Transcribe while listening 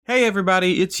Hey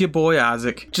everybody, it's your boy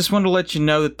Isaac. Just wanted to let you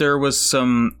know that there was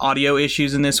some audio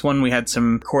issues in this one. We had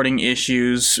some recording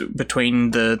issues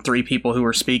between the three people who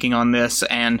were speaking on this,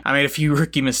 and I made a few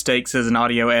rookie mistakes as an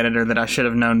audio editor that I should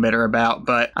have known better about,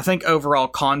 but I think overall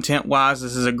content-wise,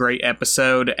 this is a great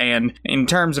episode, and in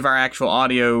terms of our actual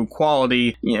audio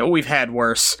quality, we've had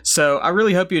worse. So I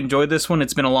really hope you enjoyed this one.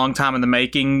 It's been a long time in the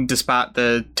making, despite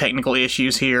the technical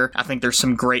issues here. I think there's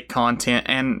some great content,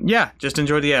 and yeah, just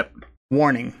enjoy the ep.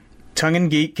 Warning. Tongue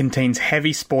and Geek contains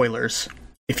heavy spoilers.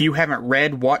 If you haven't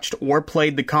read, watched, or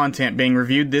played the content being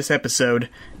reviewed this episode,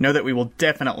 know that we will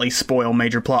definitely spoil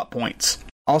major plot points.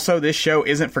 Also, this show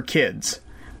isn't for kids.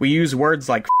 We use words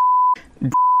like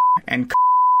and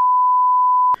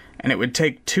and it would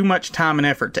take too much time and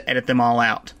effort to edit them all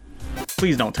out.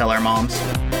 Please don't tell our moms.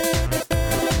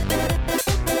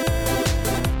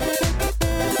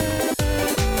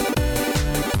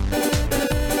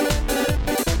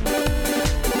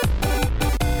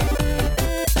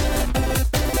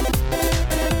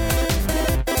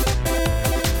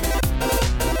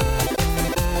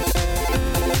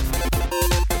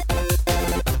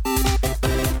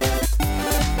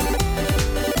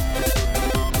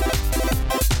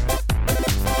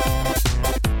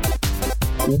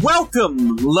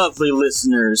 Welcome, lovely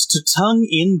listeners, to Tongue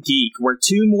in Geek, where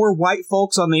two more white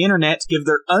folks on the internet give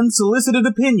their unsolicited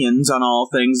opinions on all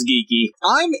things geeky.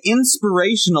 I'm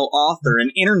inspirational author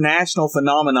and international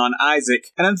phenomenon Isaac,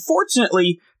 and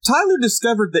unfortunately, Tyler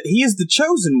discovered that he is the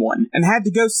chosen one, and had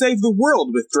to go save the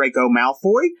world with Draco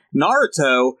Malfoy,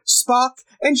 Naruto, Spock,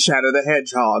 and Shadow the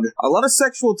Hedgehog. A lot of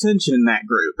sexual tension in that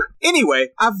group. Anyway,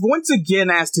 I've once again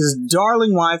asked his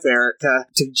darling wife, Erica,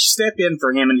 to step in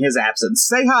for him in his absence.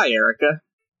 Say hi, Erica.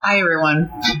 Hi, everyone.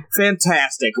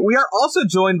 Fantastic. We are also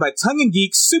joined by Tongue and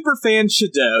Geek superfan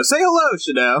Shadow. Say hello,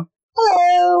 Shadow.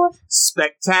 Hello!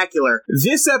 Spectacular.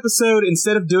 This episode,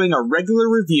 instead of doing a regular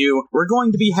review, we're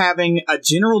going to be having a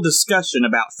general discussion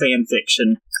about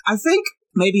fanfiction. I think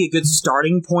maybe a good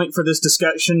starting point for this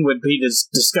discussion would be to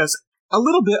discuss a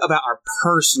little bit about our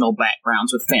personal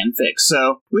backgrounds with fanfic.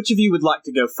 So, which of you would like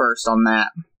to go first on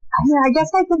that? Yeah, I guess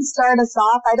I can start us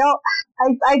off. I know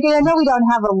we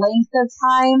don't have a length of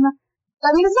time.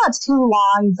 I mean, it's not too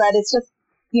long, but it's just,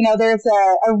 there's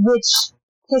a rich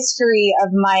history of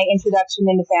my introduction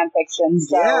into fanfiction.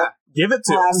 So, yeah, give it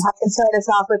to us. I can start us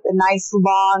off with a nice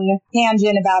long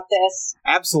tangent about this.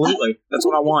 Absolutely. That's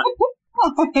what I want.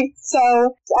 Alright, so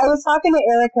I was talking to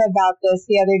Erica about this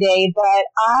the other day, but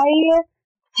I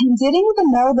didn't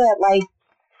even know that,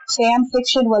 fan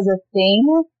fiction was a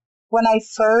thing when I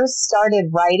first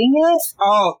started writing it.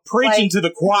 Oh, preaching to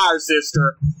the choir,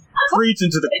 sister.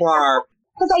 Preaching to the choir.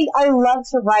 Because I love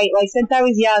to write. Since I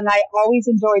was young, I always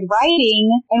enjoyed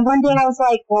writing. And one day I was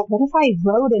like, well, what if I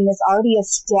wrote in this already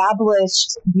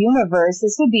established universe?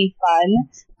 This would be fun.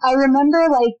 I remember,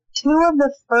 two of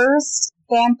the first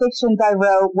fan fictions I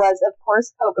wrote was, of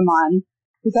course, Pokemon,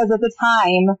 because at the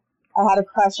time I had a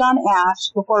crush on Ash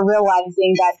before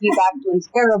realizing that he's actually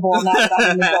terrible and that's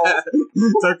not an adult.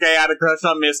 It's okay, I had a crush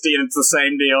on Misty and it's the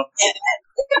same deal.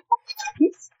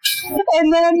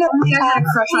 And then I had a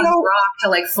crush on Brock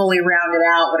to fully round it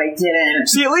out, but I didn't.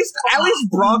 See, at least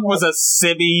Brock was a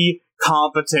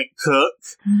semi-competent cook,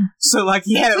 so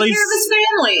he had at least took care of his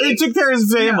family. He took care of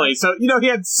his family, so he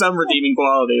had some redeeming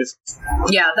qualities.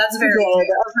 Yeah, that's very good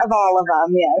of all of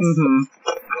them. Yes. Mm-hmm.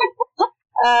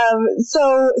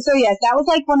 So yes, that was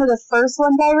one of the first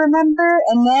ones I remember,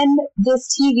 and then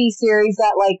this TV series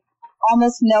that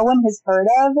almost no one has heard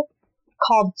of,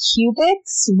 called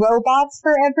Cubics, Robots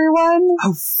for Everyone.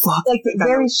 Oh fuck!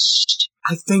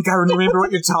 I think I remember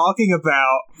what you're talking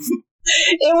about.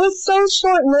 It was so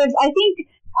short-lived. I think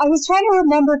I was trying to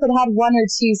remember if it had 1 or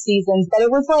 2 seasons, but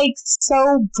it was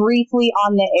so briefly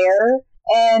on the air,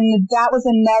 and that was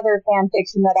another fan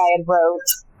fiction that I had wrote.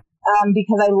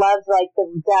 Because I loved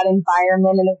that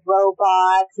environment and the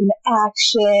robots and the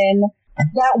action.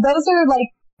 Those are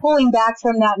pulling back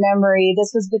from that memory. This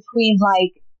was between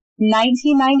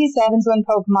 1997 is when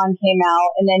Pokemon came out,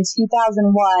 and then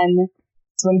 2001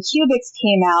 is when Cubics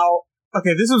came out.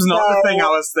 Okay, this was not the thing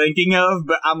I was thinking of,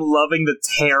 but I'm loving the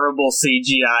terrible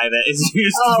CGI that is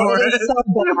used for it. It is so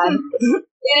bad.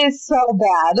 It is so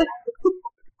bad.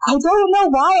 I don't know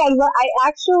why.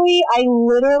 I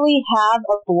literally have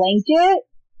a blanket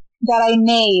that I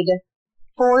made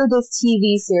for this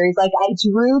TV series. I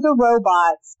drew the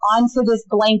robots onto this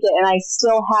blanket, and I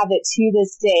still have it to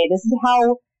this day. This is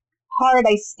how hard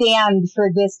I stand for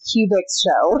this Cubics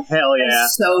show. Hell yeah.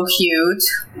 That's so cute.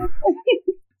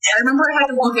 I remember I had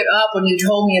to look it up when you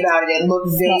told me about it. It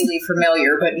looked vaguely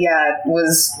familiar, but yeah, it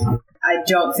was, I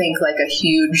don't think, a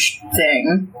huge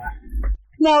thing.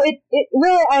 No, it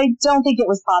really, I don't think it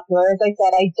was popular. As I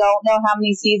said, I don't know how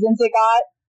many seasons it got.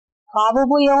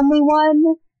 Probably only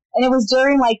one. And it was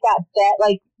during like that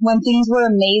like when things were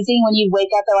amazing, when you wake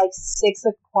up at like 6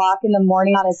 o'clock in the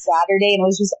morning on a Saturday and it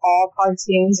was just all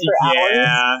cartoons for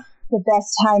hours. The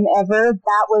best time ever.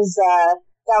 That was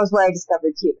where I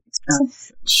discovered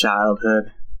Cubix.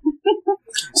 Childhood.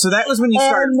 So that was when you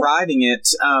started writing it.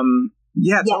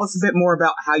 Tell us a bit more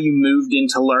about how you moved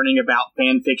into learning about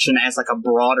fan fiction as like a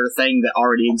broader thing that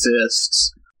already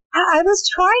exists. I was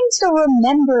trying to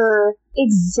remember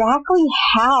exactly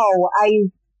how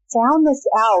I found this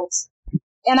out.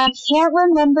 And I can't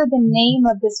remember the name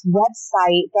of this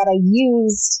website that I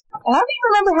used. And I don't even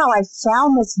remember how I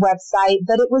found this website,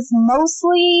 but it was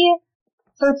mostly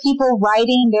for people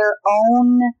writing their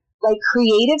own like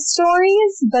creative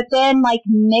stories, but then like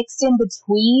mixed in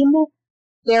between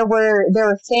there were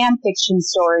fan fiction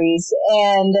stories,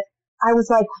 and I was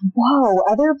like, whoa,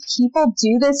 other people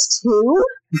do this too?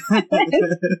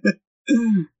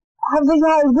 I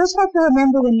wish I could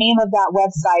remember the name of that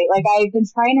website. Like, I've been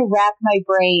trying to rack my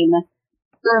brain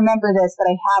to remember this, but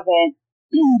I haven't.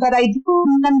 But I do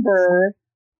remember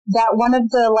that one of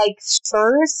the like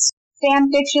first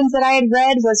fan fictions that I had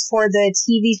read was for the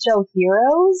TV show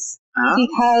Heroes,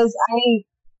 because I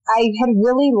had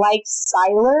really liked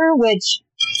Siler, which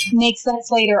makes sense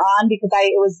later on because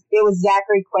it was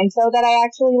Zachary Quinto that I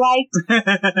actually liked,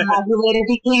 who later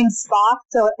became Spock.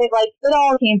 So it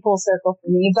all came full circle for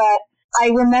me. But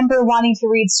I remember wanting to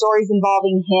read stories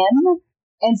involving him,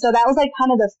 and so that was like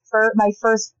kind of my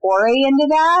first foray into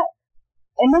that.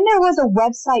 And then there was a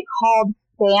website called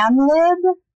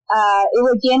FanLib.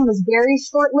 It again was very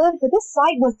short-lived, but this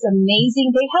site was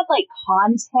amazing. They had like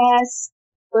contests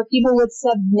where people would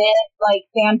submit like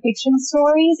fan fiction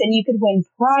stories and you could win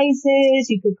prizes,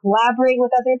 you could collaborate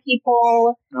with other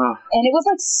people. And it was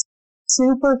like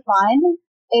super fun.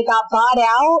 It got bought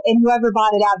out, and whoever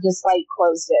bought it out just like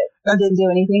closed it and didn't do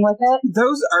anything with it.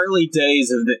 Those early days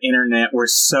of the internet were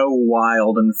so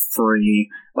wild and free.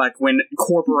 Like when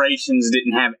corporations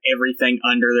didn't have everything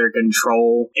under their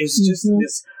control. It's just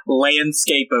this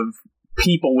landscape of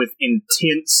people with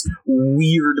intense,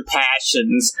 weird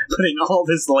passions putting all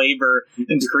this labor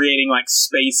into creating like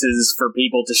spaces for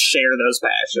people to share those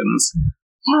passions.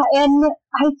 Yeah, and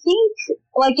I think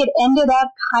like it ended up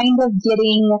kind of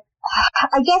getting,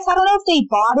 I guess, I don't know if they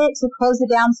bought it to close it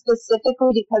down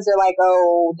specifically because they're like,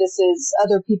 oh, this is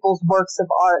other people's works of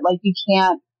art. Like you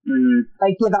can't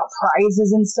like give out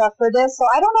prizes and stuff for this. So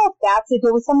I don't know if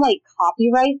it was some like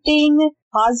copyright thing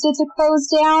caused it to close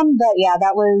down. But yeah,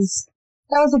 that was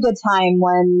a good time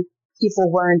when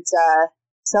people weren't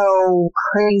so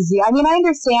crazy. I mean, I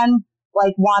understand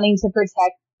like wanting to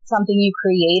protect something you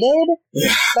created,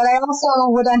 but I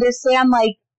also would understand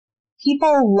like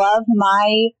people love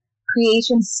my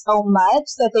creation so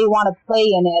much that they want to play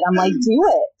in it. I'm like, do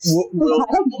it.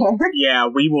 I don't care. Yeah,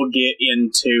 we will get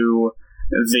into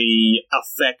the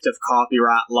effect of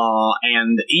copyright law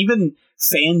and even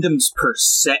fandom's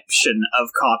perception of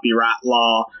copyright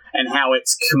law and how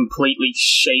it's completely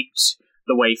shaped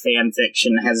the way fan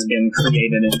fiction has been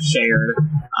created and shared.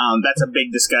 That's a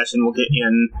big discussion we'll get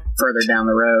in further down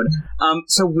the road.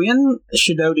 So when,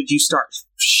 Shadow, did you start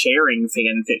sharing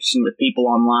fan fiction with people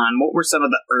online? What were some of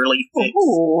the early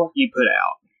fics you put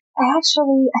out? I think I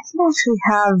actually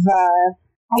have...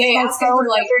 yeah, asking for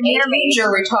like age,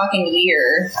 or we're talking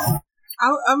year?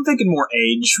 I'm thinking more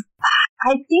age.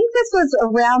 I think this was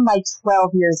around like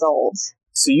 12 years old.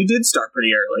 So you did start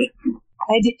pretty early.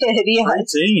 I did, yeah.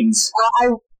 Teens.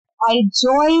 I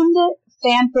joined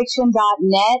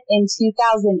fanfiction.net in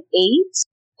 2008,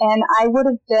 and I would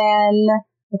have been,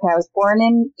 I was born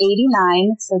in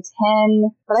 89, so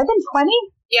 10, but I've been 20?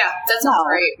 Yeah, that sounds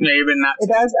right. No, you've been 19.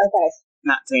 It does? Okay.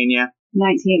 19, yeah.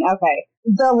 19, okay.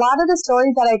 A lot of the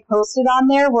stories that I posted on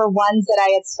there were ones that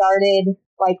I had started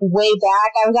like way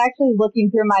back. I was actually looking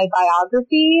through my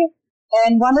biography,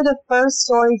 and one of the first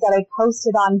stories that I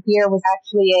posted on here was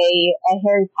actually a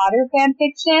Harry Potter fan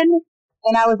fiction.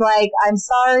 And I was like, I'm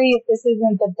sorry if this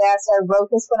isn't the best. I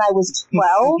wrote this when I was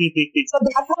 12. So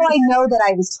that's how I know that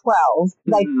I was 12.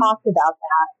 Because I talked about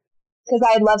that. Because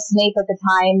I loved Snape at the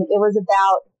time. It was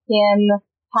about him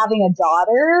having a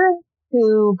daughter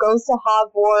who goes to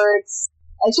Hogwarts.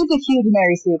 She's a huge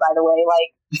Mary Sue, by the way.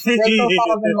 Like, Draco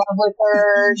falls in love with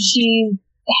her. She's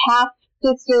half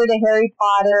sister to Harry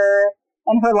Potter,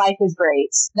 and her life is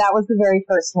great. That was the very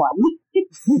first one.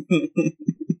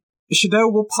 Shadow,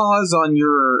 we'll pause on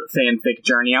your fanfic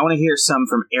journey. I want to hear some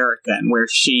from Erica and where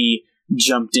she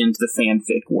jumped into the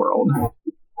fanfic world.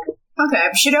 Okay,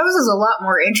 Shadows is a lot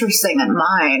more interesting than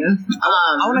mine.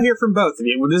 I want to hear from both of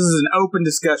you. Well, this is an open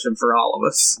discussion for all of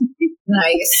us.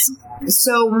 Nice.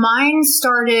 So mine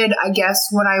started, I guess,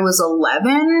 when I was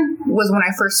 11, was when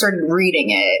I first started reading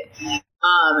it.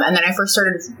 And then I first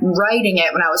started writing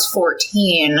it when I was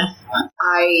 14.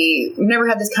 I never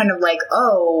had this kind of like,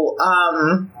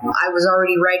 I was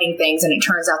already writing things and it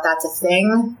turns out that's a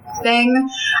thing.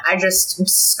 I just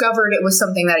discovered it was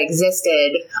something that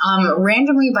existed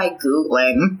randomly by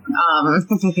Googling,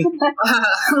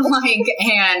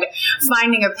 and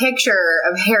finding a picture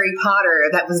of Harry Potter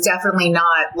that was definitely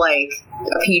not like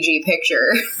a PG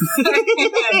picture.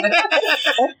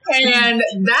 and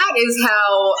that is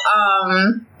how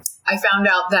I found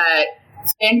out that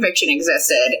fanfiction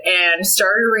existed and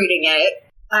started reading it.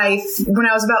 When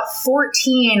I was about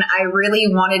 14, I really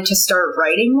wanted to start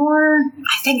writing more.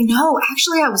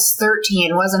 I was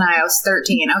 13, wasn't I? I was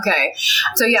 13. Okay.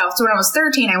 So when I was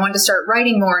 13, I wanted to start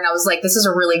writing more, and I was like, this is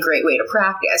a really great way to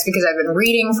practice because I've been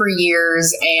reading for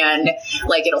years and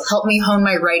like it'll help me hone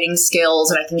my writing skills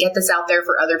and I can get this out there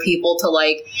for other people to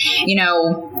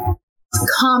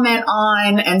comment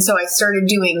on. And so I started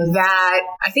doing that.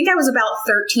 I think I was about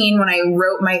 13 when I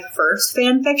wrote my first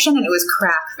fan fiction, and it was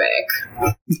crackfic,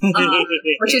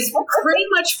 which is pretty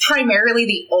much primarily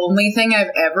the only thing I've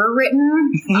ever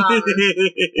written. And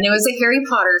it was a Harry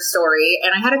Potter story,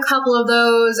 and I had a couple of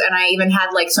those, and I even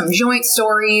had like some joint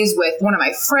stories with one of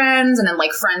my friends, and then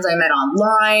like friends I met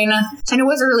online, and it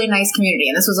was a really nice community.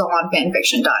 And this was all on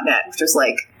fanfiction.net, which was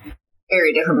like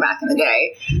very different back in the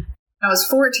day. When I was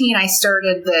 14, I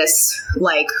started this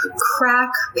like crack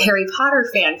Harry Potter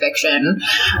fan fiction.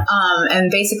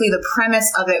 And basically the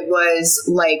premise of it was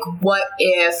like, what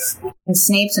if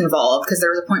Snape's involved? Because there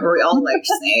was a point where we all liked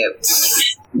Snape.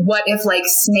 What if like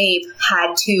Snape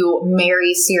had to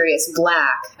marry Sirius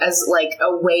Black as like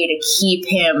a way to keep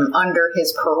him under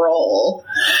his parole?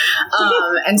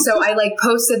 And so I like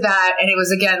posted that, and it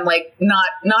was again like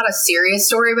not a serious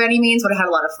story by any means, but I had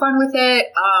a lot of fun with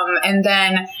it. And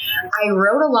then I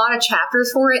wrote a lot of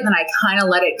chapters for it, and then I kind of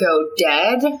let it go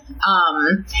dead.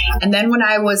 And then when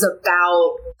I was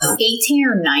about 18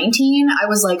 or 19, I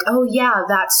was like, oh yeah,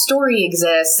 that story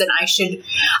exists, and I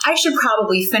should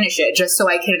probably finish it just so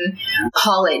I can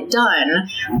call it done.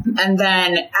 And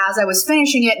then as I was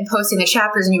finishing it and posting the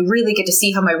chapters, and you really get to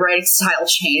see how my writing style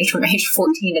changed from age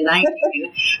 14 to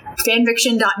 19,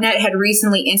 fanfiction.net had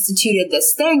recently instituted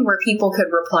this thing where people could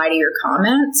reply to your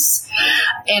comments,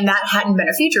 and that hadn't been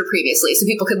a feature previously. So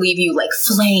people could leave you like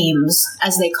flames,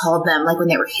 as they called them, like when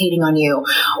they were hating on you,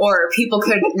 or people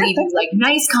could leave you like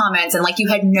nice comments, and like you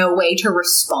had no way to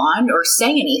respond or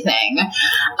say anything.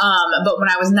 But when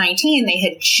I was 19, they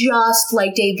had just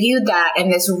like debuted that,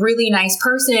 and this really nice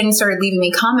person started leaving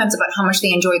me comments about how much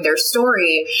they enjoyed their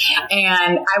story,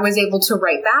 and I was able to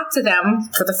write back to them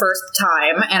for the first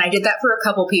time. And I did that for a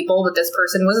couple people, but this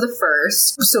person was the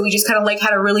first. So we just kind of like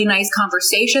had a really nice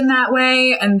conversation that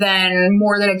way. And then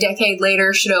more than a decade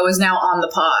later, Shadow is now on the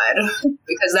pod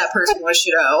because that person was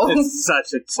Shadow. It's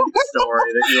such a cute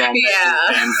story that you all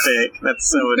met in fanfic. That's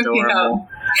so adorable.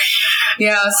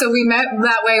 Yeah, so we met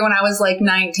that way when I was like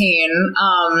 19,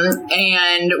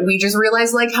 and we just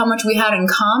realized like how much we had in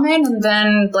common, and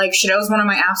then like Shadow's one of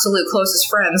my absolute closest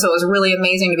friends, so it was really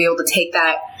amazing to be able to take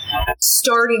that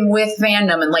starting with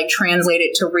fandom and like translate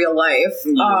it to real life.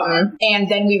 And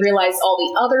then we realized all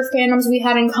the other fandoms we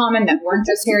had in common that weren't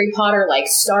just Harry Potter, like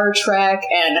Star Trek,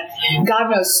 and God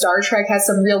knows Star Trek has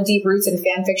some real deep roots in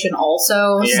fanfiction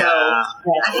also. Yeah, so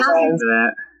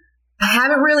I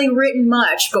haven't really written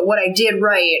much, but what I did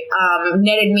write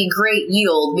netted me great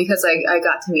yield because I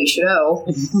got to meet Shadow.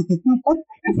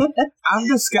 I've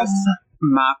discussed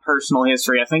my personal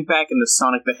history. I think back in the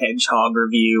Sonic the Hedgehog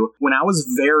review, when I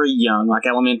was very young, like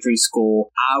elementary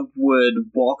school, I would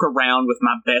walk around with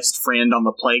my best friend on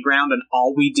the playground, and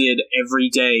all we did every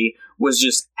day was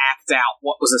just act out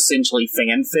what was essentially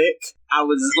fanfic. I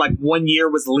was like, one year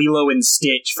was Lilo and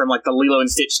Stitch from like the Lilo and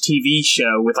Stitch TV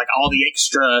show with like all the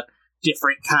extra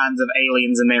different kinds of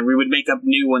aliens in there. We would make up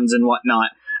new ones and whatnot.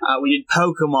 We did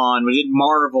Pokemon, we did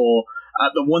Marvel.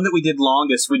 The one that we did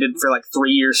longest, we did for like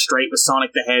 3 years straight, was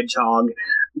Sonic the Hedgehog.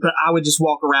 But I would just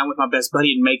walk around with my best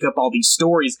buddy and make up all these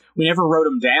stories. We never wrote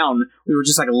them down. We were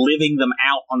just like living them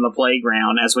out on the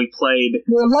playground as we played.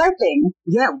 We were LARPing.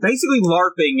 Yeah, basically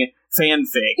LARPing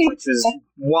fanfic, which is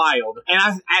wild.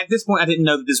 And at this point, I didn't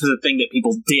know that this was a thing that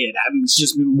people did. It's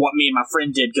just what me and my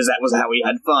friend did because that was how we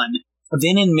had fun.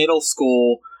 Then in middle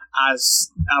school, I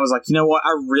was like, you know what?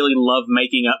 I really love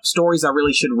making up stories. I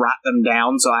really should write them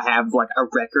down so I have like a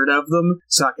record of them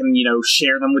so I can,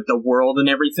 share them with the world and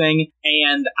everything.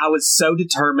 And I was so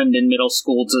determined in middle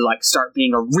school to like start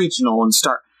being original and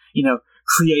start,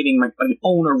 creating my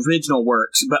own original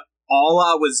works. But all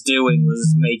I was doing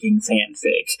was making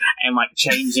fanfic and like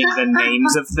changing the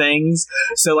names of things.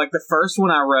 So like the first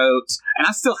one I wrote, and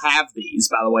I still have these,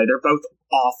 by the way, they're both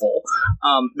awful.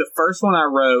 The first one I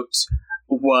wrote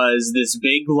was this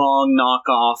big long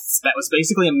knockoff that was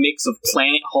basically a mix of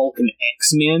Planet Hulk and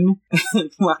X-Men.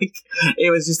 And like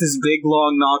it was just this big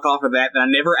long knockoff of that I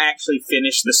never actually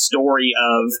finished the story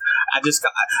of.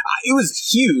 It was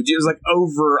huge. It was like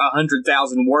over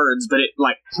 100,000 words, but it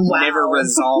like never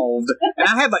resolved. And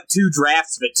I had like 2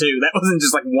 drafts of it too. That wasn't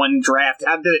just like one draft.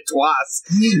 I did it twice.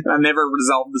 I never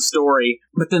resolved the story.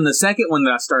 But then the second one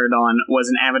that I started on was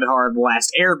an Avatar: The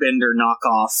Last Airbender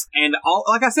knockoff. And all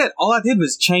I did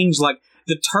was change like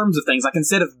the terms of things. Like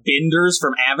instead of benders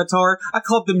from Avatar, I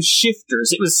called them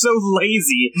shifters. It was so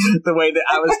lazy the way that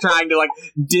I was trying to like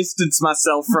distance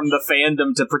myself from the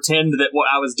fandom to pretend that what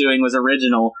I was doing was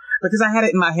original, because I had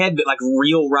it in my head that like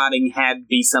real writing had to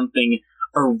be something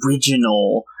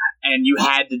original and you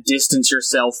had to distance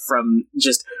yourself from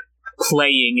just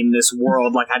playing in this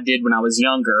world like I did when I was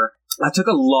younger. I took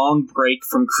a long break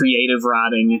from creative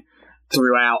writing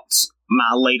throughout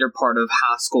my later part of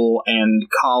high school and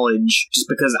college just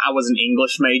because I was an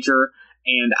English major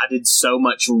and I did so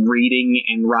much reading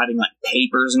and writing like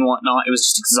papers and whatnot. It was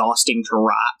just exhausting to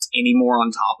write anymore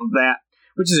on top of that,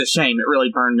 which is a shame. It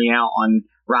really burned me out on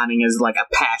writing as like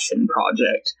a passion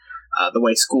project, the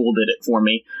way school did it for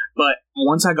me. But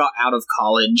once I got out of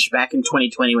college back in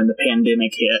 2020 when the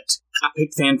pandemic hit, I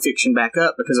picked fanfiction back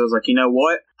up because I was like, you know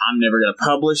what? I'm never going to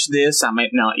publish this. I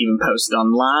might not even post it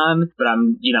online, but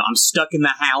I'm stuck in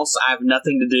the house. I have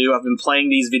nothing to do. I've been playing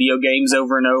these video games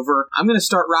over and over. I'm going to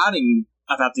start writing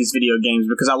about these video games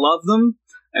because I love them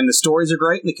and the stories are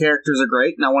great and the characters are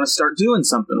great and I want to start doing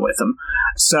something with them.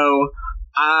 So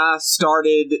I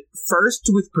started first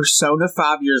with Persona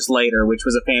 5 Years Later, which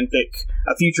was a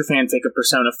future fanfic of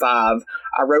Persona 5.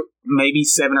 I wrote maybe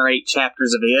 7 or 8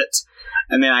 chapters of it.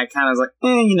 And then I kind of was like,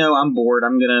 I'm bored.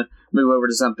 I'm going to move over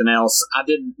to something else. I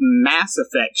did Mass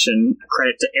Affection,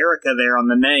 credit to Erica there on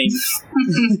the name,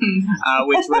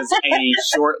 which was a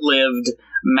short-lived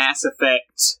Mass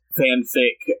Effect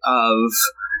fanfic of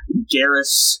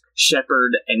Garrus,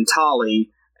 Shepard, and Tali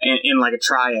in like a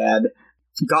triad.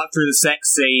 Got through the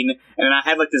sex scene, and then I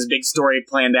had like this big story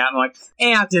planned out, and I'm like,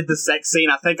 I did the sex scene.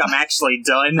 I think I'm actually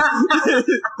done.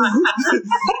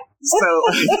 So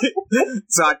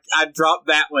I dropped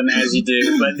that one, as you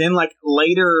do. But then like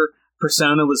later,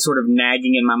 Persona was sort of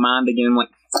nagging in my mind again. I'm like,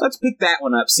 let's pick that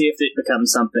one up, see if it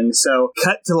becomes something. So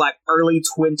cut to like early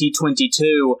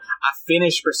 2022, I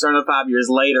finished Persona 5 Years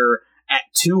Later at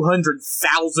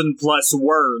 200,000 plus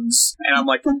words. And I'm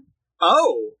like,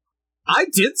 oh, I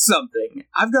did something.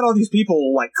 I've got all these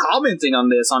people like commenting on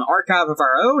this on Archive of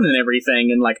Our Own and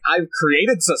everything, and like I've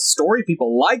created a story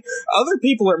people like. Other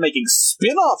people are making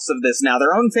spin-offs of this now,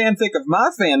 their own fanfic of my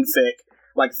fanfic.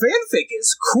 Like, fanfic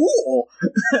is cool.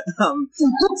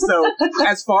 So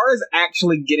as far as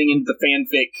actually getting into the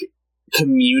fanfic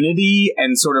community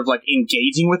and sort of like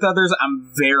engaging with others,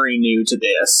 I'm very new to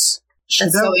this.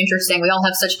 That's so interesting. We all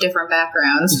have such different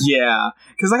backgrounds. Yeah,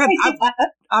 because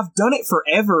I've done it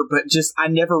forever, but just I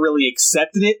never really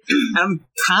accepted it. And I'm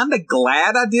kind of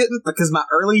glad I didn't, because my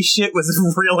early shit was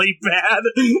really bad.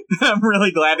 I'm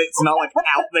really glad it's not like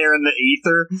out there in the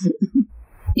ether.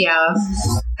 Yeah.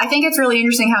 I think it's really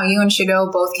interesting how you and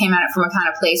Shido both came at it from a kind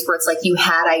of place where it's like you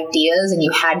had ideas and you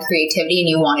had creativity and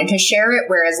you wanted to share it,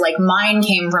 whereas like mine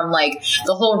came from like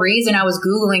the whole reason I was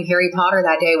Googling Harry Potter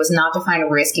that day was not to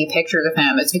find risky pictures of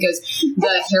him. It's because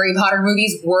the Harry Potter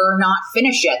movies were not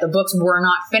finished yet. The books were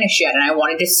not finished yet, and I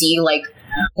wanted to see like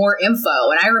more info.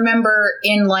 And I remember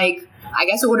in like, I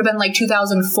guess it would have been like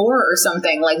 2004 or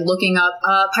something, like looking up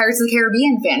Pirates of the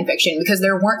Caribbean fan fiction because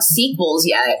there weren't sequels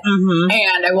yet. Mm-hmm.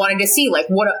 And I wanted to see like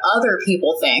what do other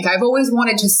people think. I've always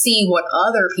wanted to see what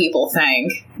other people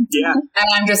think. Yeah. And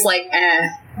I'm just like,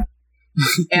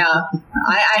 Yeah.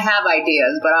 I have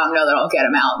ideas, but I don't know that I'll get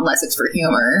them out unless it's for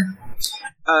humor.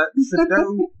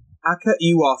 So I cut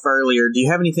you off earlier. Do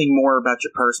you have anything more about your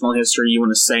personal history you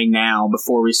want to say now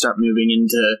before we start moving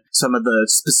into some of the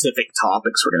specific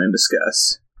topics we're going to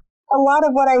discuss? A lot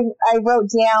of what I wrote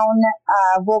down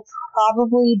we'll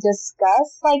probably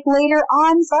discuss like later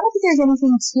on. So I don't think there's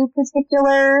anything too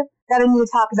particular that I need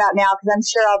to talk about now, because I'm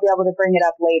sure I'll be able to bring it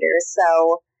up later.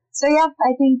 So yeah,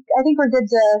 I think we're good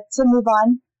to move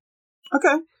on.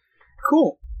 Okay,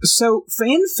 cool. So,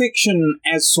 fan fiction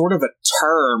as sort of a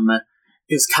term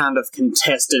is kind of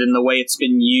contested in the way it's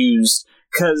been used,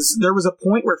 because there was a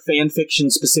point where fan fiction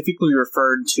specifically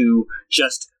referred to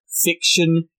just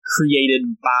fiction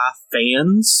created by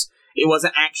fans. It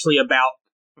wasn't actually about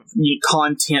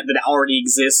content that already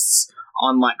exists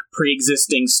on like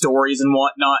pre-existing stories and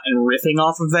whatnot and riffing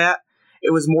off of that.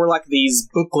 It was more like these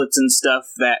booklets and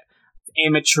stuff that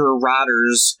amateur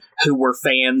writers who were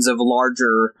fans of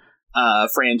larger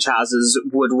franchises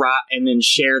would write and then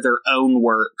share their own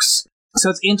works. So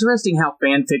it's interesting how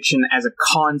fan fiction as a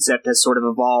concept has sort of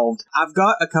evolved. I've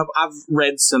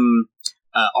read some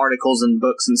articles and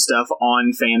books and stuff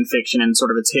on fan fiction and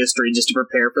sort of its history just to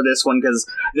prepare for this one, because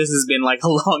this has been like a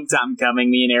long time coming.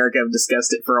 Me and Erica have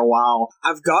discussed it for a while.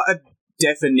 I've got a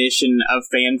definition of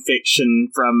fan fiction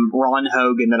from Ron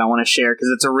Hogan that I want to share because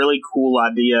it's a really cool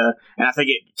idea, and I think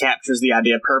it captures the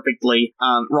idea perfectly.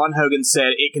 Ron Hogan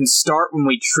said, "It can start when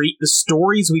we treat the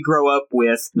stories we grow up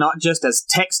with not just as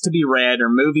text to be read or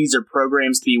movies or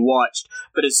programs to be watched,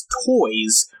 but as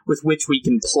toys with which we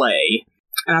can play."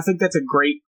 And I think that's a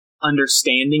great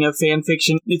understanding of fan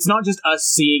fiction. It's not just us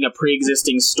seeing a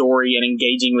pre-existing story and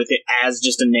engaging with it as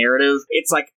just a narrative.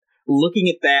 It's like looking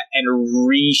at that and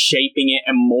reshaping it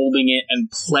and molding it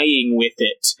and playing with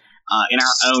it in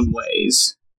our own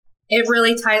ways. It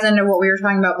really ties into what we were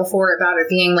talking about before about it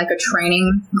being like a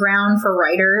training ground for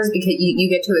writers, because you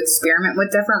get to experiment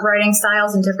with different writing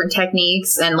styles and different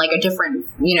techniques and like a different,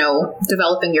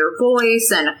 developing your voice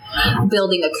and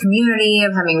building a community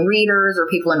of having readers or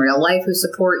people in real life who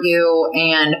support you.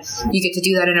 And you get to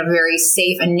do that in a very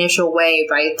safe initial way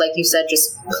by, like you said,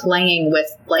 just playing with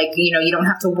you don't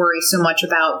have to worry so much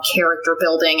about character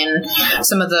building and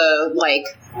some of the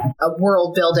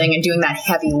world building and doing that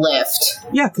heavy lift.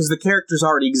 Yeah, because the characters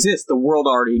already exist. The world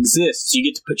already exists. You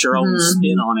get to put your own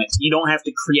spin on it. You don't have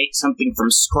to create something from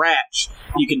scratch.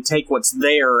 You can take what's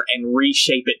there and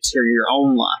reshape it to your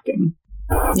own liking.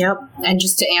 Yep. And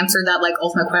just to answer that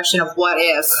ultimate question of what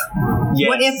if? Yes.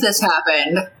 What if this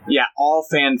happened? Yeah, all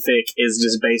fanfic is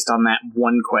just based on that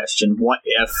one question. What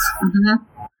if?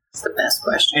 Mm-hmm. It's the best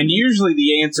question. And usually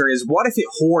the answer is, what if it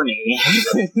horny?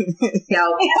 Yeah.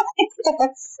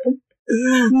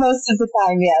 Most of the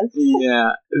time, yes.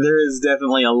 Yeah, there is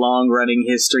definitely a long-running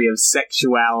history of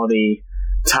sexuality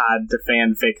tied to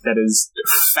fanfic that is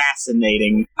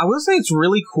fascinating. I will say it's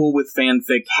really cool with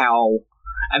fanfic how,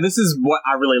 and this is what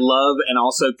I really love and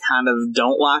also kind of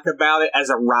don't like about it as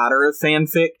a writer of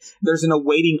fanfic, there's an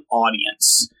awaiting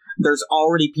audience. There's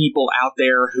already people out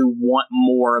there who want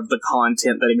more of the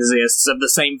content that exists, of the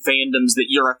same fandoms that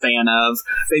you're a fan of.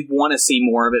 They want to see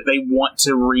more of it. They want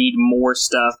to read more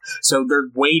stuff. So they're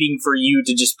waiting for you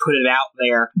to just put it out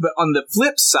there. But on the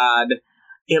flip side,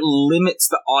 it limits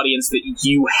the audience that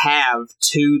you have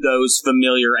to those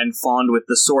familiar and fond with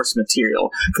the source material.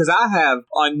 Because I have,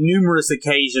 on numerous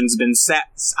occasions,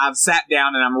 I've sat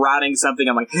down and I'm writing something,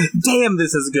 I'm like, damn,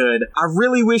 this is good. I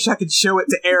really wish I could show it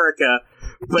to Erica,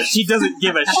 but she doesn't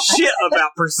give a shit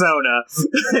about Persona.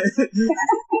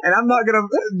 And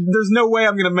there's no way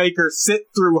I'm gonna make her sit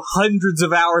through hundreds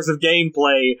of hours of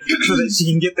gameplay so that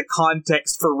she can get the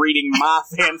context for reading my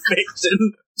fan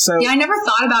fiction. So, yeah, I never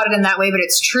thought about it in that way, but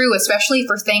it's true, especially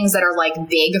for things that are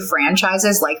big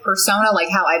franchises like Persona,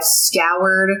 how I've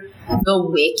scoured the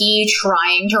wiki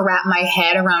trying to wrap my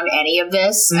head around any of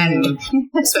this. And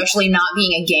especially not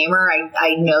being a gamer,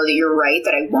 I know that you're right,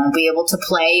 that I won't be able to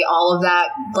play all of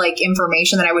that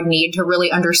information that I would need to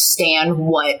really understand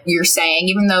what you're saying,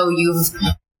 even though you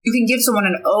can give someone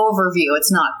an overview.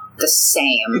 It's not the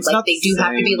same. They do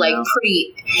have to be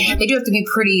pretty. They do have to be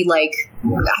pretty.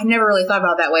 I never really thought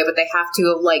about it that way, but they have to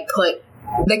have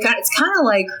it's kind of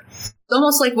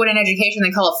almost like what in education they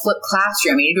call a flipped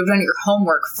classroom. You need to have done your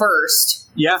homework first,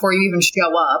 before you even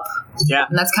show up. Yeah,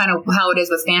 and that's kind of how it is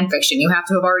with fan fiction. You have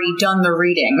to have already done the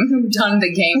reading, done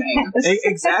the gaming,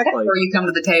 exactly, before you come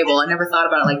to the table. I never thought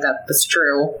about it like that. That's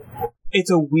true. It's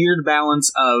a weird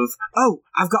balance of,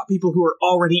 I've got people who are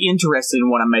already interested in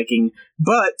what I'm making,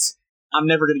 but I'm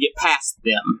never going to get past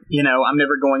them. I'm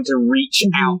never going to reach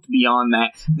out beyond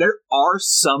that. There are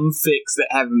some fics that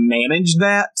have managed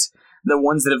that. The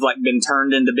ones that have been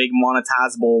turned into big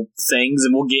monetizable things,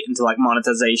 and we'll get into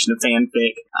monetization of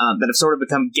fanfic, that have sort of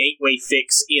become gateway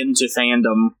fics into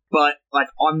fandom. But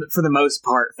for the most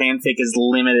part, fanfic is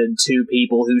limited to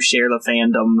people who share the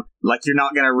fandom. You're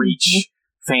not going to reach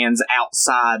fans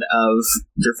outside of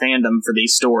your fandom for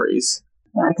these stories.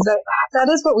 Yeah, because that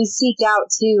is what we seek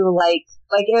out too. Like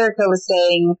Erica was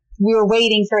saying, we were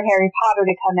waiting for Harry Potter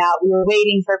to come out. We were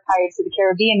waiting for Pirates of the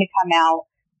Caribbean to come out.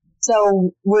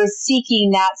 So we're seeking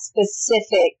that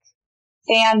specific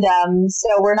fandom, so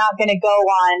we're not going to go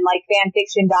on like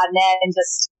fanfiction.net and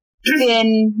just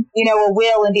spin, a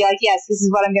wheel and be like, yes, this is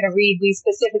what I'm going to read. We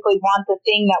specifically want the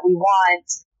thing that we want.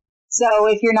 So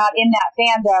if you're not in that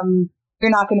fandom, you're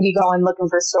not going to be going looking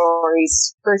for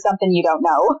stories for something you don't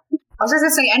know. I was just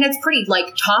going to say, and it's pretty,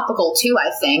 topical, too,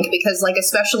 I think, because,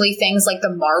 especially things like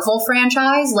the Marvel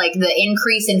franchise, the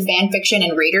increase in fanfiction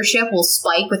and readership will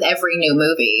spike with every new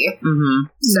movie. Mm-hmm.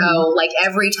 So,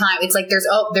 every time, it's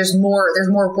there's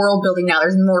more world building now,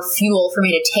 there's more fuel for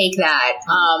me to take that.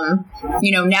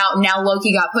 Now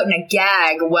Loki got put in a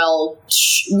gag, well,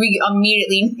 we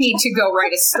immediately need to go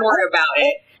write a story about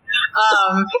it.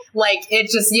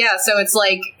 So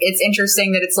it's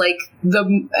interesting that it's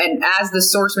and as the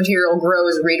source material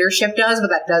grows, readership does, but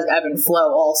that does ebb and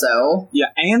flow also.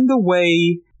 Yeah, and the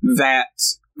way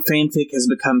that fanfic has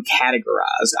become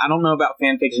categorized. I don't know about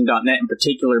fanfiction.net in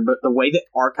particular, but the way that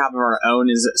Archive of Our Own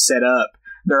is set up,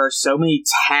 there are so many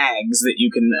tags that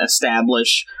you can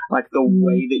establish, the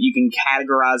way that you can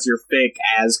categorize your fic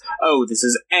as, oh, this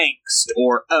is angst,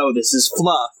 or oh, this is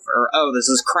fluff, or oh, this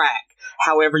is crack.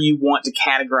 However you want to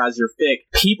categorize your fic,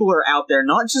 people are out there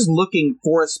not just looking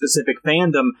for a specific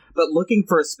fandom, but looking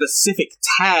for a specific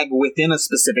tag within a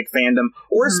specific fandom,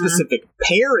 or a specific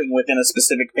pairing within a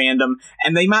specific fandom,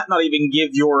 and they might not even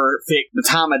give your fic the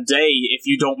time of day if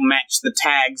you don't match the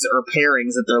tags or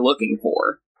pairings that they're looking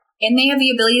for. And they have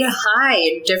the ability to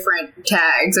hide different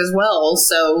tags as well,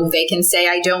 so they can say,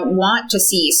 I don't want to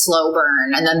see slow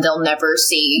burn, and then they'll never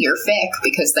see your fic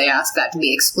because they ask that to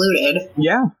be excluded.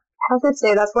 Yeah. I have to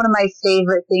say, that's one of my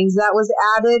favorite things that was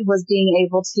added, was being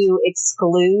able to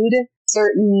exclude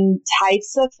certain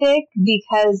types of fic,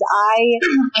 because I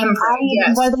am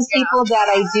one of those people that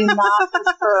I do not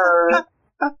prefer,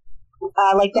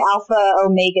 the alpha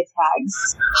omega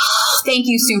tags. Thank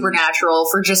you, Supernatural,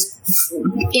 for just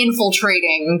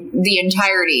infiltrating the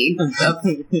entirety of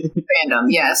fandom.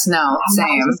 Yes, no,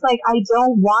 same. Just I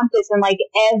don't want this, and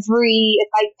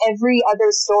every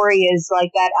other story is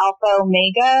that alpha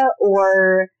omega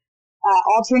or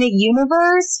alternate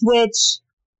universe. Which,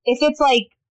 if it's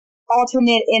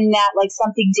alternate in that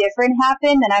something different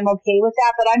happened, then I'm okay with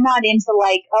that. But I'm not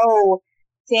into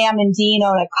Sam and Dean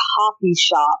own a coffee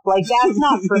shop. That's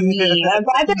not for me.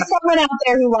 If there's someone out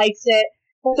there who likes it,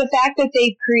 but the fact that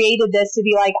they've created this to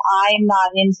be I'm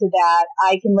not into that,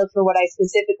 I can look for what I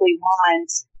specifically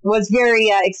want, was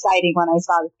very exciting when I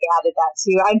saw that they added that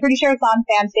too. I'm pretty sure it's on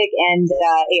Fanfic and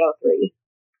AO3.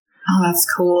 Oh,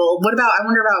 that's cool. I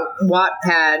wonder about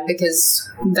Wattpad, because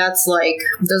that's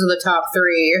those are the top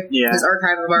three. Yeah. There's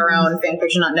Archive of Our Own,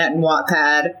 Fanfiction.net, and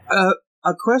Wattpad.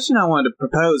 A question I wanted to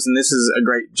propose, and this is a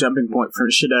great jumping point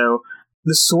for Shadow,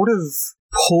 the sort of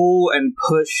pull and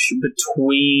push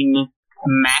between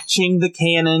matching the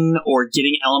canon or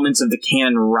getting elements of the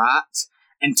canon right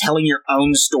and telling your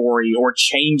own story or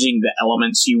changing the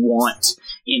elements you want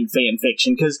in fan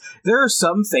fiction. Because there are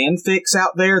some fanfics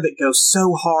out there that go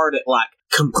so hard at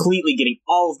completely getting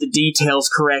all of the details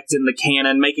correct in the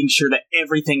canon, making sure that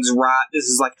everything's right. This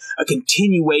is a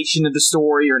continuation of the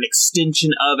story or an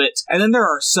extension of it. And then there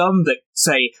are some that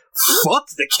say, fuck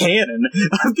the canon.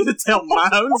 I'm going to tell my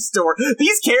own story.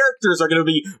 These characters are going to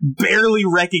be barely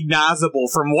recognizable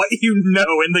from what you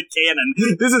know in the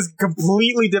canon. This is a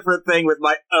completely different thing with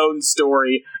my own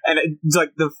story. And it's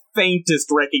the faintest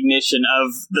recognition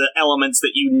of the elements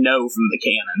that you know from the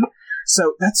canon.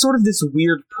 So that's sort of this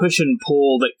weird push and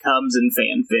pull that comes in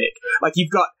fanfic.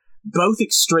 You've got both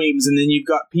extremes, and then you've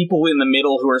got people in the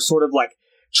middle who are sort of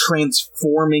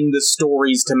transforming the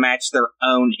stories to match their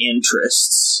own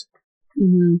interests.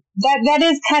 Mm-hmm. That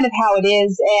is kind of how it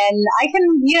is, and I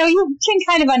can, you can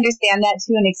kind of understand that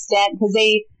to an extent, because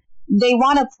they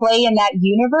want to play in that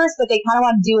universe, but they kind of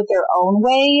want to do it their own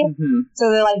way. Mm-hmm.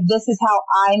 So they're this is how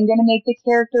I'm going to make the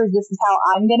characters, this is how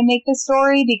I'm going to make the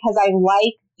story, because I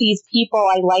like these people,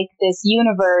 I like this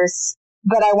universe,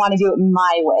 but I want to do it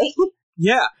my way.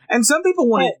 Yeah, and some people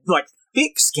want to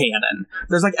fix canon.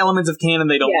 There's elements of canon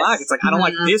they don't like. It's I don't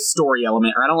like this story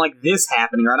element, or I don't like this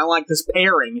happening, or I don't like this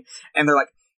pairing, and they're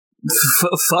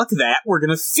fuck that, we're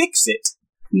gonna fix it.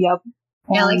 Yep.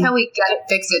 Yeah, how we get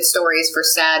fix-it stories for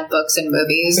sad books and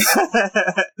movies.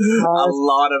 A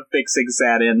lot of fixing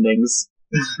sad endings.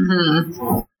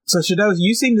 Mm-hmm. So Shadow,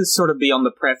 you seem to sort of be on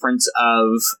the preference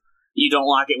of you don't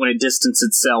like it when it distances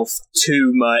itself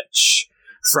too much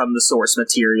from the source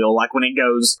material, when it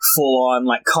goes full on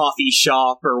coffee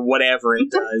shop or whatever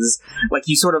it does.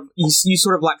 You sort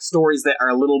of like stories that are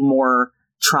a little more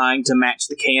trying to match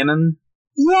the canon.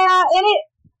 Yeah, and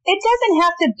it doesn't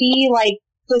have to be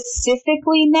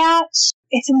specifically matched.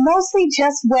 It's mostly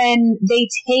just when they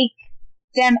take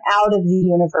them out of the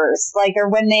universe. Like, or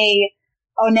when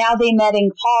now they met in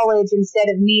college instead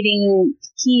of meeting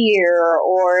here,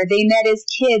 or they met as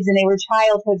kids and they were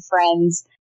childhood friends.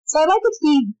 So I'd like it to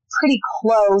be pretty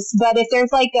close, but if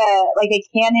there's like a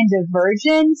canon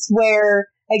divergence where,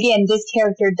 again, this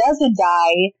character doesn't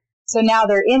die, so now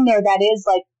they're in there, that is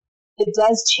like, it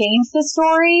does change the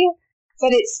story,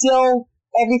 but it's still,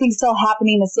 everything's still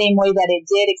happening the same way that it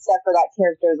did, except for that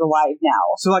character is alive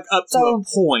now. So like up to a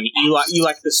point, you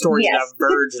like the story Yes. to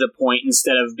diverge at a point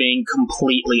instead of being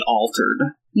completely altered.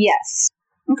 Yes.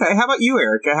 Okay, how about you,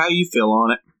 Erica? How you feel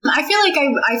on it? I feel like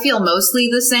I feel mostly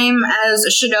the same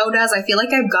as Shadow does. I feel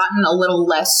like I've gotten a little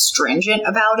less stringent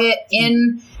about it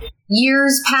in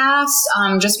years past,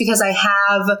 just because I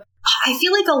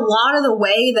feel like a lot of the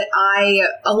way that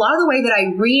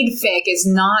I read fic is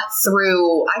not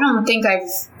through, I don't think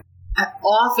I've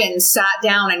often sat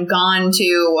down and gone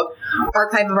to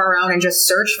Archive of Our Own and just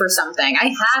searched for something. I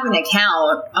have an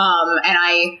account, and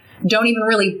I don't even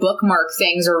really bookmark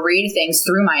things or read things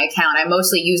through my account. I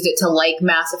mostly used it to like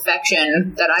Mass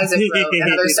Affection that Isaac wrote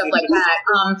and other stuff like that.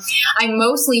 I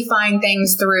mostly find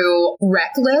things through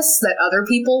rec lists that other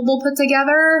people will put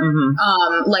together.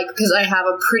 Like, because I have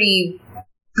a pretty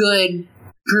good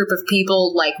group of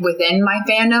people like within my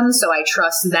fandom, so I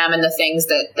trust them and the things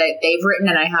that they've written,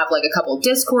 and I have like a couple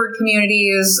Discord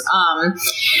communities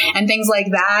and things like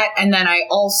that. And then I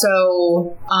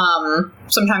also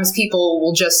sometimes people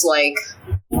will just like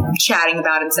chatting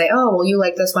about it and say, oh, well, you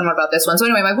like this one, what about this one? So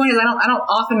anyway, my point is I don't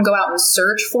often go out and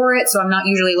search for it, so I'm not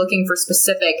usually looking for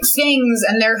specific things.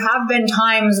 And there have been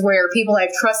times where people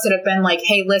I've trusted have been like,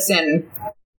 hey, listen,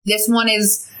 this one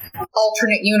is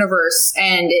alternate universe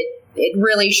and it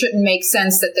really shouldn't make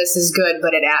sense that this is good,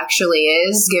 but it actually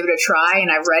is. Give it a try.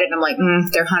 And I've read it and I'm like,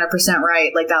 they're 100%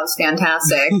 right. Like, that was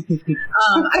fantastic.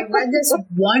 I read this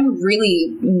one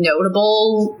really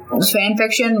notable fan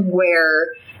fiction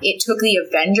where it took the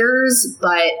Avengers,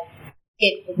 but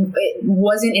it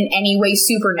wasn't in any way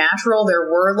supernatural. There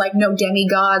were like no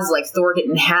demigods, like Thor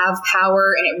didn't have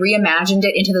power, and it reimagined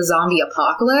it into the zombie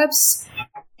apocalypse.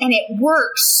 And it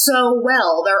works so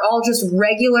well. They're all just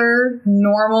regular,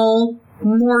 normal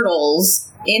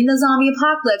mortals in the zombie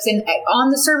apocalypse. And on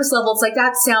the surface level, it's like,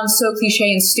 that sounds so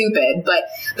cliche and stupid. But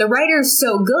the writer's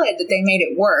so good that they made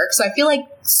it work. So I feel like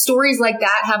stories like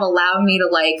that have allowed me to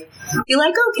like be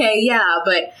like, okay, yeah,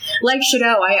 but like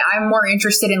Shadow, I'm more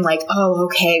interested in like, oh,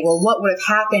 okay, well, what would have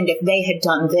happened if they had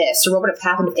done this? Or what would have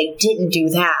happened if they didn't do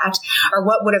that? Or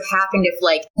what would have happened if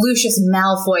like Lucius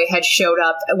Malfoy had showed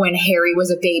up when Harry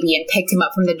was a baby and picked him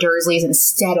up from the Dursleys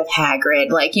instead of Hagrid?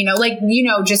 Like,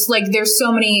 just like there's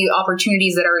so many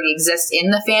opportunities that already exist in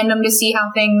the fandom to see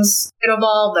how things could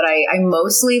evolve that I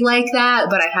mostly like that,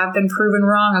 but I have been proven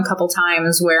wrong a couple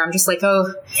times where I'm just like, oh,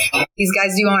 these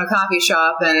guys do own a coffee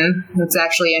shop and it's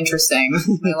actually interesting.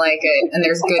 I like it. And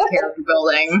there's good character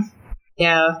building.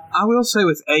 Yeah. I will say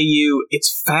with AU,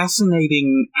 it's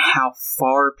fascinating how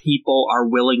far people are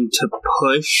willing to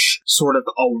push sort of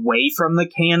away from the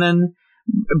canon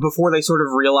before they sort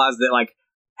of realize that, like,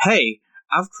 hey,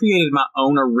 I've created my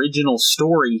own original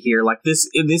story here. Like, this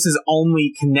is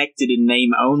only connected in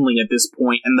name only at this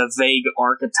point, and the vague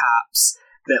archetypes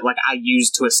that like I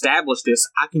used to establish this,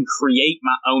 I can create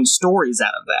my own stories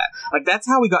out of that. Like, that's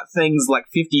how we got things like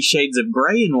 50 Shades of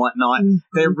Grey and whatnot.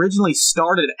 They originally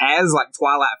started as like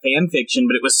Twilight fan fiction,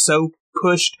 but it was so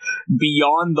pushed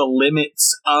beyond the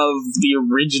limits of the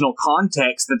original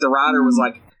context that the writer was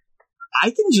like,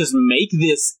 I can just make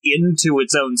this into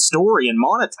its own story and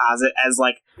monetize it as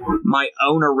like my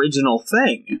own original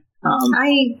thing.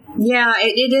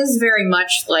 It is very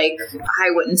much like,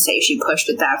 I wouldn't say she pushed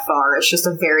it that far. It's just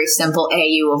a very simple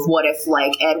AU of what if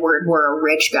like Edward were a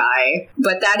rich guy.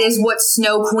 But that is what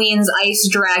Snow Queen's ice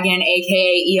dragon,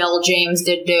 aka E.L. James,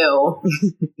 did do.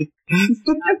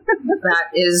 That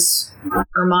is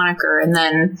her moniker. And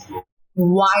then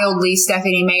wildly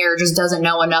Stephanie Meyer just doesn't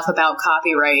know enough about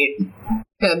copyright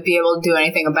to be able to do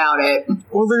anything about it.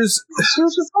 Well, she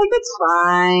was just like, it's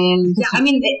fine. Yeah, I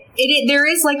mean, there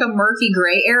is like a murky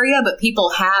gray area, but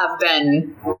people have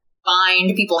been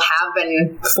fined. People have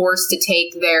been forced to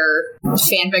take their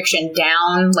fan fiction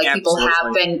down. Like, people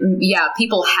have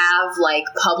like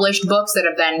published books that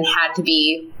have then had to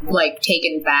be like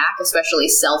taken back, especially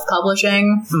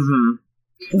self-publishing.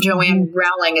 Joanne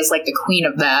Rowling is like the queen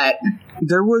of that.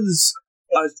 There was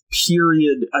a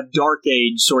period, a dark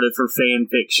age sort of for fan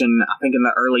fiction, I think in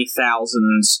the early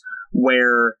thousands,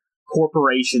 where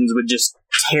corporations would just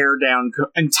tear down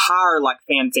entire like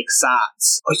fanfic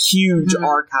sites. Huge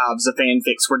archives of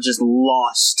fanfics were just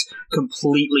lost,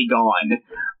 completely gone.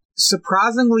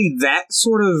 Surprisingly, that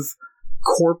sort of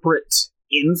corporate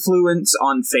influence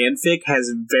on fanfic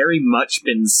has very much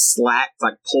been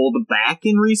pulled back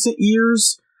in recent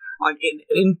years. Like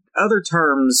in other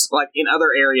terms, like in other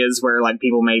areas where like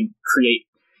people may create,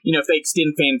 if they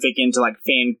extend fanfic into like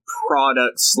fan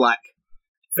products, like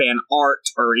fan art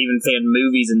or even fan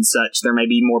movies and such, there may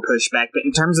be more pushback. But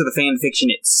in terms of the fan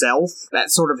fiction itself, that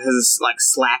sort of has like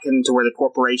slackened to where the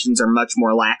corporations are much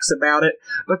more lax about it.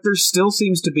 But there still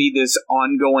seems to be this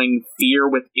ongoing fear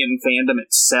within fandom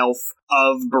itself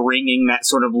of bringing that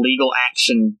sort of legal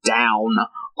action down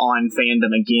on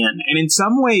fandom again. And in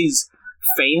some ways,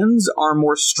 fans are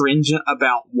more stringent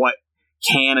about what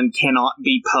can and cannot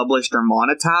be published or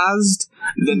monetized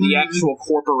than the actual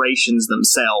corporations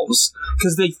themselves,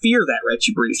 because they fear that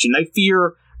retribution. They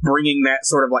fear bringing that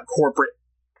sort of like corporate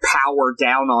power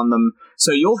down on them.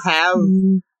 So you'll have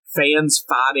fans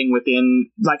fighting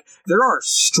within, like, there are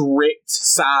strict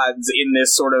sides in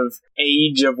this sort of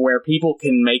age of where people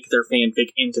can make their fanfic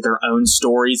into their own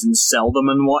stories and sell them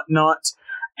and whatnot.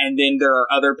 And then there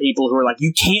are other people who are like,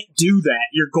 you can't do that.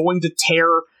 You're going to tear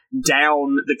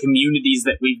down the communities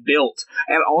that we've built.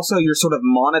 And also you're sort of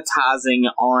monetizing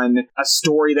on a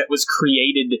story that was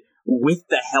created with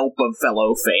the help of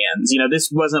fellow fans.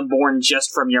 This wasn't born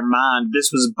just from your mind.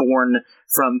 This was born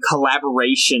from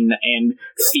collaboration and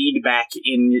feedback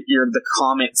in the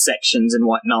comment sections and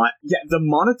whatnot. Yeah, the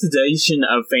monetization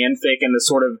of fanfic and the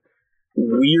sort of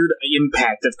weird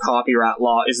impact of copyright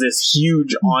law is this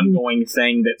huge ongoing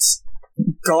thing that's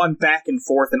gone back and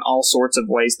forth in all sorts of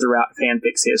ways throughout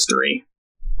fanfic's history.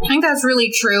 I think that's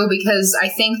really true, because I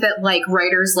think that like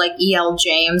writers like E.L.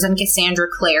 James and Cassandra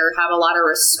Clare have a lot of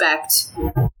respect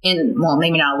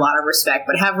maybe not a lot of respect,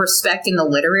 but have respect in the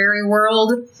literary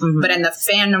world. But in the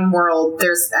fandom world,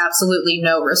 there's absolutely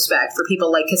no respect for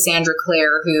people like Cassandra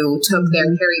Clare, who took their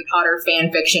Harry Potter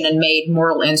fan fiction and made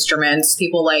Mortal Instruments.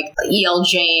 People like E.L.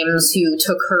 James, who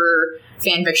took her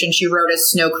fan fiction she wrote as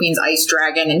Snow Queen's Ice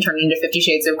Dragon and turned into 50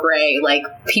 Shades of Grey. Like,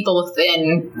 people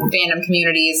within fandom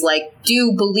communities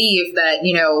do believe that,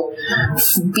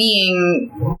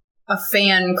 being a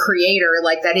fan creator,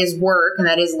 that is work and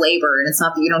that is labor, and it's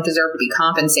not that you don't deserve to be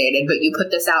compensated, but you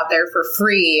put this out there for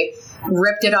free,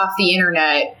 ripped it off the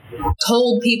internet,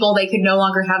 told people they could no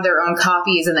longer have their own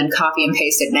copies, and then copy and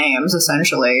pasted names,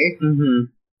 essentially.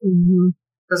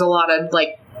 There's a lot of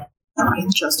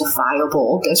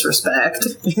justifiable disrespect.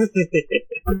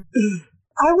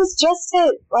 I was just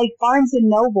at Barnes and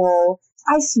Noble.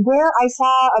 I swear I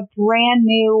saw a brand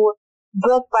new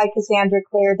book by Cassandra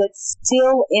Clare that's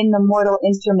still in the Mortal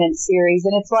Instruments series,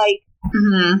 and it's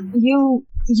you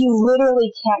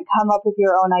literally can't come up with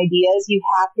your own ideas. You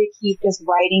have to keep just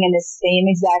writing in the same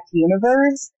exact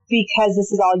universe because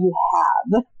this is all you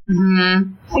have.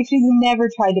 She's never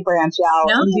tried to branch out.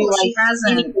 No, and do, she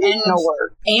hasn't.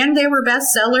 Work. And they were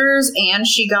bestsellers, and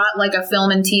she got a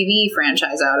film and TV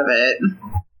franchise out of it.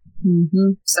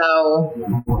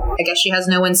 So I guess she has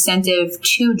no incentive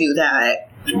to do that.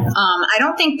 I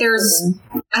don't think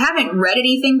I haven't read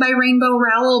anything by Rainbow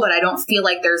Rowell, but I don't feel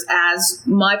like there's as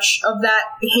much of that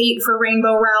hate for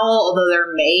Rainbow Rowell, although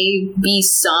there may be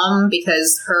some,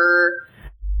 because her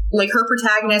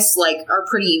protagonists, are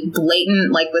pretty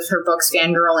blatant, with her books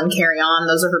Fangirl and Carry On.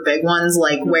 Those are her big ones,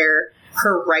 where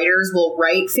her writers will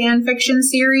write fan fiction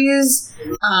series.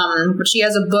 But she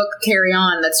has a book, Carry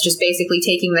On, that's just basically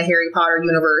taking the Harry Potter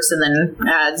universe and then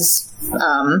adds,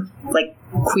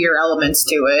 queer elements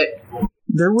to it.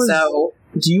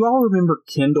 Do you all remember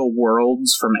Kindle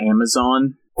Worlds from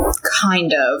Amazon?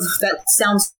 Kind of. That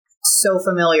sounds so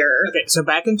familiar. Okay, so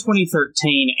back in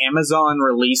 2013, Amazon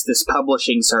released this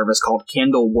publishing service called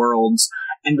Kindle Worlds,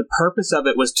 and the purpose of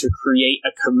it was to create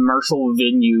a commercial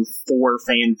venue for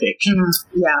fan fiction.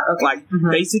 Yeah, okay.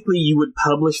 Basically, you would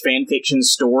publish fan fiction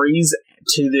stories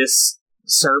to this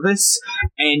service,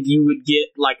 and you would get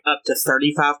up to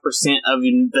 35% of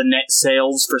the net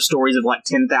sales for stories of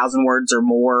 10,000 words or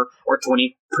more, or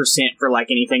 20% for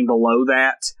anything below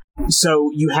that.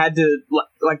 So you had to,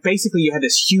 basically you had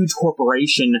this huge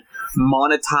corporation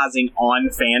monetizing on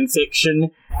fan fiction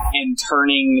and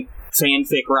turning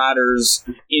fanfic writers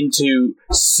into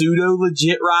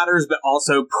pseudo-legit writers, but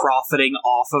also profiting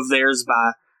off of theirs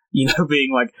by,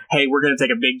 being hey, we're going to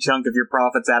take a big chunk of your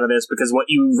profits out of this because what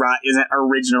you write isn't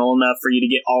original enough for you to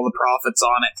get all the profits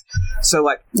on it. So,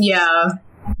 yeah.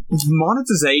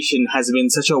 Monetization has been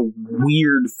such a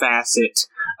weird facet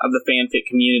of the fanfic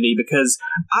community, because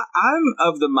I'm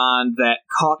of the mind that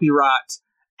copyright,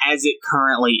 as it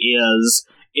currently is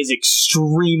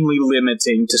extremely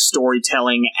limiting to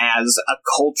storytelling as a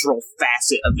cultural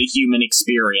facet of the human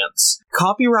experience.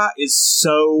 Copyright is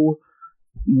so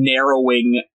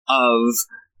narrowing of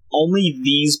only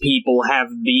these people have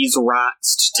these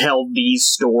rights to tell these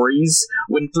stories,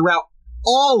 when throughout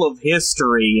all of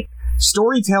history,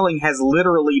 storytelling has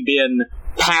literally been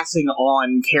passing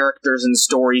on characters and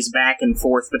stories back and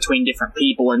forth between different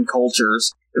people and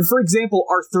cultures. For example,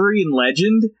 Arthurian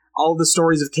legend, all of the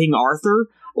stories of King Arthur,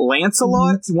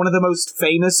 Lancelot, one of the most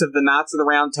famous of the Knights of the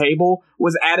Round Table,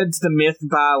 was added to the myth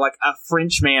by like a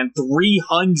Frenchman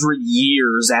 300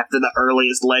 years after the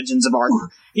earliest legends of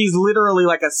Arthur. He's literally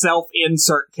like a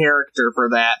self-insert character for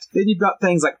that. Then you've got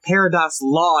things like Paradise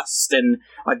Lost and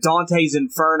like Dante's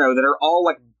Inferno that are all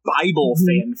like Bible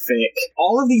fanfic.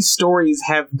 All of these stories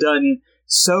have done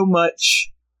so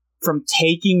much from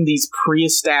taking these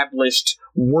pre-established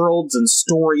worlds and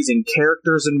stories and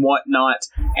characters and whatnot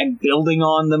and building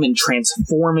on them and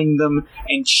transforming them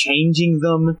and changing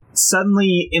them.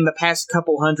 Suddenly, in the past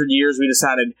couple hundred years, we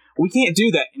decided we can't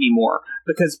do that anymore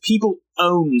because people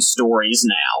own stories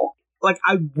now. Like,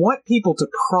 I want people to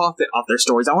profit off their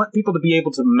stories. I want people to be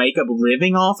able to make a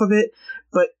living off of it.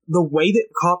 But the way that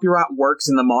copyright works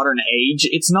in the modern age,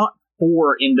 it's not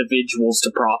for individuals to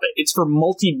profit. It's for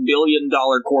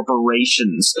multi-billion-dollar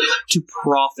corporations to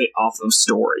profit off of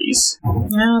stories.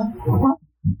 Yeah,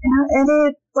 and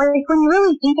it, like, when you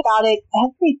really think about it,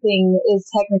 everything is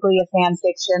technically a fan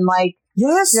fiction. Like,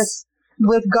 yes, just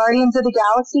with Guardians of the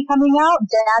Galaxy coming out,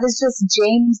 that is just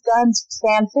James Gunn's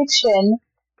fan fiction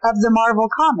of the Marvel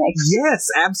comics. Yes,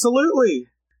 absolutely.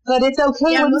 But it's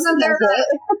okay when wasn't there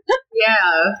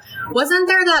wasn't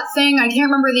there that thing, I can't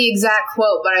remember the exact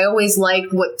quote, but I always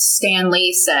liked what Stan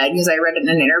Lee said because I read it in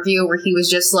an interview where he was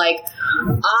just like,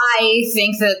 I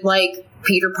think that like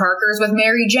Peter Parker's with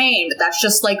Mary Jane, but that's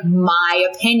just like my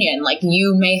opinion. Like,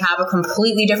 you may have a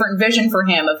completely different vision for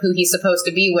him of who he's supposed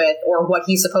to be with or what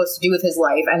he's supposed to do with his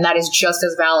life, and that is just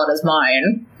as valid as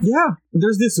mine. Yeah,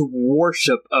 there's this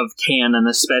worship of canon,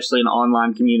 especially in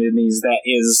online communities, that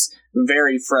is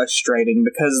very frustrating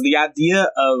because the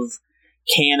idea of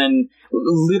canon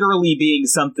literally being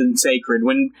something sacred,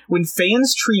 when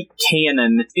fans treat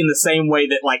canon in the same way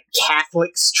that like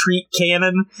Catholics treat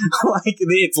canon, like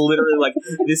it's literally like,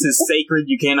 this is sacred,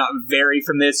 you cannot vary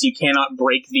from this, you cannot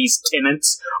break these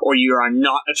tenets or you are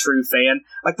not a true fan.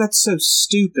 Like, that's so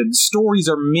stupid. Stories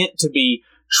are meant to be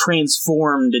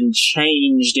transformed and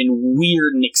changed in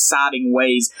weird and exciting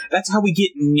ways. That's how we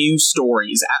get new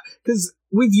stories, because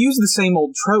we've used the same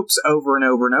old tropes over and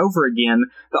over and over again.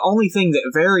 The only thing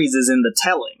that varies is in the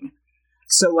telling.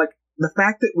 So, like, the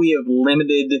fact that we have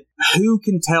limited who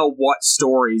can tell what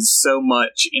stories so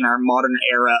much in our modern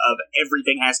era of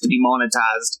everything has to be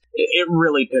monetized, it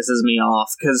really pisses me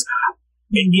off. Because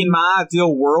in my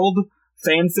ideal world,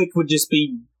 fanfic would just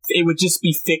be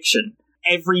fiction.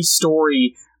 Every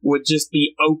story would just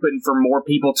be open for more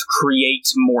people to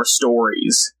create more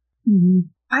stories. Mm-hmm.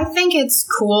 I think it's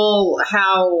cool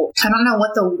how, I don't know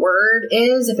what the word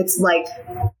is, if it's like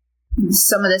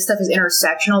some of this stuff is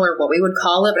intersectional or what we would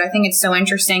call it, but I think it's so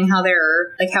interesting how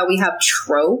how we have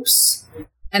tropes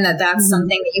and that's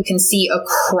something that you can see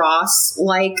across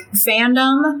like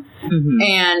fandom. Mm-hmm.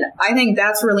 And I think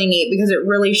that's really neat because it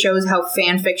really shows how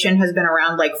fan fiction has been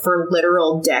around like for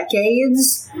literal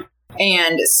decades.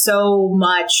 And so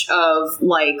much of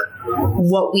like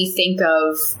what we think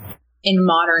of in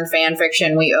modern fan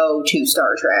fiction we owe to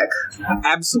Star Trek.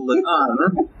 Absolutely.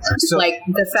 So, like,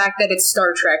 the fact that it's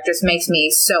Star Trek just makes me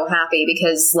so happy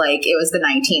because, like, it was the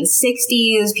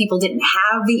 1960s. People didn't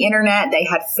have the internet. They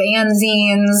had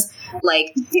fanzines.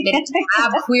 Like, they didn't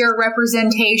have queer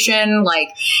representation. Like,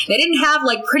 they didn't have,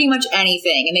 like, pretty much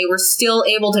anything. And they were still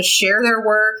able to share their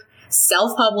work,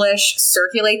 self-publish,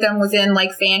 circulate them within,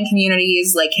 like, fan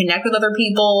communities, like, connect with other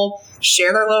people,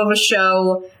 share their love of a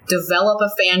show, develop a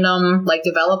fandom, like,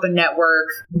 develop a network.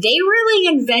 They really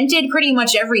invented pretty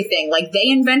much everything. Like, they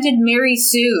invented Mary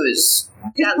Sue's.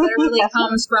 That literally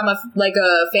comes from a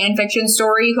fan fiction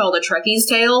story called A Trekkie's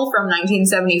Tale from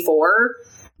 1974.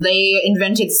 They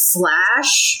invented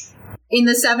Slash in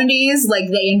the 70s. Like,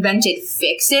 they invented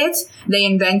Fix-It. They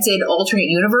invented alternate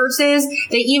universes.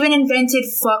 They even invented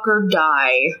Fuck or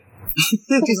Die,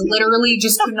 which is literally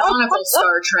just canonical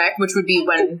Star Trek, which would be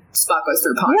when Spock goes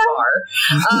through Pon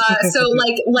farr. So,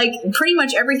 like pretty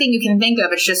much everything you can think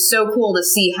of. It's just so cool to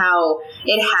see how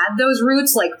it had those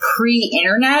roots, like,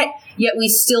 pre-internet, yet we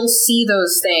still see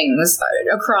those things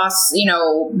across, you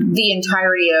know, the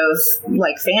entirety of,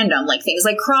 like, fandom. Like, things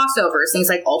like crossovers, things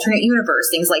like alternate universe,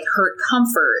 things like Hurt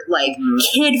Comfort, like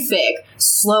Kid Fic,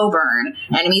 Slow Burn,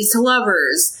 Enemies to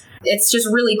Lovers. It's just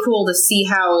really cool to see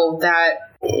how that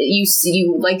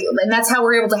you like, and that's how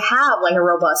we're able to have, like, a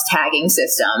robust tagging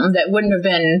system that wouldn't have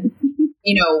been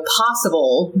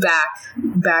possible back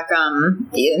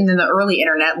in the early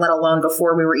internet, let alone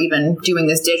before we were even doing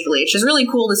this digitally. It's just really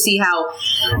cool to see how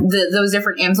those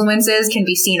different influences can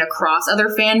be seen across other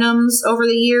fandoms over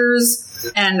the years.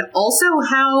 And also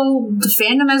how the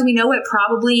fandom as we know it,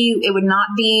 it would not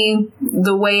be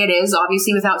the way it is,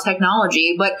 obviously, without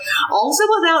technology, but also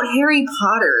without Harry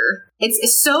Potter.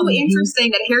 It's so interesting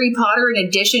that Harry Potter, in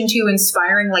addition to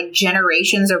inspiring like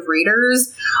generations of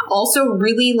readers, also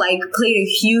really like played a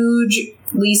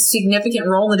hugely significant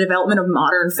role in the development of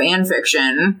modern fan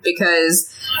fiction.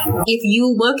 Because if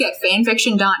you look at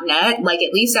fanfiction.net, like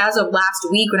at least as of last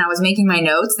week when I was making my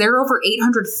notes, there are over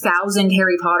 800,000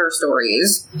 Harry Potter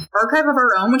stories. Archive of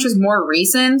Our Own, which is more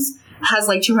recent, has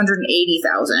like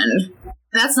 280,000.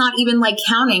 That's not even like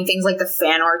counting things like the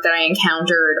fan art that I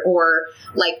encountered or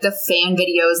like the fan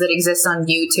videos that exist on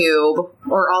YouTube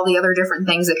or all the other different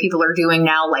things that people are doing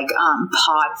now, like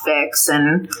Podfix.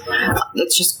 And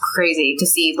it's just crazy to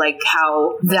see like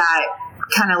how that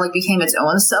kind of like became its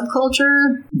own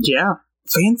subculture. Yeah.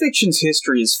 Fanfiction's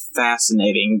history is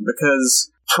fascinating because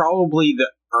probably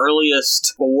the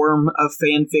earliest form of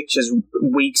fanfiction as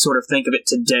we sort of think of it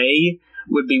today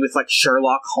would be with like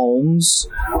Sherlock Holmes,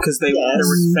 because there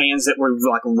were fans that would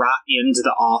like write into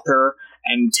the author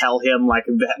and tell him like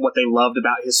what they loved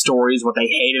about his stories, what they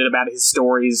hated about his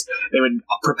stories. They would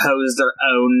propose their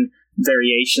own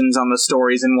variations on the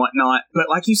stories and whatnot. But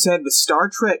like you said, with Star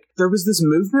Trek, there was this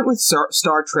movement with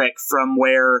Star Trek from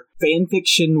where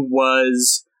fanfiction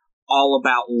was all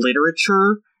about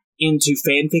literature into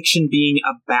fanfiction being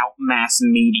about mass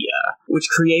media, which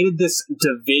created this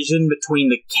division between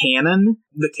the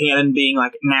canon being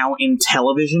like now in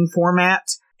television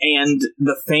format, and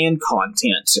the fan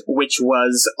content, which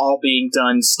was all being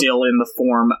done still in the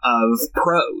form of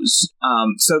prose.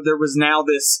 So there was now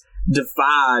this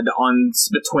divide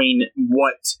between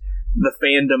what the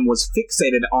fandom was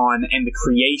fixated on and the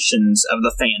creations of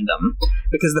the fandom,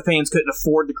 because the fans couldn't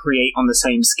afford to create on the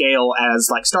same scale as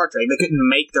like Star Trek. They couldn't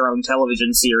make their own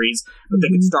television series, but they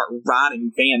could start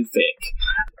writing fanfic.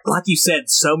 Like you said,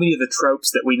 so many of the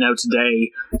tropes that we know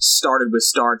today started with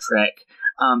Star Trek.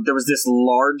 There was this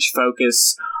large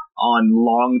focus on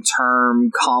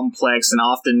long-term, complex, and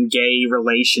often gay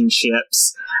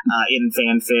relationships in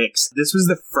fanfics. This was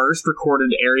the first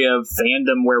recorded area of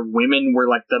fandom where women were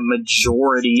like the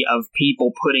majority of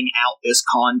people putting out this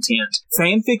content.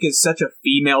 Fanfic is such a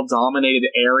female-dominated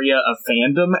area of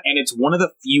fandom, and it's one of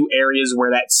the few areas where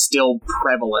that's still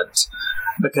prevalent,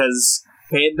 because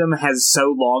fandom has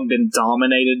so long been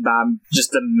dominated by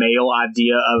just the male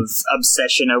idea of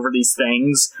obsession over these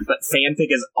things, but fanfic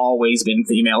has always been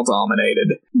female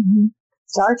dominated. Mm-hmm.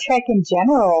 Star Trek in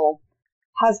general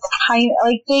has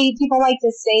people like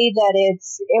to say that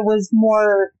it was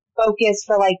more focused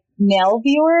for like male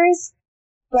viewers,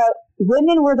 but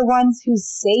women were the ones who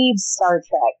saved Star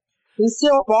Trek, who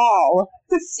still ball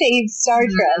to save Star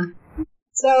Trek.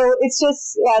 So it's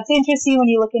just, it's interesting when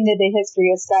you look into the history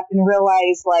of stuff and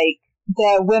realize, like,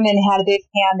 that women had a big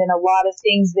hand in a lot of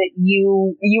things that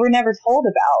you were never told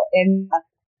about. And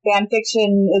fan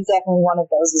fiction is definitely one of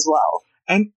those as well.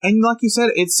 And like you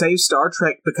said, it saved Star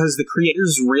Trek because the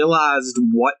creators realized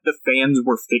what the fans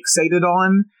were fixated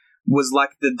on was,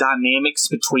 like, the dynamics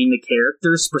between the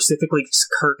characters, specifically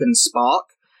Kirk and Spock.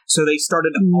 So they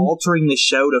started altering the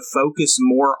show to focus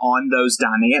more on those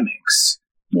dynamics.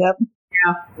 Yep.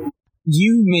 Yeah.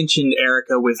 You mentioned,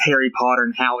 Erica, with Harry Potter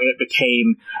and how it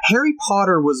became... Harry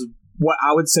Potter was what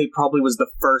I would say probably was the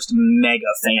first mega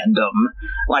fandom.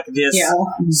 Like this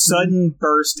sudden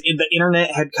burst. The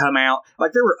internet had come out.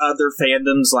 Like there were other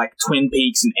fandoms like Twin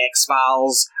Peaks and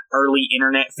X-Files, early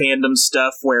internet fandom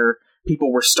stuff where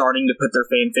people were starting to put their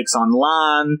fanfics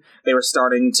online. They were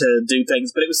starting to do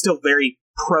things, but it was still very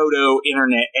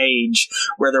proto-internet age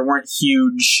where there weren't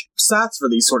huge sites for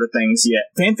these sort of things yet.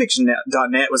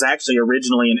 Fanfiction.net was actually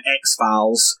originally an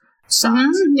X-Files site.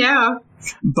 Yeah.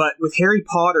 But with Harry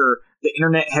Potter, the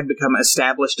internet had become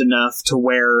established enough to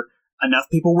where enough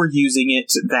people were using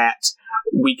it that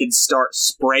we could start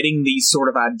spreading these sort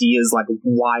of ideas like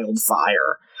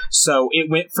wildfire. So it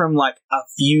went from like a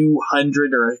few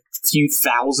hundred or a few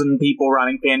thousand people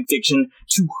writing fan fiction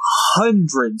to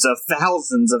hundreds of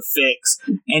thousands of fics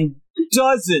and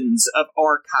dozens of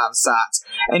archive sites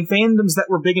and fandoms that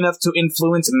were big enough to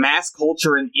influence mass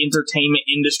culture and entertainment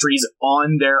industries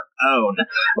on their own.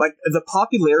 Like the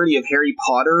popularity of Harry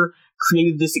Potter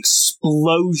created this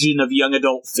explosion of young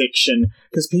adult fiction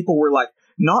because people were like,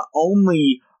 not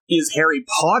only is Harry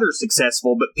Potter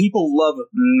successful, but people love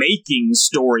making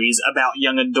stories about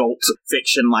young adult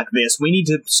fiction like this. We need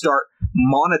to start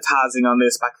monetizing on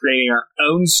this by creating our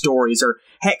own stories, or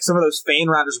heck, some of those fan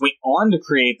writers went on to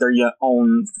create their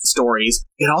own stories.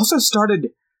 It also started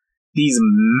these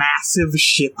massive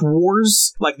ship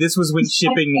wars. Like, this was when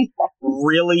shipping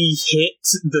really hit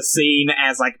the scene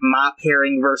as, like, my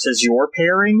pairing versus your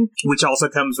pairing, which also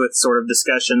comes with sort of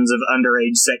discussions of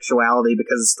underage sexuality,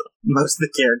 because most of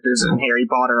the characters in Harry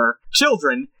Potter are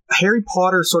children. Harry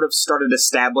Potter sort of started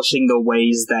establishing the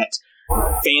ways that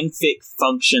fanfic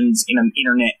functions in an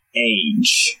internet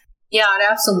age. Yeah, it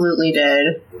absolutely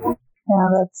did. Yeah,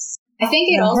 that's... I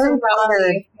think it also Harry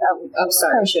probably...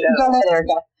 sorry, should have... Go ahead,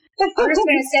 Erica. I was just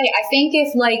going to say, I think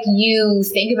if, like, you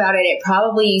think about it, it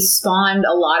probably spawned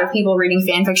a lot of people reading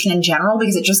fanfiction in general,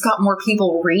 because it just got more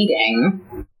people reading.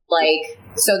 Like,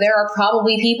 so there are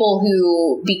probably people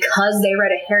who, because they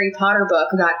read a Harry Potter book,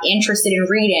 got interested in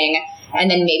reading,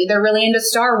 and then maybe they're really into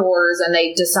Star Wars, and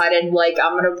they decided, like,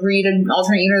 I'm going to read an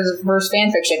alternate universe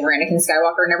fanfiction where Anakin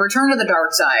Skywalker never turned to the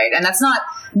dark side. And that's not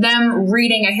them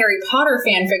reading a Harry Potter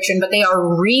fanfiction, but they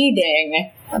are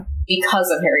reading because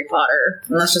of Harry Potter.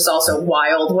 And that's just also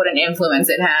wild what an influence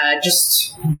it had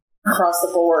just across the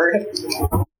board.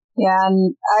 Yeah,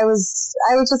 and I was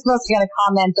just mostly going to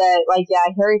comment that, like,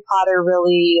 yeah, Harry Potter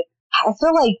really, I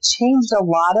feel like, changed a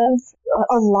lot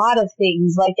of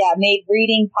things. Like, yeah, made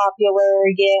reading popular,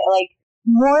 like,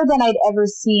 more than I'd ever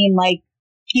seen, like,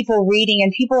 people reading,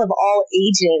 and people of all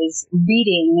ages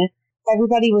reading.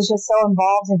 Everybody was just so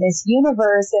involved in this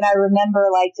universe, and I remember,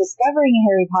 like, discovering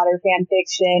Harry Potter fan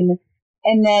fiction,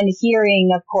 and then hearing,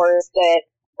 of course, that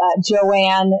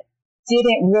Joanne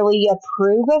didn't really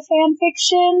approve of fan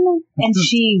fiction, and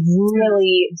she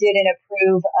really didn't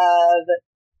approve of,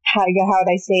 how would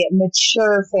I say it,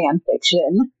 mature fan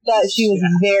fiction. That she was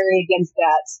very against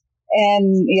that.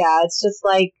 And yeah, it's just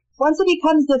like, once it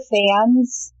becomes the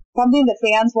fans, something the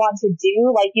fans want to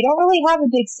do, like, you don't really have a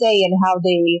big say in how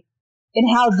they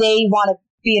want to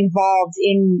be involved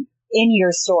in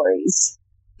your stories.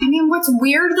 I mean, what's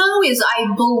weird, though, is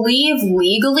I believe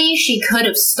legally she could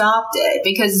have stopped it,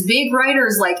 because big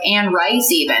writers like Anne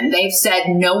Rice, even, they've said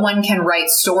no one can write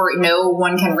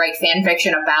fan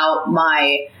fiction about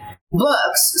my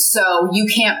books, so you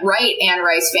can't write Anne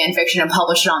Rice fan fiction and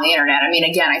publish it on the internet. I mean,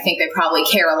 again, I think they probably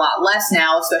care a lot less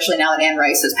now, especially now that Anne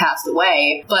Rice has passed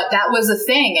away, but that was a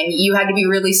thing, and you had to be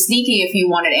really sneaky if you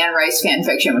wanted Anne Rice fan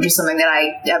fiction, which is something that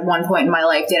I, at one point in my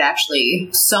life, did actually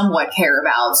somewhat care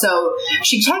about. So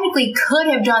she technically could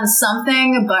have done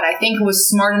something, but I think was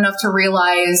smart enough to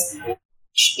realize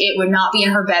it would not be in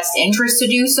her best interest to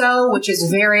do so, which is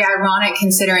very ironic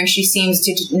considering she seems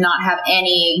to not have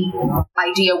any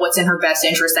idea what's in her best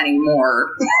interest anymore.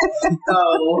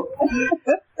 So,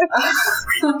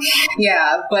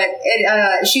 yeah, but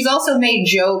she's also made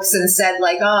jokes and said,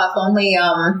 like, if I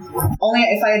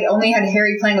had only had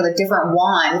Harry playing with a different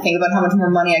wand, think about how much more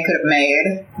money I could have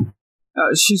made.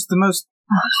 She's the most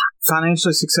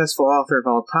financially successful author of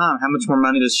all time. How much more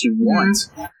money does she want?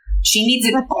 Mm-hmm. She needs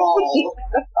it all.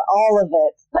 All of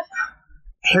it.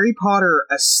 Harry Potter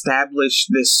established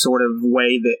this sort of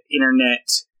way that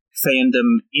internet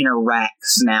fandom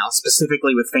interacts now,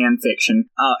 specifically with fan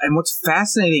fiction. And what's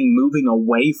fascinating moving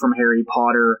away from Harry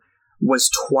Potter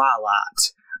was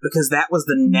Twilight, because that was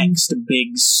the next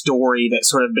big story that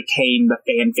sort of became the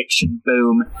fan fiction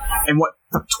boom. And what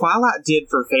Twilight did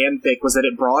for fanfic was that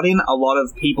it brought in a lot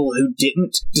of people who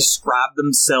didn't describe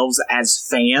themselves as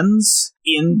fans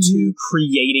into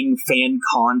creating fan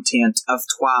content of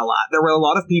Twilight. There were a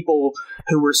lot of people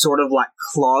who were sort of like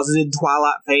closeted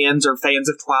Twilight fans or fans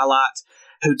of Twilight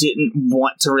who didn't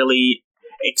want to really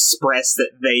express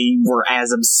that they were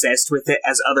as obsessed with it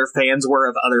as other fans were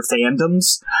of other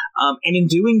fandoms. And in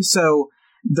doing so,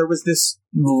 there was this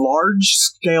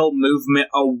large-scale movement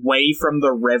away from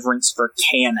the reverence for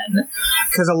canon.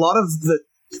 Because a lot of the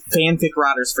fanfic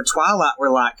writers for Twilight were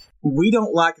like, we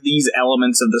don't like these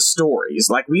elements of the stories.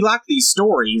 Like, we like these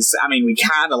stories. I mean, we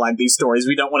kind of like these stories.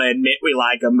 We don't want to admit we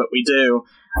like them, but we do.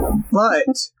 But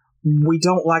we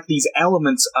don't like these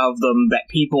elements of them that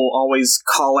people always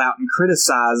call out and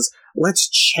criticize. Let's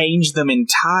change them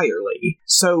entirely.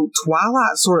 So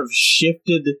Twilight sort of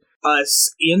shifted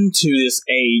us into this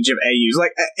age of AUs.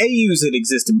 Like, AUs had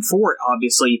existed before it,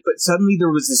 obviously, but suddenly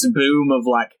there was this boom of,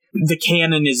 like, the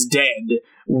canon is dead.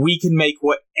 We can make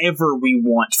whatever we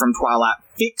want from Twilight.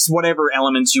 Fix whatever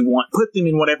elements you want. Put them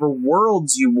in whatever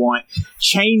worlds you want.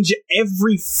 Change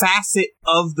every facet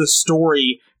of the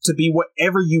story to be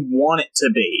whatever you want it to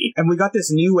be. And we got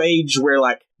this new age where,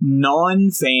 like,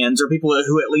 non-fans, or people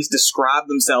who at least describe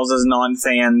themselves as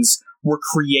non-fans, we're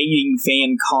creating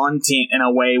fan content in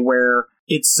a way where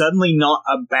it's suddenly not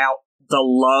about the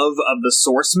love of the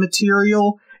source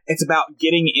material. It's about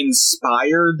getting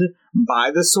inspired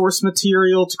by the source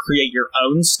material to create your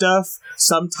own stuff,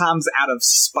 sometimes out of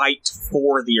spite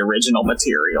for the original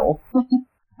material.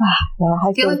 Yeah,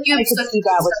 I feel like you have such see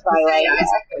that with Twilight.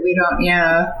 We don't,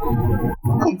 yeah.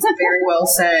 It's very well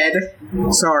said.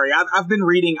 Sorry, I've been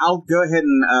reading. I'll go ahead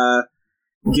and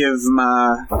give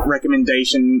my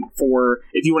recommendation for,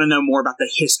 if you want to know more about the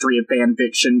history of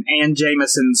fanfiction, Anne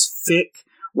Jameson's Fic,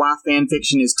 Why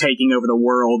Fanfiction is Taking Over the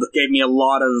World, gave me a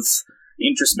lot of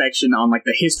introspection on like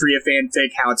the history of fanfic,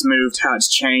 how it's moved, how it's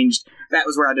changed. That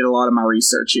was where I did a lot of my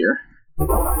research here. Yeah,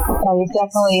 you're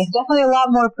definitely a lot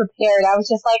more prepared. I was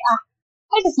just like,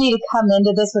 I just need to come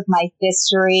into this with my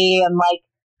history and like,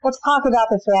 let's talk about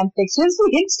the fan fictions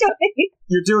we enjoy.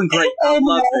 You're doing great. I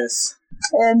love this.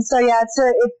 And so, yeah, it's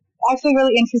actually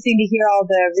really interesting to hear all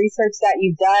the research that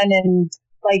you've done and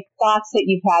like thoughts that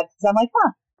you've had. Because I'm like,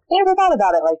 I never thought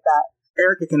about it like that.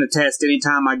 Erica can attest,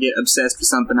 anytime I get obsessed with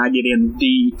something, I get in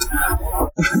deep.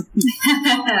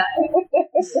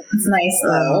 It's nice,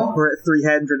 though. We're at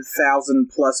 300,000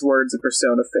 plus words of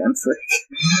Persona fanfic.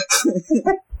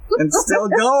 And still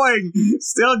going!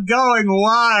 Still going,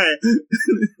 why?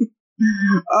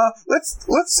 Let's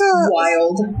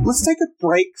wild. Let's take a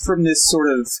break from this sort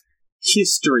of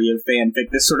history of fanfic,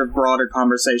 this sort of broader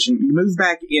conversation. Move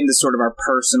back into sort of our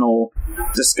personal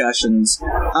discussions.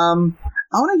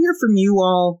 I want to hear from you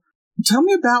all. Tell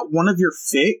me about one of your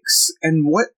fics and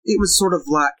what it was sort of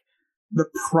like, the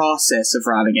process of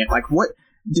writing it. Like, what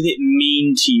did it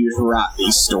mean to you to write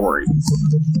these stories?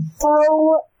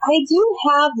 So, I do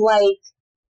have, like,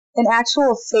 an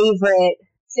actual favorite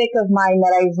fic of mine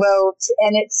that I wrote,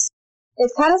 and it's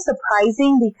kind of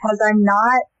surprising because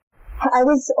I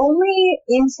was only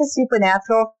into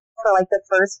Supernatural for, like, the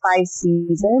first 5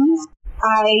 seasons.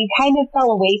 I kind of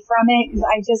fell away from it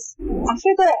because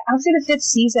after the 5th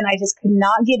season, I just could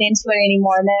not get into it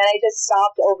anymore, and then I just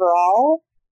stopped overall.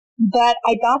 But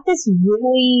I got this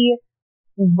really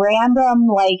random,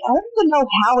 like, I don't even know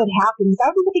how it happened. I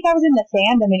don't even think I was in the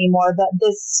fandom anymore, but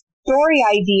this story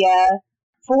idea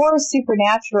for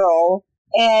Supernatural,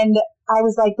 and I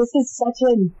was like, this is such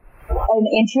an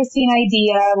interesting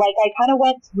idea. Like, I kind of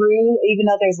went through, even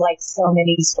though there's, like, so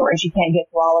many stories, you can't get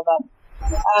through all of them.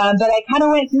 But I kind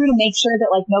of went through to make sure that,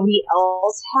 like, nobody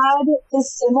else had this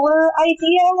similar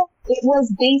idea. It was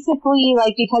basically,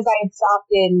 like, because I had stopped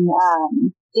in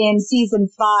season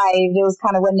 5, it was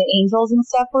kind of when the angels and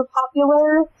stuff were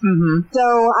popular. Mm-hmm.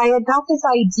 So I had got this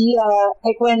idea,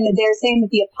 like, when they're saying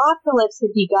that the apocalypse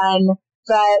had begun,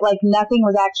 but, like, nothing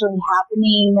was actually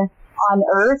happening on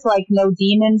Earth, like, no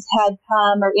demons had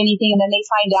come or anything, and then they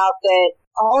find out that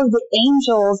all of the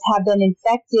angels have been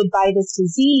infected by this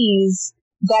disease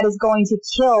that is going to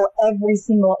kill every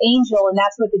single angel, and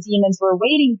that's what the demons were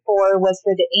waiting for, was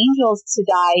for the angels to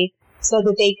die so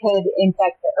that they could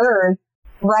infect the Earth.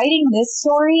 Writing this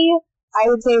story, I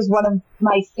would say, was one of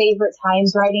my favorite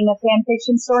times writing a fan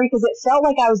fiction story, because it felt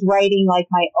like I was writing, like,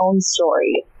 my own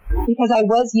story, because I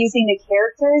was using the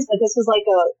characters, but this was like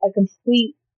a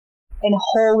complete and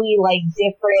wholly, like,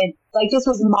 different, like, this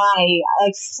was my,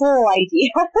 like, full idea.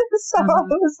 So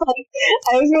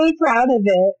I was really proud of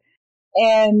it.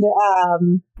 And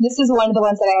this is one of the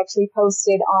ones that I actually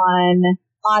posted on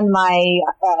my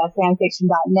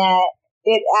fanfiction.net.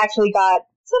 It actually got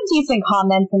some decent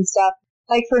comments and stuff.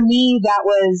 Like, for me, that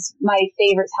was my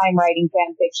favorite time writing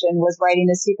fanfiction, was writing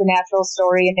the Supernatural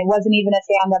story, and it wasn't even a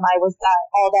fandom I was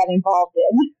all that involved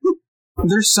in.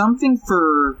 There's something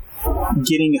for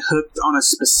getting hooked on a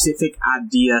specific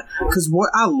idea, because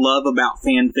what I love about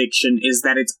fan fiction is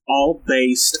that it's all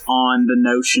based on the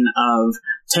notion of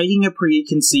taking a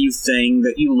preconceived thing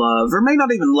that you love, or may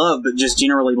not even love, but just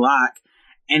generally like,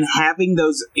 and having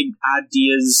those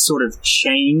ideas sort of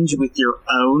change with your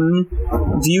own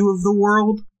view of the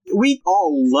world. We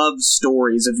all love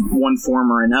stories of one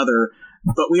form or another,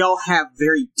 but we all have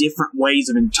very different ways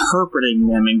of interpreting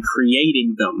them and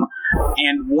creating them.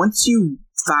 And once you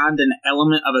find an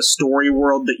element of a story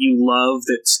world that you love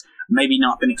that's maybe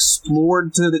not been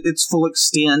explored to its full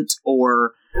extent,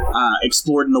 or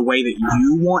explored in the way that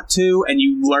you want to, and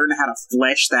you learn how to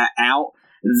flesh that out,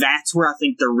 that's where I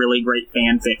think the really great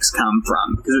fanfics come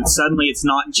from. Because it's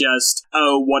not just,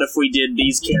 oh, what if we did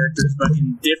these characters but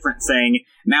in a different thing?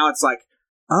 Now it's like,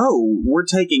 oh, we're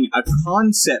taking a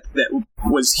concept that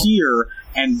was here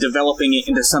and developing it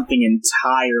into something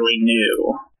entirely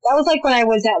new. That was like when I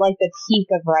was at, like, the peak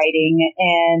of writing,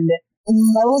 and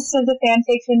most of the fan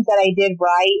fictions that I did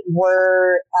write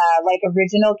were like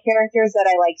original characters that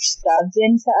I, like, shoved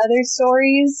into other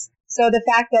stories. So the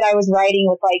fact that I was writing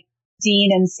with like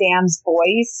Dean and Sam's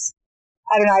voice,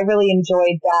 I don't know, I really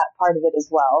enjoyed that part of it as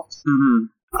well. Mm-hmm.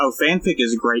 Oh, fanfic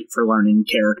is great for learning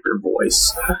character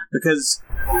voice, because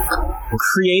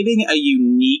creating a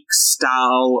unique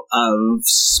style of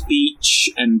speech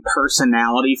and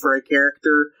personality for a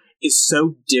character is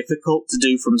so difficult to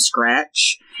do from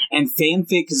scratch, and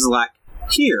fanfic is like,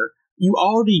 here, you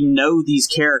already know these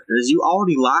characters, you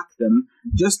already like them,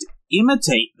 just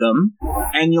imitate them,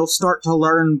 and you'll start to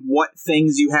learn what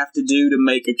things you have to do to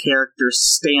make a character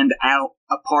stand out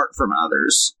apart from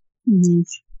others. Mm-hmm.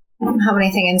 I don't have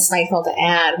anything insightful to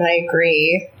add, but I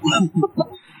agree.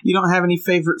 You don't have any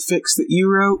favorite fics that you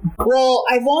wrote? Well,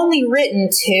 I've only written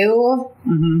 2,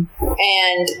 Mm-hmm.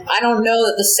 and I don't know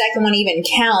that the second one even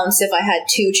counts if I had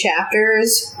 2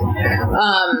 chapters.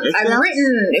 I've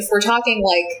written, if we're talking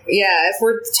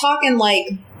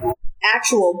like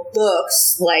actual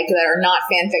books like that are not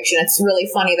fan fiction, it's really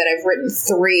funny that I've written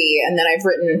 3, and then I've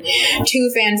written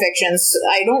 2 fan fictions.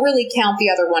 I don't really count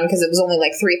the other one because it was only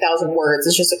like 3,000 words.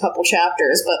 It's just a couple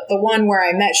chapters. But the one where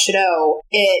I met Shadow,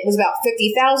 it was about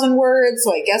 50,000 words,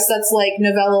 so I guess that's like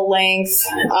novella length.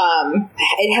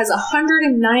 It has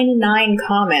 199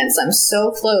 comments. I'm so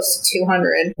close to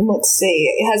 200. Let's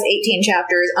see. It has 18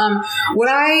 chapters. What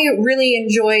I really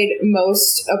enjoyed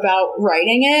most about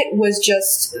writing it was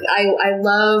just I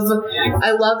love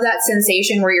that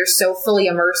sensation where you're so fully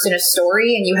immersed in a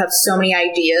story and you have so many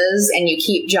ideas and you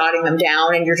keep jotting them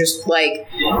down, and you're just like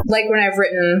when I've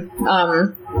written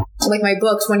like my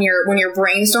books, when you're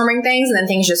brainstorming things and then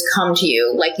things just come to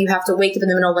you, like you have to wake up in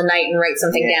the middle of the night and write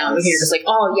something down because you're just like,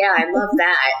 oh yeah, I love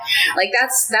that. Like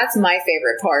that's my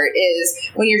favorite part, is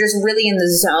when you're just really in the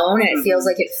zone and it feels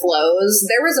like it flows.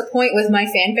 There was a point with my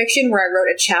fan fiction where I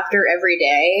wrote a chapter every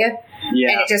day.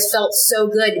 Yeah. And it just felt so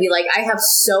good to be like, I have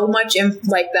so much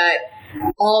like that,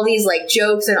 all these like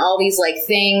jokes and all these like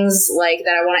things like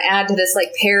that I want to add to this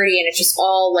like parody, and it's just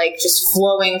all like just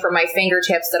flowing from my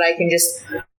fingertips that I can just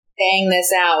bang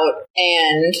this out.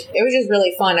 And it was just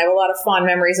really fun. I have a lot of fond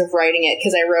memories of writing it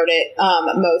because I wrote it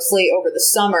mostly over the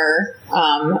summer,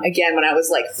 again when I was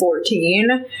like 14,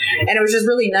 and it was just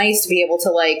really nice to be able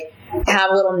to like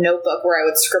have a little notebook where I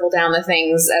would scribble down the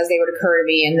things as they would occur to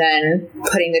me, and then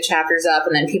putting the chapters up,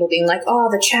 and then people being like,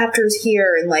 oh, the chapter's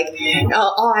here, and like,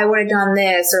 oh, I would have done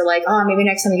this, or like, oh, maybe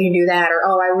next time you can do that, or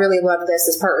oh, I really loved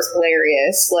this part was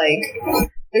hilarious. Like,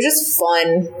 they're just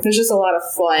fun. There's just a lot of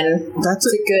fun. It's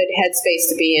a good headspace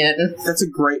to be in. That's a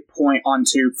great point on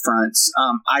 2 fronts.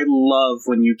 I love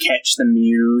when you catch the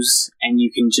muse and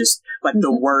you can just, like,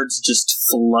 the words just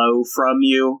flow from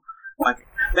you. Like,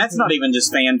 that's not even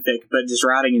just fanfic, but just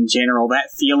writing in general. That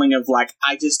feeling of, like,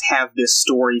 I just have this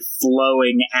story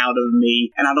flowing out of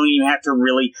me, and I don't even have to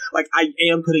really, like, I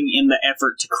am putting in the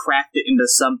effort to craft it into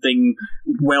something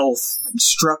well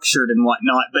structured and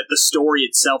whatnot, but the story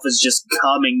itself is just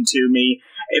coming to me.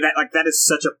 That is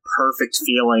such a perfect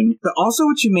feeling. But also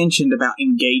what you mentioned about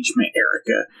engagement,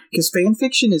 Erica, because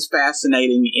fanfiction is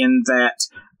fascinating in that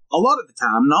a lot of the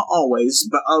time, not always,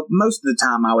 but most of the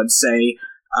time, I would say,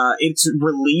 it's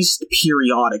released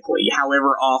periodically,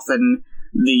 however often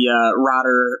the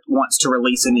writer wants to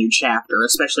release a new chapter,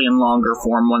 especially in longer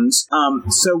form ones.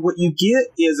 So what you get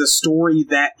is a story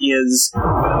that is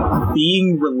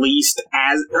being released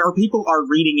or people are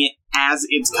reading it as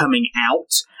it's coming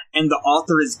out, and the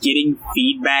author is getting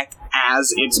feedback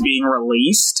as it's being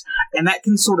released, and that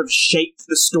can sort of shape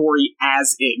the story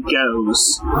as it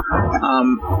goes.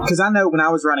 Because I know when I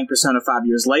was writing Persona 5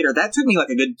 years later, that took me like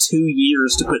a good 2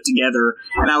 years to put together,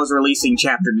 and I was releasing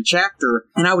chapter to chapter,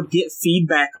 and I would get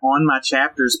feedback on my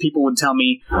chapters. People would tell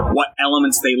me what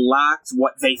elements they liked,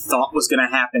 what they thought was going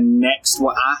to happen next,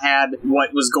 what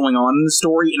was going on in the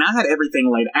story, and I had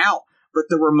everything laid out. But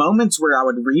there were moments where I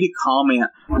would read a comment,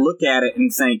 look at it,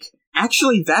 and think,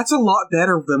 actually, that's a lot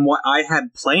better than what I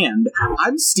had planned.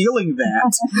 I'm stealing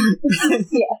that.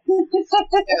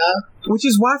 Yeah. Which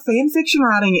is why fanfiction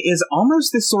writing is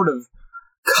almost this sort of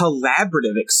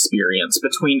collaborative experience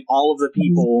between all of the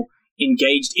people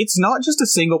engaged. It's not just a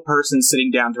single person sitting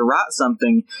down to write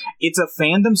something. It's a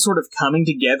fandom sort of coming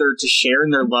together to share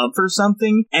in their love for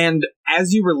something. And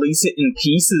as you release it in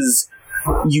pieces,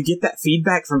 you get that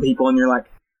feedback from people, and you're like,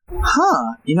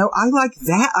 I like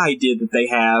that idea that they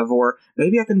have, or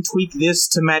maybe I can tweak this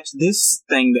to match this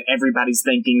thing that everybody's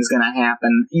thinking is going to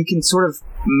happen. You can sort of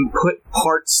put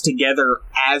parts together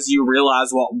as you realize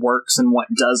what works and what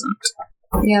doesn't.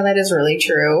 Yeah, that is really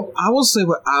true. I will say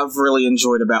what I've really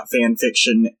enjoyed about fan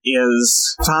fiction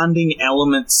is finding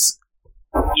elements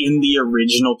in the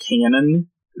original canon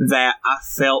that I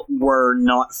felt were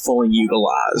not fully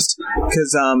utilized.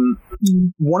 Because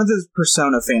One of the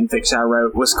Persona fanfics I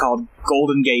wrote was called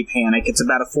Golden Gay Panic. It's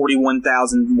about a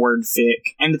 41,000 word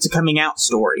fic, and it's a coming out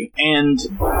story. And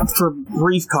for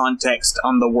brief context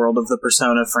on the world of the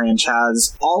Persona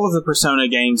franchise, all of the Persona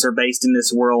games are based in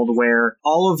this world where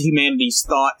all of humanity's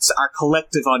thoughts, our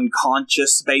collective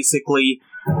unconscious, basically,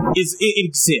 it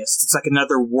exists. It's like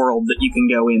another world that you can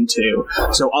go into.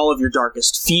 So all of your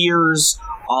darkest fears,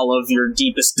 all of your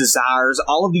deepest desires,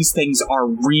 all of these things are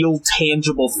real,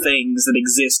 tangible things that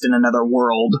exist in another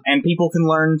world, and people can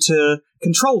learn to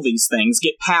control these things,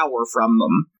 get power from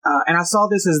them. And I saw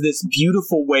this as this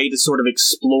beautiful way to sort of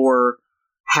explore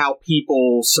how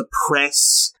people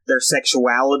suppress their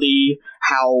sexuality,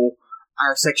 how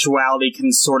our sexuality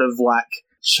can sort of like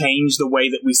change the way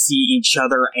that we see each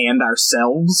other and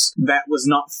ourselves. That was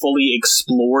not fully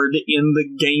explored in the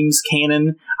game's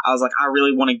canon. I was like, I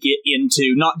really want to get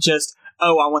into not just,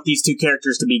 oh, I want these two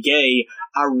characters to be gay.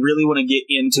 I really want to get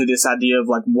into this idea of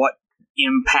like, what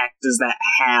impact does that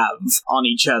have on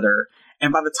each other?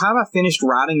 And by the time I finished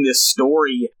writing this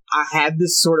story, I had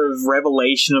this sort of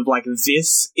revelation of like,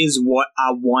 this is what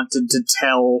I wanted to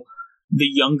tell the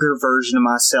younger version of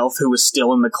myself who was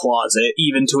still in the closet,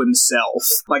 even to himself.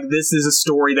 Like, this is a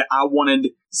story that I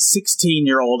wanted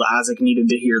 16-year-old Isaac needed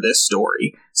to hear this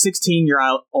story.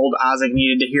 16-year-old Isaac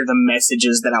needed to hear the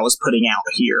messages that I was putting out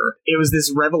here. It was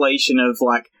this revelation of,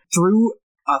 like, through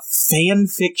a fan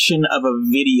fiction of a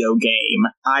video game,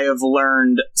 I have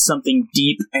learned something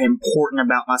deep and important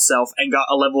about myself and got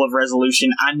a level of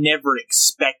resolution I never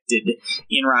expected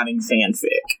in writing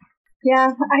fanfic.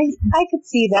 Yeah, I could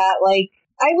see that. Like,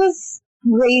 I was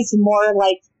raised more,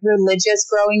 like, religious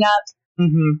growing up.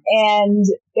 Mm-hmm. And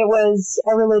it was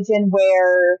a religion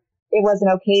where it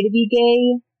wasn't okay to be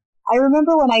gay. I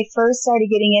remember when I first started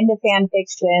getting into fan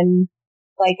fiction,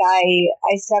 like, I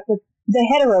stuck with the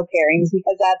hetero pairings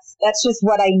because that's just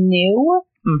what I knew.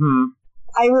 Mm-hmm.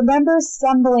 I remember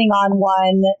stumbling on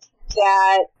one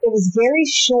that it was very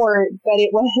short, but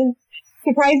it was...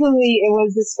 Surprisingly, it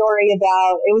was a story it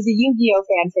was a Yu-Gi-Oh!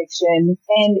 Fan fiction,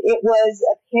 and it was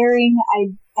a pairing,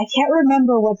 I can't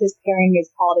remember what this pairing is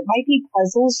called. It might be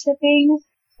puzzle shipping,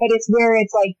 but it's where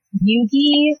it's like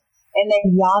Yugi and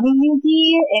then Yami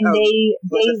Yugi, and they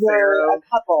were a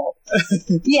couple.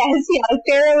 Yes, yeah,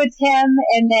 Pharaoh and Tim,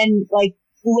 and then like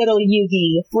little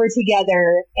Yugi were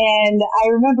together. And I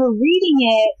remember reading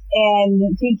it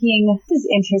and thinking, this is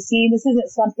interesting. This isn't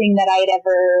something that I'd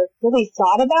ever really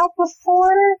thought about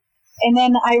before. And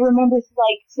then I remember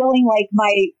like feeling like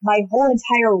my whole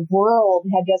entire world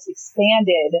had just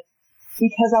expanded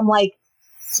because I'm like,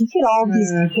 look at all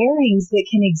these pairings that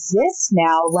can exist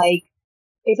now. Like,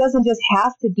 it doesn't just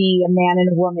have to be a man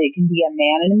and a woman. It can be a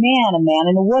man and a man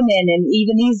and a woman. And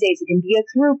even these days, it can be a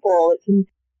throuple. It can,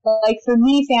 like, for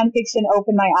me, fan fiction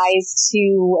opened my eyes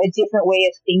to a different way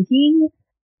of thinking.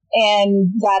 And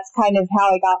that's kind of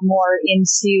how I got more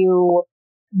into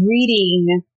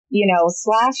reading,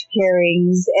 slash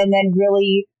pairings. And then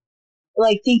really,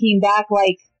 like, thinking back,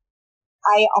 like,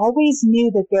 I always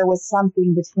knew that there was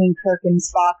something between Kirk and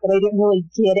Spock, but I didn't really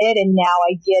get it, and now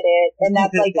I get it. And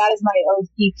that's like, that is my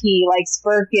OTP. Like,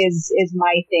 Spurk is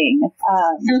my thing.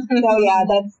 So yeah,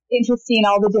 that's interesting.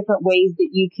 All the different ways that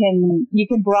you can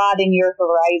broaden your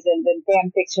horizons, and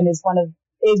fan fiction is one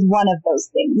of those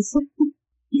things.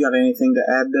 You got anything to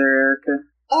add there, Erica?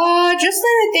 Just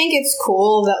that I think it's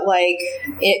cool that, like,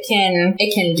 it can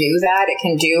do that. It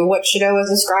can do what Shadow was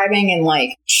describing and,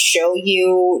 like, show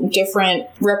you different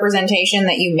representation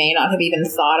that you may not have even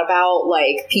thought about.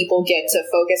 Like, people get to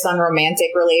focus on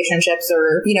romantic relationships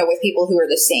or, with people who are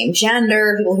the same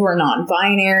gender, people who are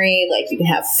non-binary. Like, you can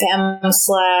have femme/.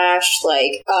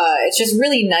 Like, it's just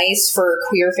really nice for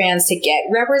queer fans to get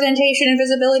representation and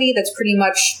visibility that's pretty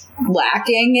much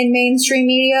lacking in mainstream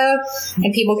media,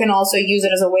 and people can also use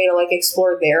it as a way to, like,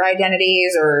 explore their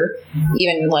identities or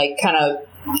even, like, kind of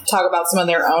talk about some of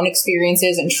their own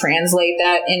experiences and translate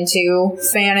that into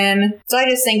fanon. So I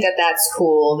just think that that's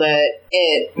cool that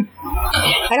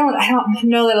I don't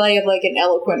know that I have, like, an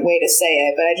eloquent way to say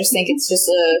it, but I just think it's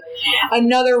just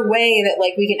another way that,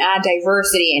 like, we can add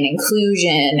diversity and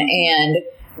inclusion and,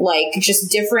 like,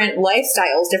 just different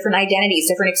lifestyles, different identities,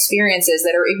 different experiences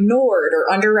that are ignored or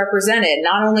underrepresented,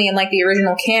 not only in, like, the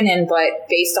original canon, but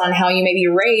based on how you may be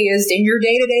raised in your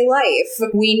day-to-day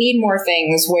life. We need more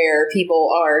things where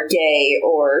people are gay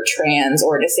or trans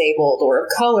or disabled or of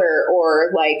color,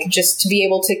 or, like, just to be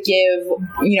able to give,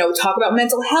 talk about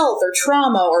mental health or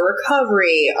trauma or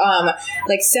recovery,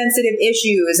 like, sensitive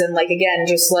issues. And, like, again,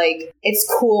 just, like,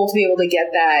 it's cool to be able to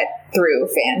get that through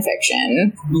fan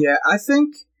fiction. Yeah, I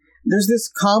think there's this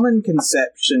common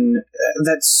conception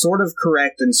that's sort of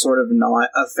correct and sort of not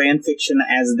of fanfiction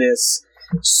as this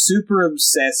super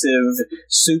obsessive,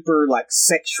 super like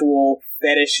sexual,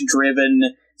 fetish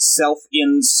driven,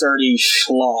 self-inserty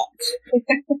schlock.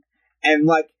 And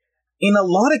like in a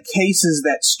lot of cases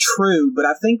that's true, but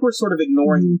I think we're sort of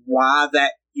ignoring why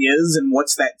that is and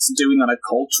what's that's doing on a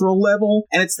cultural level.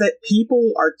 And it's that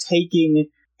people are taking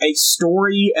a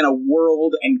story and a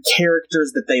world and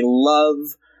characters that they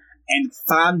love and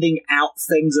finding out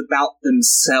things about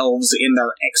themselves in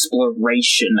their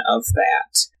exploration of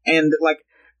that. And, like,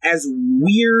 as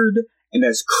weird and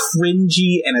as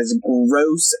cringy and as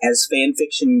gross as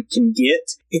fanfiction can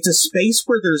get, it's a space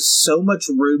where there's so much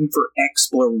room for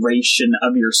exploration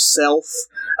of yourself,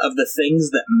 of the things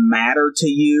that matter to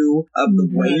you, of the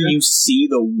way you see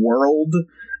the world,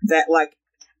 that, like,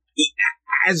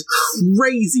 as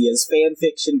crazy as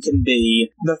fanfiction can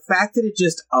be, the fact that it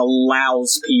just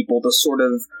allows people to sort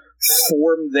of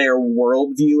form their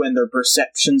worldview and their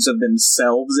perceptions of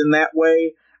themselves in that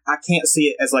way, I can't see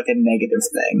it as like a negative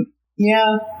thing.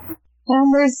 Yeah.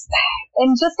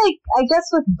 And just like, I guess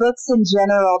with books in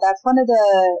general, that's one of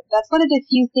the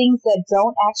few things that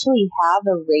don't actually have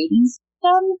a rating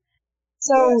system.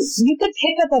 So you could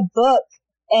pick up a book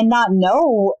and not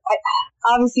know.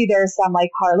 Obviously, there are some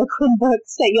like Harlequin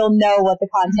books that you'll know what the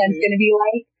content's going to be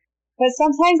like. But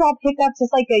sometimes I'll pick up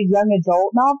just like a young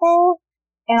adult novel,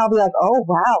 and I'll be like, "Oh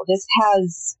wow, this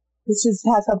has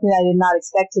something I did not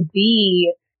expect to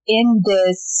be in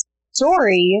this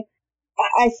story."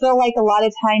 I feel like a lot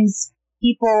of times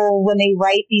people, when they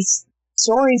write these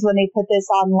stories, when they put this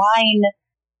online,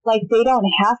 like they don't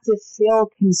have to feel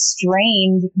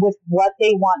constrained with what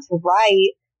they want to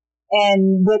write.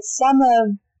 And with some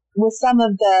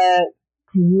of the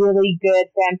really good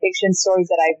fan fiction stories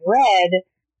that I've read,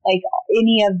 like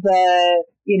any of the,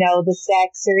 the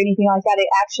sex or anything like that, it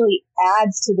actually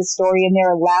adds to the story, and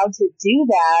they're allowed to do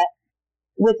that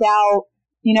without,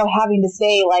 having to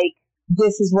say like,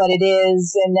 this is what it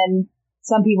is. And then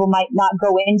some people might not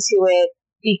go into it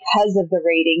because of the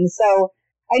rating. So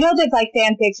I know that like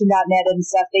fanfiction.net and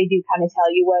stuff, they do kind of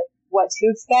tell you what to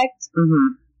expect.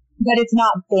 Mm-hmm. But it's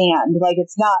not banned, like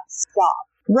it's not stopped.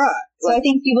 Right. So I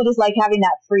think people just like having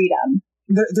that freedom.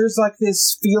 There's like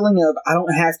this feeling of I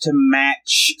don't have to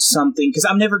match something because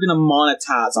I'm never going to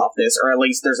monetize off this, or at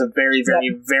least there's a very,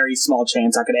 very, very small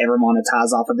chance I could ever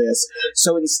monetize off of this.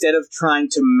 So instead of trying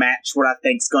to match what I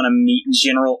think is going to meet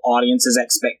general audience's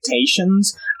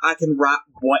expectations, I can write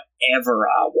whatever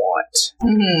I want.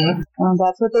 Mm-hmm. Well,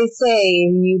 that's what they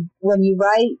say. When you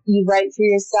write for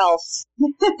yourself.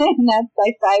 And that's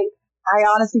like, I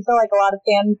honestly feel like a lot of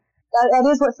that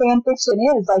is what fan fiction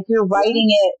is. Like you're writing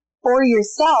it for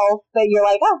yourself, but you're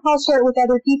like, oh, I'll share it with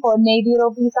other people and maybe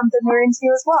it'll be something they're into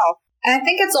as well. And I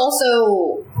think it's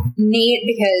also neat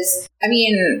because,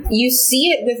 you see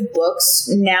it with books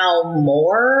now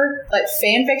more, but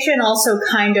fan fiction also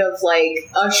kind of like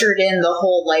ushered in the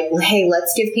whole like, hey,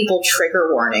 let's give people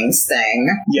trigger warnings thing.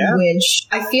 Yeah. Which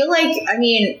I feel like,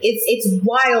 it's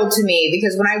wild to me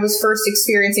because when I was first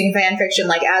experiencing fan fiction,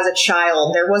 like as a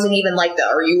child, there wasn't even like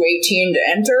are you 18 to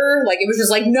enter? Like it was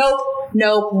just like, nope,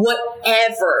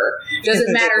 whatever.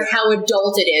 Doesn't matter how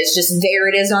adult it is, just there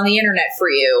it is on the internet for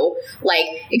you. Like,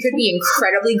 it could be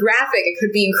incredibly graphic, it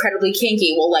could be incredibly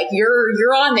kinky. Well, like,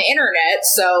 you're on the internet,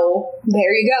 so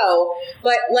there you go.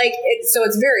 But, like, so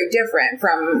it's very different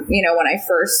from, when I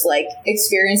first, like,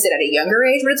 experienced it at a younger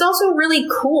age. But it's also really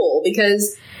cool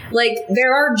because, like,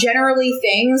 there are generally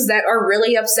things that are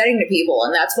really upsetting to people.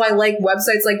 And that's why, like,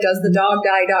 websites like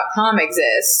doesthedogdie.com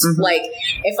exist. Mm-hmm. Like,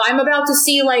 if I'm about to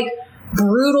see, like,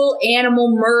 brutal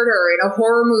animal murder in a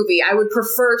horror movie, I would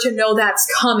prefer to know that's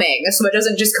coming so it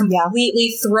doesn't just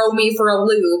completely throw me for a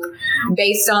loop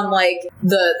based on like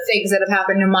the things that have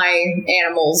happened to my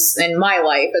animals in my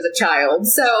life as a child.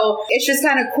 So it's just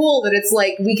kind of cool that it's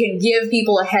like we can give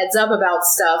people a heads up about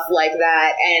stuff like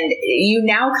that, and you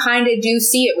now kind of do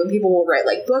see it when people will write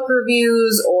like book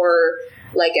reviews or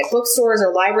like at bookstores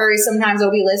or libraries. Sometimes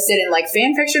they'll be listed, and like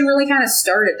fan fiction really kind of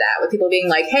started that with people being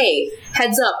like, hey,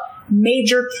 heads up,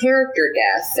 major character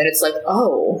death. And it's like,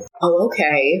 oh,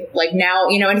 okay. Like now,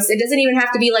 and it doesn't even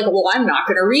have to be like, well, I'm not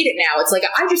going to read it now. It's like,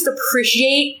 I just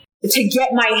appreciate to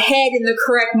get my head in the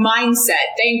correct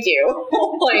mindset. Thank you.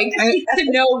 Like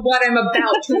to know what I'm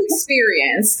about to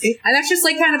experience. And that's just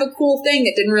like kind of a cool thing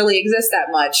that didn't really exist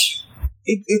that much.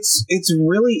 It's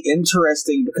really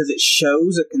interesting because it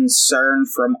shows a concern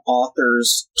from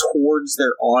authors towards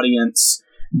their audience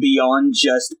beyond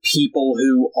just people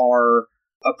who are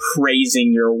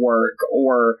appraising your work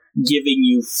or giving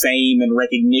you fame and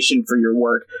recognition for your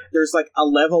work. There's like a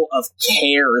level of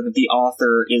care that the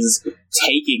author is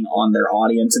taking on their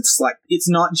audience. It's like, it's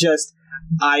not just,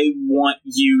 I want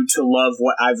you to love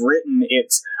what I've written.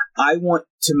 It's, I want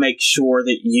to make sure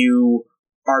that you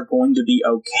are going to be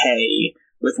okay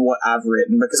with what I've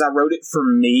written, because I wrote it for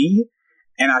me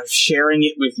and I'm sharing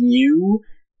it with you,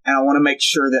 and I want to make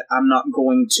sure that I'm not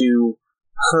going to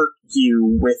hurt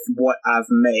you with what I've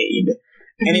made.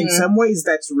 Mm-hmm. And in some ways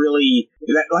that's really,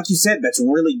 like you said, that's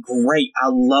really great. I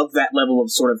love that level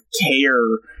of sort of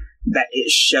care that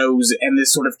it shows and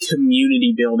this sort of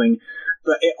community building.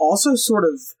 But it also sort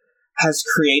of has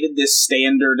created this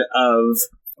standard of,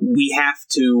 we have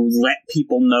to let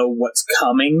people know what's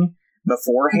coming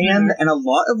beforehand. Mm-hmm. And a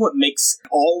lot of what makes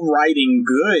all writing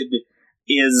good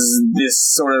is this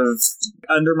sort of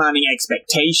undermining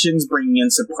expectations, bringing in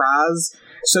surprise.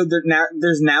 So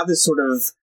there's now this sort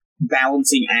of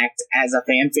balancing act as a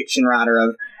fan fiction writer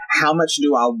of, how much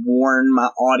do I warn my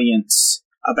audience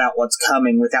about what's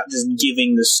coming without just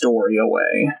giving the story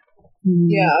away?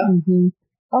 Yeah. Mm-hmm.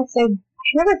 I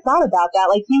never thought about that.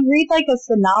 Like, you read like a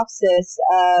synopsis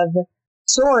of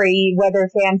story, whether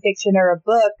fan fiction or a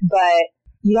book, but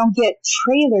you don't get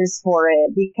trailers for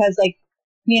it, because like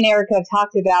me and Erica have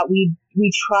talked about, we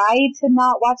try to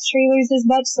not watch trailers as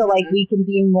much, so like we can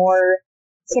be more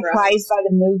surprised by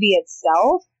the movie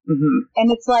itself. Mm-hmm.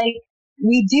 And it's like,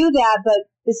 we do that, but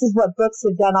this is what books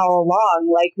have done all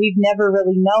along. Like, we've never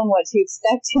really known what to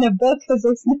expect in a book because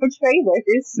there's no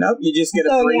trailers. Nope, you just get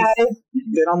a brief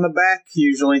bit on the back,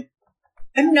 usually.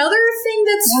 Another thing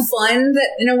that's fun, that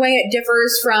in a way it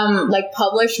differs from like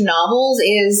published novels,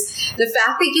 is the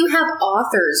fact that you have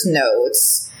author's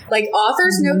notes. Like,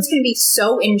 author's notes can be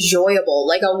so enjoyable.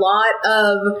 Like, a lot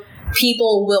of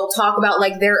people will talk about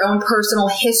like their own personal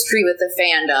history with the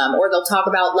fandom, or they'll talk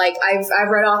about like, I've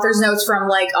read author's notes from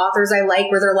like authors I like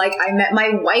where they're like, I met my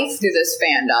wife through this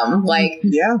fandom, like,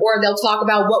 or they'll talk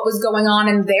about what was going on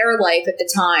in their life at the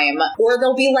time, or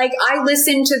they'll be like, I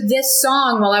listened to this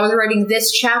song while I was writing this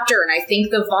chapter and I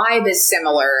think the vibe is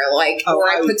similar, like, or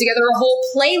I put together a whole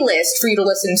playlist for you to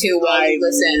listen to while you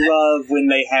listen. I love when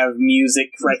they have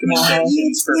music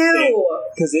recommendations for things,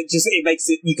 because it makes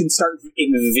it, you can start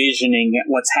envisioning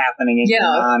what's happening in your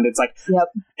mind. It's like,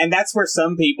 and that's where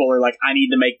some people are like, I need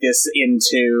to make this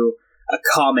into a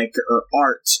comic or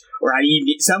art, or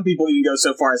some people even go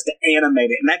so far as to animate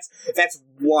it, and that's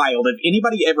wild. If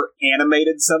anybody ever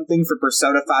animated something for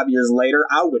Persona 5 years later,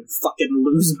 I would fucking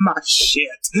lose my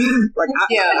shit. Like,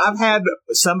 I've had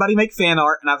somebody make fan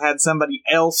art, and I've had somebody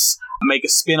else make a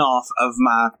spin-off of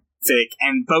my fic,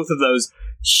 and both of those,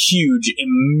 huge,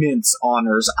 immense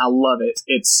honors. I love it.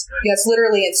 It's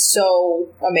so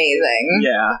amazing.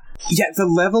 Yeah, the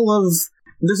level of,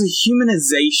 there's a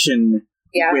humanization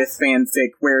with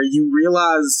fanfic where you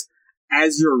realize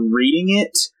as you're reading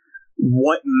it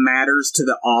what matters to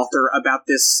the author about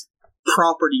this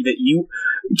property that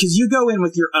because you go in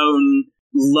with your own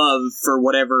love for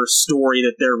whatever story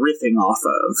that they're riffing off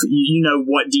of. You know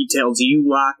what details you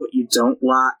like, what you don't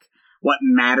like, what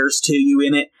matters to you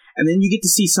in it. And then you get to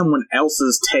see someone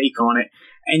else's take on it,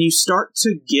 and you start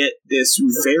to get this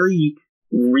very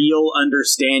real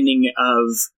understanding of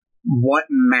what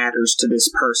matters to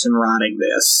this person writing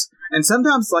this. And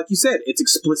sometimes, like you said, it's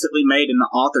explicitly made in the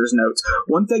author's notes.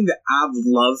 One thing that I've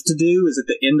loved to do is at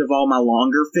the end of all my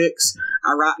longer fics,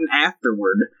 I write an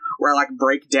afterword where I like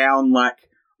break down like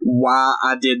why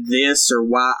I did this or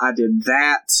why I did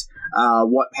that,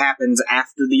 what happens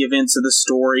after the events of the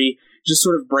story. Just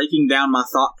sort of breaking down my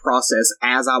thought process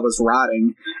as I was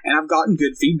writing. And I've gotten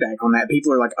good feedback on that.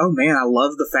 People are like, oh man, I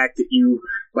love the fact that you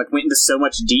like went into so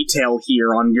much detail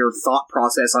here on your thought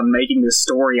process on making this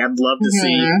story. I'd love to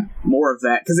see more of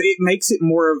that, because it makes it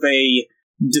more of a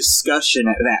discussion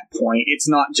at that point. It's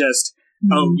not just,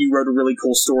 oh, you wrote a really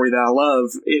cool story that I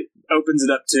love. It opens it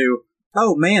up to,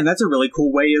 oh man, that's a really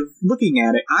cool way of looking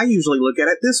at it. I usually look at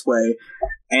it this way.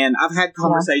 And I've had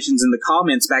conversations in the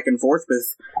comments back and forth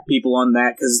with people on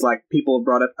that, because like people have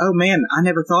brought up, oh man, I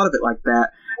never thought of it like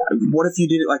that. What if you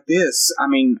did it like this? I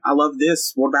mean, I love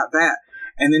this. What about that?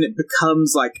 And then it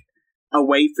becomes like a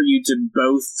way for you to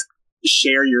both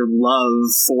share your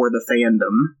love for the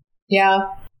fandom.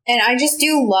 Yeah. And I just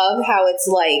do love how it's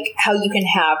like, how you can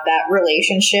have that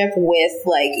relationship with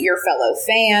like your fellow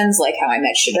fans, like How I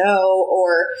Met Shadow,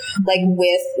 or like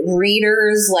with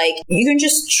readers. Like, you can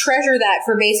just treasure that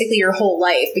for basically your whole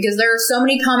life, because there are so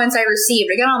many comments I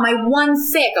received. I got on my one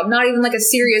fic. I'm not even like a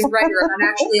serious writer. I'm not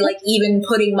actually like even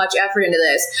putting much effort into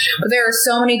this, but there are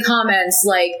so many comments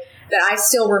like that I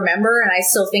still remember and I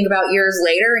still think about years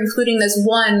later, including this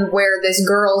one where this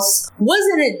girl was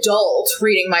an adult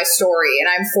reading my story, and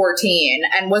I'm 14,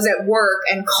 and was at work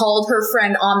and called her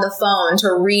friend on the phone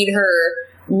to read her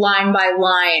line by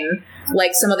line,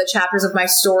 like some of the chapters of my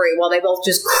story, while they both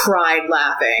just cried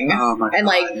laughing. Oh my and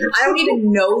like, God. I don't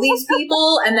even know these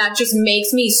people, and that just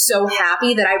makes me so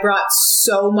happy that I brought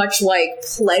so much like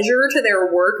pleasure to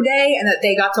their work day, and that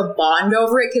they got to bond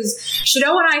over it. Because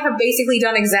Shadow and I have basically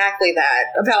done exactly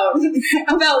that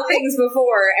about things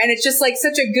before, and it's just like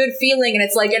such a good feeling. And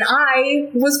it's like, and I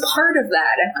was part of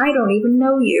that, and I don't even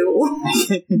know you.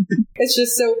 It's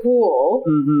just so cool.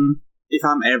 Mm-hmm. If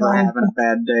I'm ever having a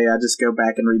bad day, I just go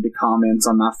back and read the comments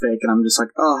on my fic, and I'm just like,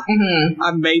 oh,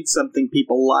 I made something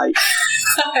people like.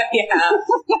 Yeah.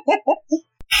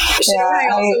 I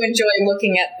also enjoy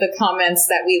looking at the comments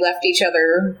that we left each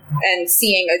other and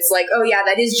seeing it's like, oh yeah,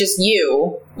 that is just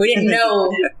you. We didn't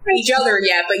know each other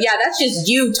yet, but yeah, that's just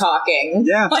you talking.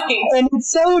 Yeah. Like, and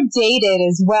it's so dated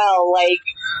as well. Like,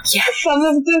 yeah. some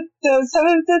of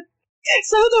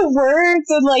the words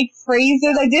and like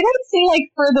phrases. I did say like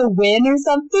for the win or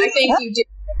something. I think you did.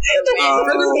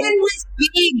 For the win was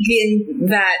big in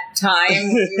that time.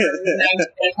 When we were 19 and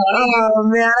 20. Oh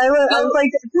man, I was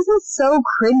like, this is so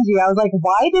cringy. I was like,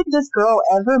 why did this girl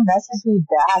ever message me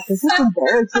back? This is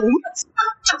embarrassing.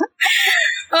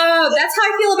 That's how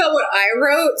I feel about what I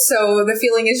wrote, so the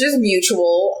feeling is just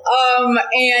mutual.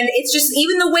 And it's just,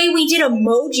 even the way we did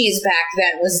emojis back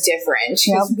then was different.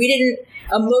 Because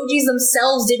emojis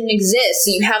themselves didn't exist,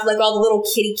 so you have like all the little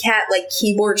kitty cat like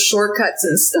keyboard shortcuts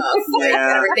and stuff. Like,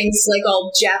 everything's like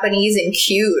all Japanese and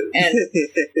cute. And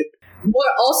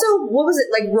what was it,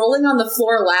 like rolling on the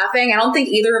floor laughing? I don't think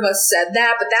either of us said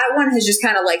that, but that one has just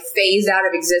kind of like phased out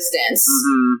of existence.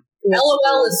 Mm-hmm.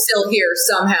 LOL is still here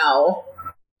somehow,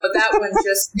 but that one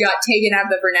just got taken out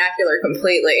of the vernacular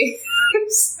completely.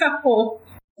 So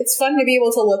it's fun to be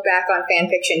able to look back on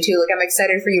fanfiction too. Like, I'm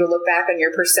excited for you to look back on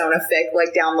your Persona fic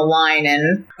like down the line,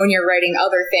 and when you're writing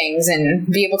other things, and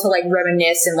be able to like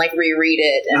reminisce and like reread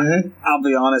it. And I'll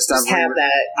be honest,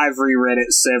 I've reread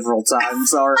it several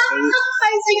times already.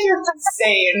 I think you're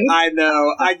insane. I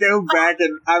know. I go back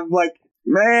and I'm like,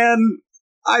 man,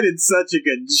 I did such a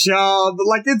good job.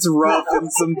 Like, it's rough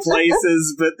in some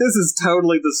places, but this is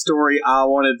totally the story I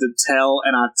wanted to tell,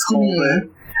 and I told it.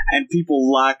 And people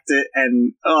liked it,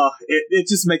 and it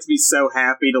just makes me so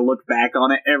happy to look back on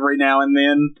it every now and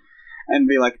then and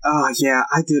be like, oh yeah,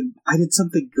 I did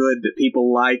something good that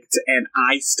people liked, and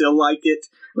I still like it.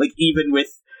 Like, even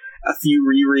with a few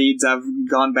rereads, I've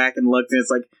gone back and looked, and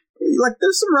it's like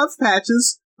there's some rough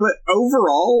patches, but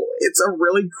overall, it's a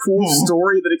really cool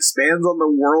story that expands on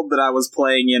the world that I was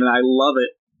playing in, and I love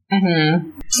it.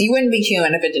 Mm-hmm. You wouldn't be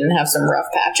human if it didn't have some rough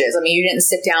patches. I mean, you didn't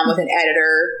sit down with an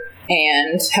editor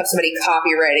and have somebody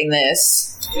copywriting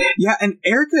this. Yeah, and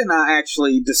Erica and I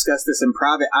actually discussed this in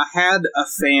private. I had a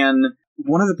fan,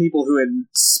 one of the people who had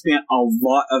spent a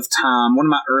lot of time, one of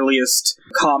my earliest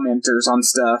commenters on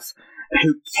stuff,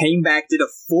 who came back, did a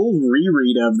full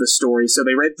reread of the story. So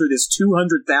they read through this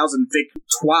 200,000 fic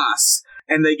twice,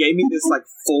 and they gave me this like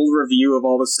full review of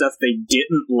all the stuff they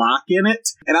didn't like in it.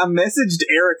 And I messaged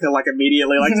Erica like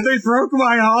immediately, like, they broke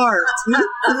my heart.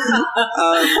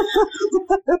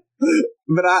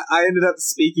 But I ended up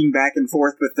speaking back and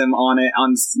forth with them on it,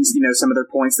 on, you know, some of their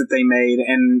points that they made.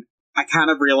 And I kind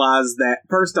of realized that,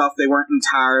 first off, they were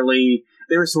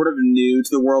sort of new to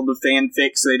the world of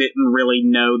fanfic, so they didn't really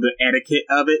know the etiquette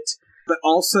of it. But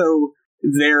also,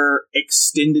 their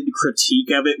extended critique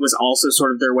of it was also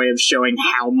sort of their way of showing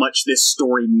how much this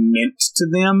story meant to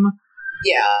them.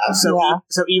 Yeah.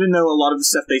 So even though a lot of the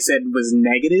stuff they said was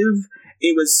negative,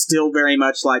 it was still very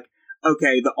much like,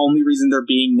 okay, the only reason they're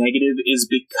being negative is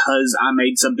because I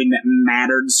made something that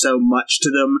mattered so much to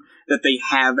them that they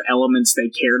have elements they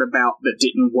cared about that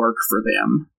didn't work for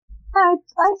them. I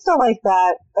feel like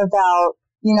that about,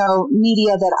 you know,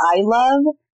 media that I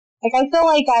love. Like, I feel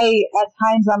like at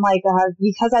times I'm like,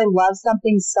 because I love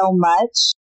something so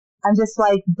much, I'm just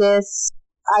like this,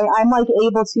 I'm like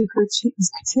able to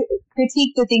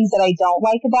critique the things that I don't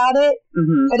like about it.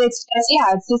 Mm-hmm. But it's just,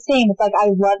 it's the same. It's like, I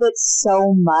love it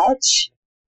so much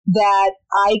that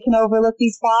I can overlook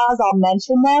these flaws. I'll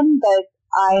mention them, but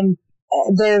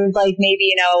they're like, maybe,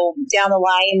 you know, down the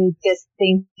line, this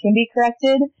thing can be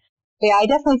corrected. But yeah, I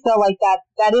definitely feel like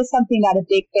that is something that a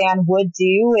big fan would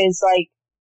do, is like,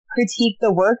 critique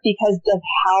the work because of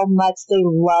how much they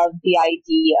love the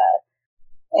idea,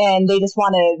 and they just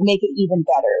want to make it even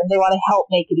better. They want to help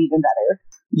make it even better.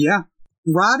 Yeah.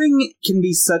 Writing can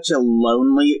be such a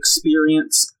lonely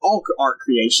experience. All art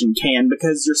creation can,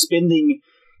 because you're spending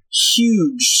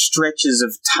huge stretches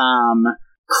of time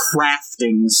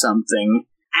crafting something,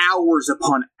 hours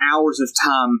upon hours of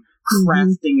time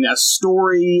crafting a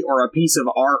story or a piece of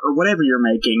art or whatever you're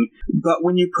making. But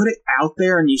when you put it out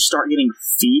there and you start getting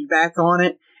feedback on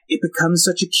it, it becomes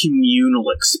such a communal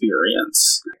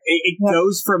experience. It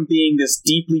goes from being this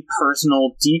deeply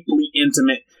personal, deeply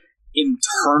intimate,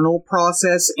 internal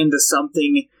process into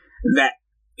something that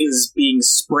is being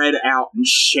spread out and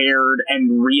shared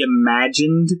and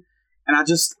reimagined. And I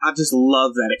just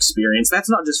love that experience. That's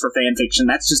not just for fan fiction,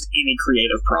 that's just any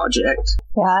creative project.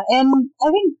 Yeah, and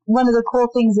I think one of the cool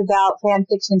things about fan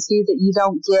fiction too that you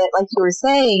don't get, like you were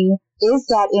saying, is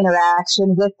that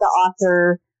interaction with the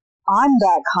author on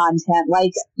that content.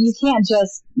 Like, you can't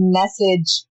just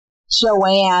message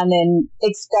Joanne and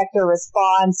expect a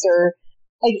response or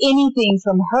like anything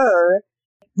from her.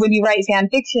 When you write fan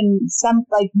fiction,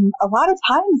 a lot of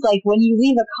times, like when you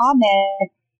leave a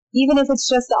comment, even if it's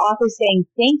just the author saying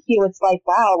thank you, it's like,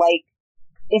 wow, like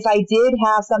if I did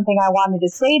have something I wanted to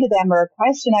say to them or a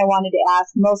question I wanted to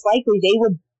ask, most likely they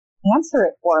would answer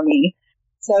it for me.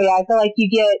 So yeah, I feel like you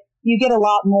get a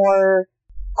lot more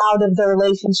out of the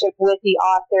relationship with the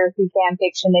author through fan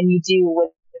fiction than you do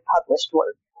with published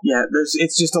work. Yeah,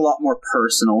 it's just a lot more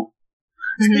personal.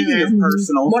 Speaking of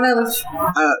personal,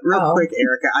 real quick,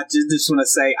 Erica, I just want to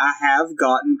say I have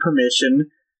gotten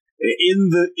permission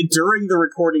during the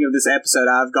recording of this episode.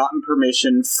 I've gotten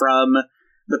permission from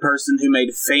the person who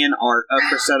made fan art of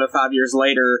Persona 5 Years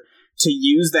Later to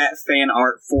use that fan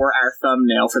art for our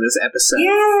thumbnail for this episode.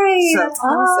 Yay! So, that's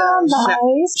awesome.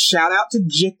 Nice. Shout out to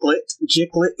Jiklet.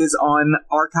 Jiklet is on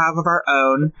Archive of Our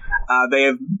Own. They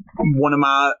have one of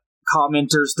my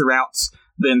commenters throughout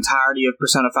the entirety of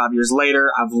Persona 5 Years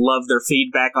Later. I've loved their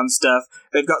feedback on stuff.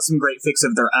 They've got some great fics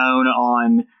of their own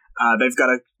on. They've got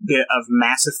a bit of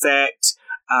Mass Effect,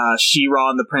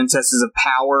 She-Ra and the Princesses of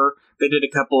Power. They did a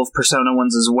couple of Persona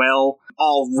ones as well.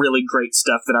 All really great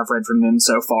stuff that I've read from them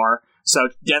so far. So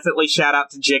definitely shout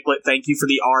out to Jiklet. Thank you for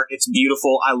the art. It's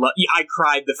beautiful. I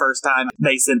cried the first time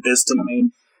they sent this to me.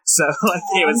 So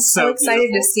it was so excited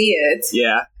beautiful. to see it.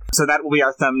 Yeah. So that will be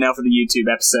our thumbnail for the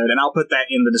YouTube episode, and I'll put that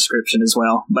in the description as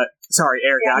well. But sorry,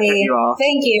 Erica, I cut you off.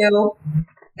 Thank you.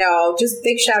 No, just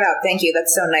big shout out. Thank you.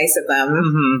 That's so nice of them.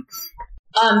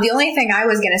 Mm-hmm. The only thing I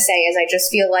was going to say is I just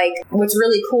feel like what's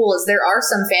really cool is there are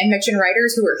some fan fiction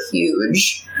writers who are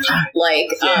huge, like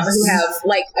who have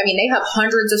they have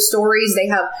hundreds of stories. They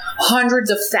have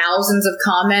hundreds of thousands of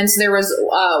comments. There was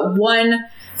one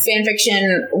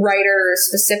fanfiction writer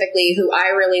specifically who I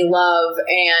really love,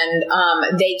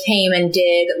 and they came and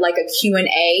did like a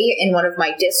Q&A in one of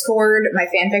my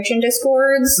fanfiction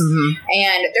discords,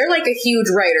 and they're like a huge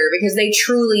writer because they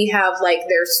truly have like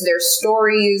their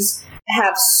stories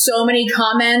have so many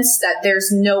comments that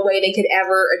there's no way they could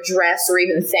ever address or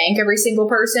even thank every single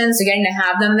person. So getting to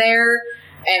have them there,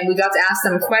 and we got to ask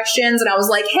them questions, and I was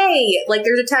like, hey, like,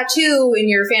 there's a tattoo in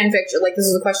your fan fiction. Like, this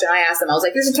is the question I asked them. I was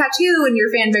like, there's a tattoo in your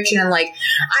fan fiction, and, like,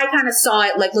 I kind of saw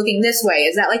it, like, looking this way.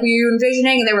 Is that, like, what you were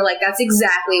envisioning? And they were like, that's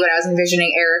exactly what I was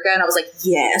envisioning, Erica. And I was like,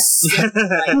 yes.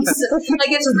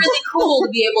 Like, it's really cool to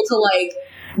be able to, like,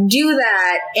 do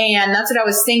that. And that's what I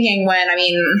was thinking when,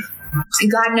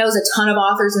 God knows a ton of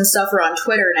authors and stuff are on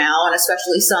Twitter now, and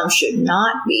especially some should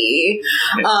not be.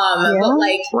 But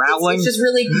like, it's just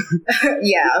really,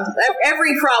 yeah.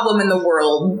 Every problem in the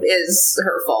world is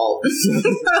her fault.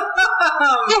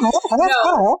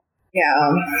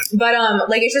 Yeah, but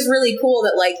like, it's just really cool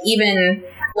that like even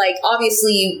like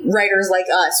obviously writers like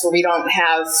us where we don't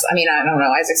have, I don't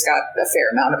know, Isaac's got a fair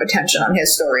amount of attention on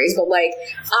his stories, but like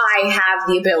I have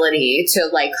the ability to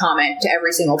like comment to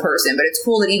every single person. But it's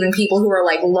cool that even people who are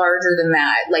like larger than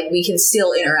that, like we can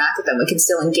still interact with them, we can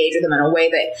still engage with them in a way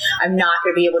that I'm not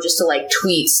going to be able just to like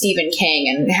tweet Stephen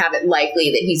King and have it likely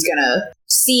that he's going to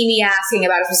see me asking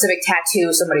about a specific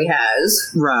tattoo somebody has.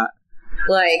 Right.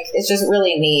 Like, it's just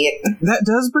really neat. That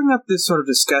does bring up this sort of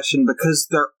discussion because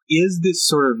there is this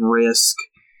sort of risk.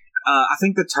 I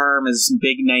think the term is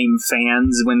big name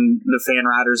fans when the fan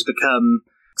writers become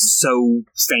so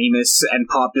famous and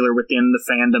popular within the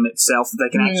fandom itself that they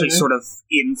can actually sort of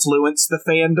influence the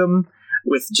fandom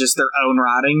with just their own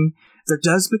writing. There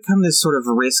does become this sort of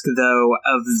risk, though,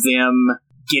 of them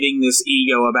getting this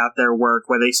ego about their work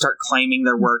where they start claiming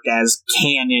their work as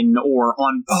canon or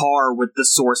on par with the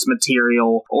source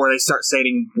material, or they start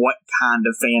stating what kind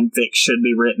of fanfic should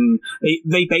be written.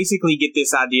 They basically get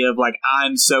this idea of like,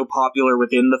 I'm so popular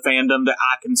within the fandom that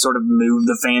I can sort of move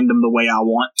the fandom the way I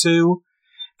want to.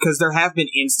 Because there have been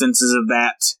instances of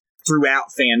that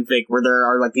throughout fanfic where there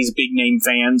are like these big name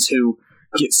fans who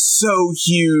get so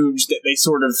huge that they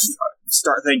sort of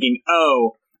start thinking,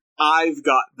 oh, I've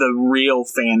got the real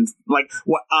fan, like,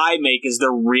 what I make is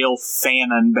the real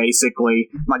fanon, basically,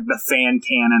 like the fan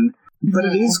canon. But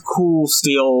it is cool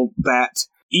still that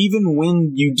even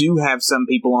when you do have some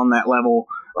people on that level,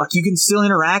 like, you can still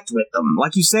interact with them.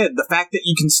 Like you said, the fact that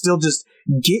you can still just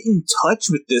get in touch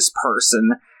with this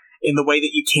person in the way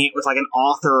that you can't with, like, an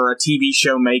author or a TV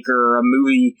show maker or a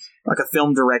movie, like a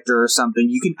film director or something.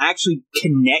 You can actually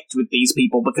connect with these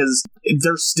people because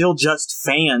they're still just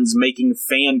fans making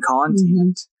fan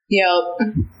content.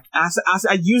 Yep.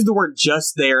 I use the word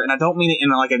just there, and I don't mean it in,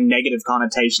 like, a negative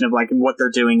connotation of, like, what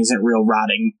they're doing isn't real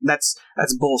writing. That's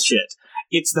bullshit.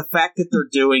 It's the fact that they're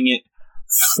doing it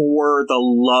for the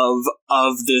love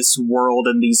of this world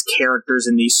and these characters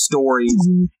and these stories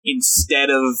instead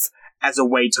of as a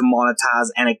way to monetize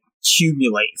and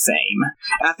accumulate fame.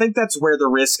 And I think that's where the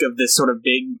risk of this sort of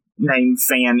big name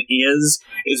fan is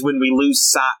when we lose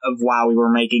sight of why we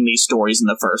were making these stories in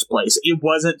the first place. It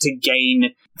wasn't to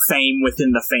gain fame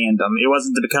within the fandom. It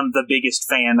wasn't to become the biggest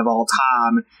fan of all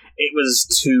time. It was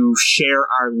to share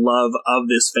our love of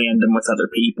this fandom with other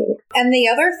people. And the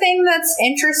other thing that's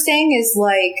interesting is,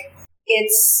 like,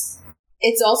 it's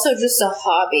also just a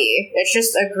hobby. It's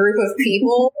just a group of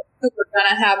people who are going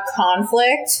to have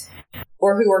conflict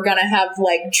or who are going to have,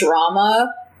 like,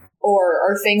 drama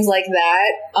or things like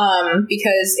that,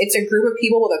 because it's a group of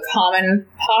people with a common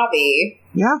hobby.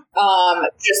 Yeah.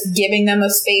 Just giving them a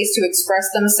space to express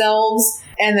themselves.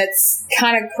 And it's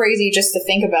kind of crazy just to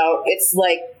think about. It's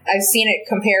like, I've seen it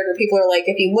compared where people are like,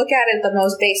 if you look at it at the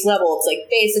most base level, it's like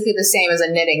basically the same as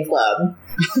a knitting club.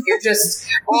 You're just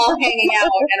all hanging out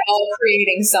and all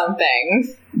creating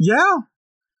something. Yeah.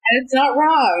 And it's not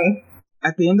wrong.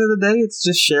 At the end of the day, it's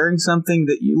just sharing something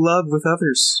that you love with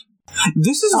others.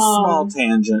 This is a small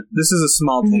tangent.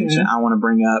 I want to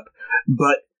bring up.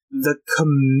 But the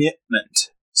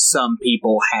commitment some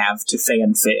people have to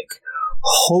fanfic.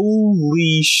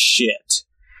 Holy shit.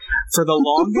 For the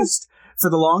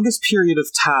longest period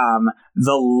of time,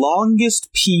 the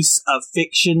longest piece of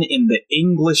fiction in the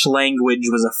English language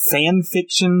was a fan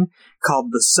fiction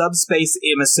called The Subspace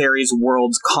Emissaries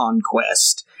World's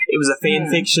Conquest. It was a fan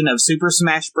fiction of Super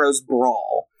Smash Bros.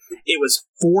 Brawl. It was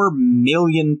 4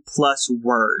 million plus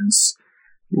words.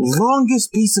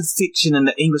 Longest piece of fiction in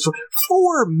the English world.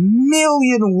 4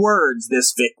 million words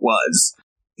this fic was.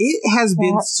 It has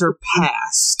been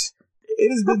surpassed. It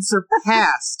has been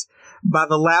surpassed by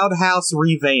The Loud House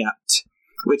Revamped,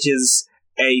 which is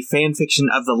a fan fiction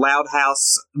of The Loud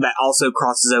House that also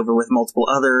crosses over with multiple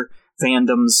other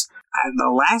fandoms. The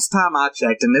last time I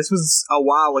checked, and this was a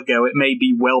while ago, it may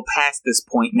be well past this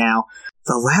point now,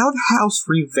 The Loud House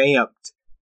Revamped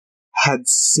had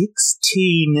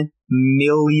 16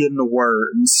 million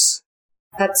words.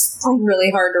 That's really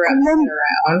hard to wrap your head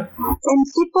around. And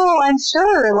people, I'm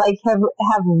sure, like, have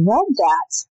read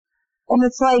that. And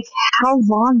it's like, how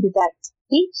long did that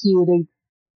take you to...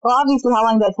 Well, obviously, how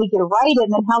long did that take you to write it,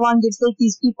 and then how long did it take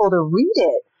these people to read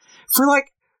it?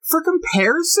 For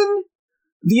comparison,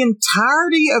 the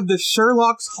entirety of the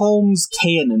Sherlock Holmes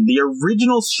canon, the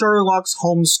original Sherlock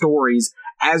Holmes stories,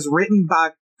 as written by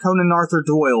Conan Arthur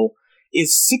Doyle,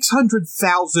 is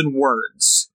 600,000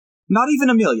 words. Not even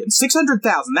a million.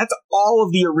 600,000. That's all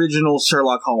of the original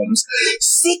Sherlock Holmes.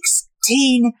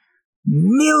 16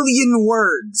 million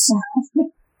words.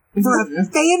 For a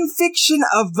fan fiction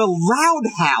of The Loud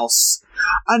House,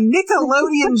 a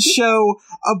Nickelodeon show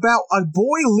about a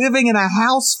boy living in a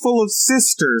house full of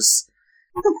sisters.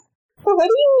 What do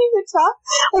you even talk?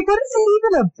 Like, what is it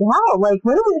even about? Like,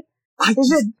 what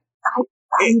is it?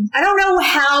 I don't know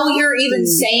how you're even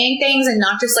saying things and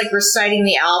not just, like, reciting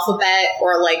the alphabet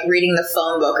or, like, reading the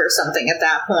phone book or something at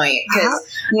that point.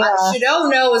 Because Shadow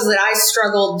knows that I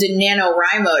struggled to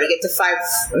NaNoWriMo to get to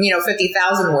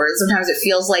 50,000 words. Sometimes it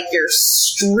feels like you're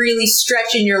really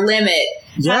stretching your limit.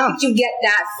 Yeah. How did you get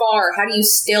that far? How do you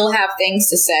still have things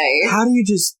to say? How do you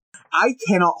just... I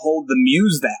cannot hold the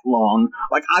muse that long.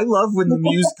 Like, I love when the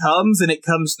muse comes and it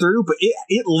comes through, but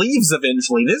it leaves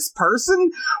eventually. This person,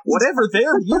 whatever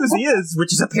their muse is,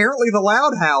 which is apparently The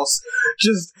Loud House,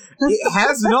 just, it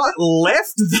has not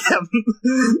left them.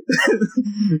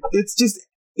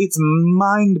 It's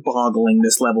mind-boggling,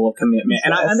 this level of commitment.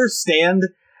 And I understand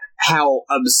how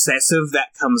obsessive that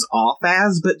comes off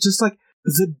as, but just like,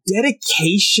 the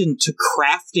dedication to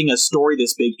crafting a story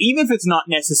this big, even if it's not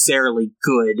necessarily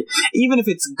good, even if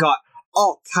it's got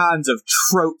all kinds of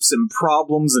tropes and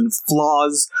problems and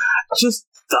flaws, just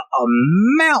the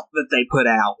amount that they put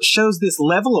out shows this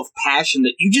level of passion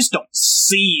that you just don't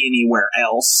see anywhere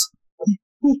else.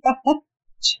 Yeah,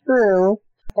 true.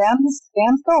 Fans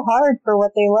go hard for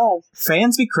what they love.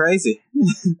 Fans be crazy.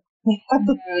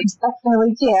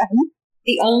 Definitely can.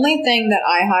 The only thing that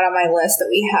I had on my list that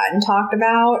we hadn't talked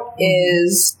about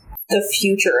is the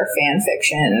future of fan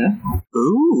fiction.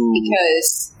 Ooh.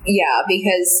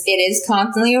 Because it is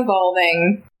constantly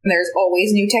evolving. There's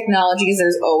always new technologies.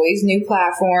 There's always new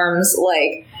platforms.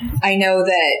 Like, I know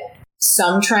that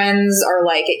some trends are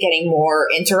like it getting more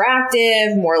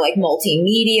interactive, more like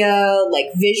multimedia, like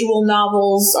visual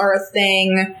novels are a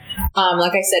thing.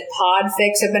 Like I said,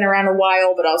 podfics have been around a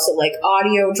while, but also like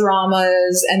audio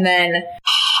dramas. And then,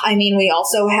 I mean, we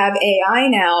also have AI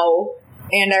now.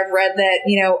 And I've read that,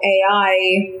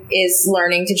 AI is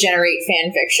learning to generate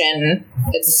fan fiction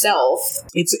itself.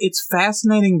 It's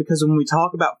fascinating because when we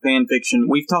talk about fan fiction,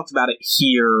 we've talked about it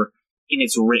here in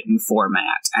its written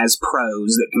format as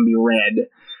prose that can be read.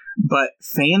 But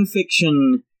fan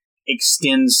fiction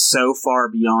extends so far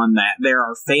beyond that. There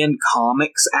are fan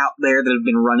comics out there that have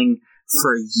been running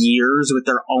for years with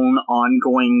their own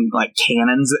ongoing like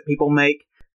canons that people make.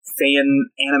 Fan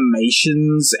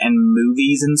animations and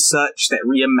movies and such that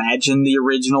reimagine the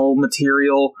original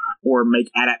material or make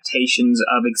adaptations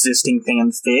of existing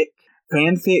fanfic.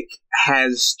 Fanfic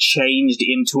has changed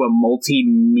into a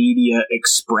multimedia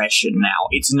expression now.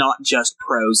 It's not just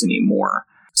prose anymore.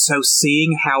 So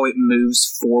seeing how it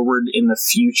moves forward in the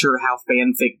future, how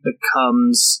fanfic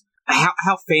becomes,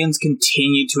 how fans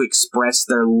continue to express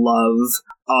their love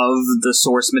of the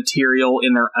source material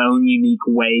in their own unique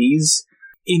ways.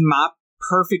 In my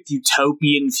perfect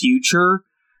utopian future,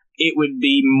 it would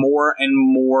be more and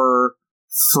more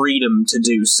freedom to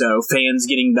do so. Fans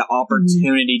getting the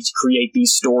opportunity to create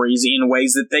these stories in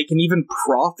ways that they can even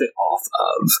profit off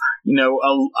of.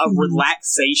 A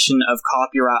relaxation of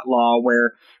copyright law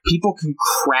where people can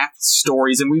craft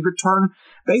stories, and we return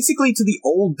basically to the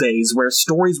old days where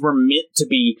stories were meant to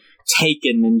be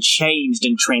taken and changed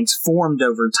and transformed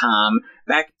over time,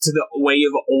 back to the way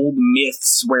of old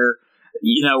myths where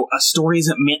a story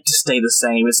isn't meant to stay the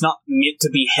same. It's not meant to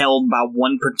be held by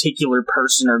one particular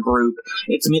person or group.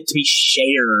 It's meant to be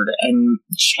shared and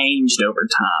changed over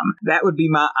time. That would be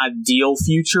my ideal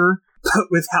future, but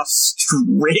with how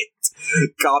strict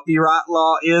copyright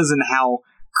law is and how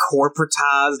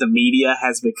corporatized the media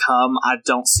has become, I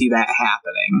don't see that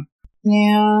happening.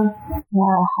 Yeah, I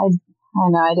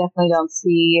don't know. I definitely don't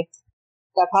see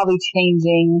that probably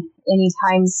changing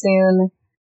anytime soon.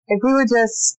 If we were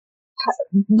just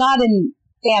not in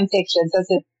fan fiction, so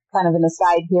it's kind of an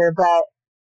aside here,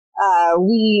 but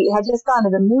we had just gone to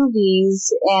the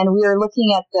movies and we were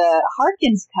looking at the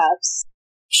Harkins cups.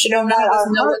 Should none of us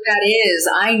know what that is.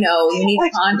 I know. You need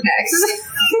context.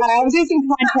 I was using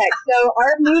context. So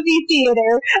our movie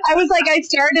theater, I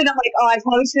started, I'm like, I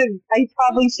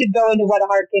probably should go into what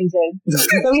Harkins is.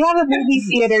 So we have a movie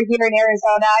theater here in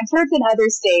Arizona. I'm sure it's in other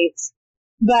states.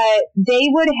 But they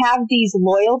would have these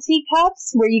loyalty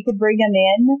cups where you could bring them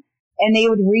in and they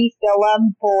would refill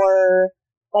them for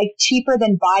like cheaper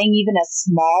than buying even a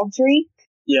small drink.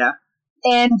 Yeah.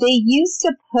 And they used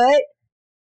to put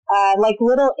like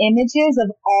little images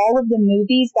of all of the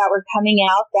movies that were coming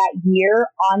out that year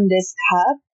on this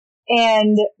cup.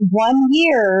 And one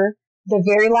year, the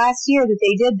very last year that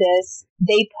they did this,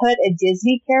 they put a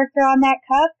Disney character on that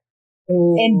cup.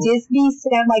 Ooh. And Disney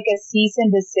sent like a cease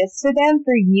and desist to them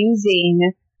for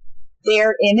using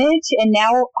their image. And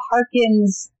now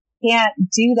Harkins can't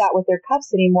do that with their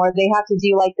cups anymore. They have to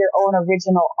do like their own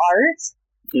original art.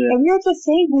 Yeah. And we were just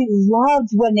saying we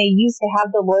loved when they used to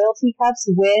have the loyalty cups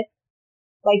with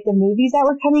like the movies that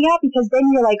were coming out, because then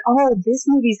you're like, oh, this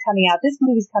movie's coming out. This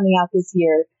movie's coming out this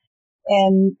year.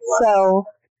 And so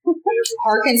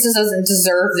Harkins doesn't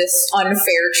deserve this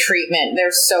unfair treatment.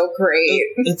 They're so great.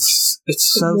 It's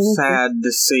so sad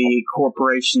to see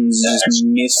corporations just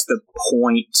miss the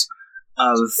point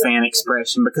of fan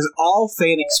expression, because all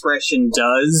fan expression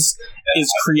does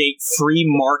is create free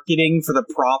marketing for the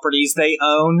properties they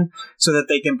own so that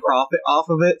they can profit off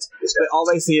of it. But all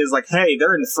they see is like, hey,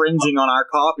 they're infringing on our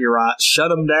copyright. Shut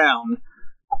them down.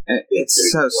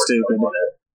 It's so stupid.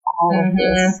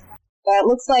 Mm-hmm. It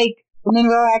looks like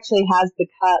Monroe actually has the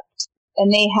cup,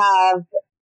 and they have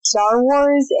Star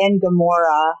Wars and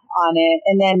Gamora on it,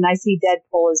 and then I see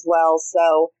Deadpool as well,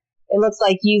 so it looks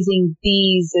like using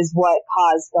these is what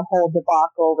caused the whole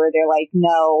debacle where they're like,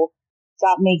 no,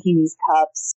 stop making these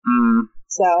cups.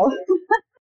 So,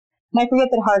 and I forget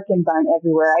that Harkins aren't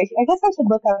everywhere. I guess I should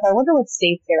look up. I wonder what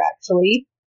states they're actually.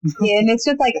 Yeah, and it's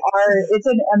just like it's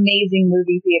an amazing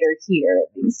movie theater here, at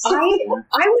least.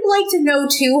 I would like to know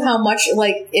too how much,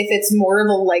 like, if it's more of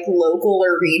a like local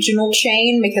or regional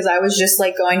chain, because I was just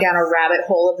like going down a rabbit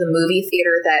hole of the movie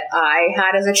theater that I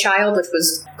had as a child, which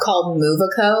was called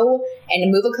Movico,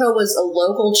 and Movico was a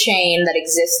local chain that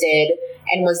existed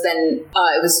and was then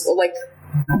it was like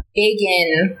big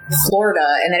in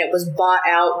Florida, and then it was bought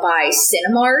out by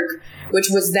Cinemark, which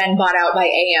was then bought out by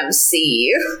AMC.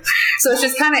 So it's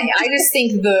just kind of, I just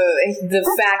think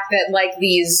the fact that like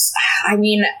these, I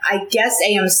mean, I guess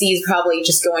AMC is probably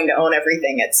just going to own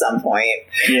everything at some point.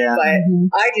 Yeah. But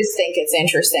I just think it's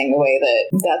interesting the way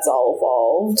that that's all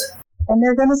evolved. And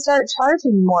they're going to start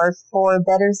charging more for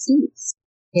better seats.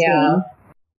 Yeah.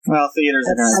 Well, theaters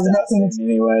are going to stop soon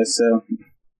anyway, so.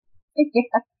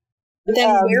 Yeah. But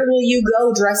then where will you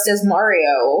go dressed as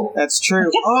Mario? That's true.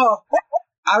 Oh,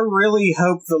 I really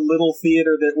hope the little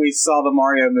theater that we saw the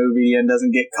Mario movie in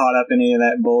doesn't get caught up in any of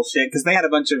that bullshit, because they had a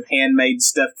bunch of handmade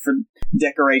stuff for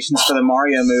decorations for the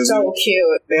Mario movie. So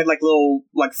cute. They had like little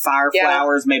like fire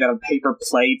flowers made out of paper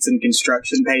plates and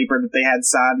construction paper that they had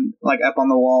signed like up on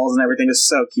the walls and everything. Is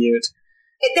so cute.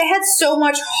 They had so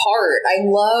much heart. I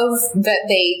love that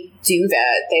they do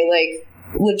that. They like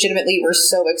legitimately were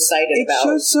so excited about it.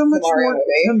 It shows so much more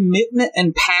movie. commitment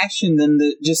and passion than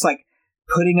just like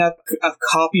putting up a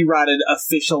copyrighted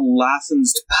official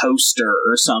licensed poster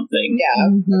or something. Yeah.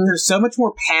 Mm-hmm. Like, there's so much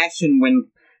more passion when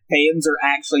fans are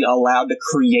actually allowed to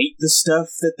create the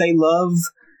stuff that they love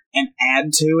and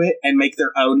add to it and make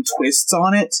their own twists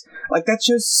on it. Like, that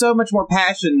shows so much more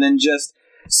passion than just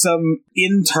some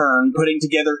intern putting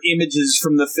together images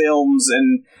from the films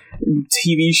and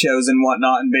TV shows and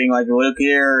whatnot and being like, look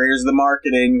here's the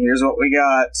marketing, here's what we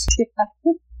got.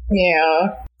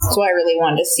 Yeah. So I really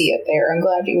wanted to see it there. I'm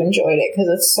glad you enjoyed it because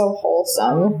it's so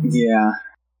wholesome. Yeah.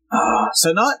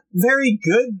 So not very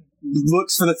good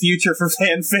looks for the future for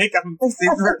fanfic. I'm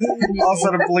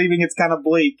also believing it's kind of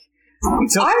bleak.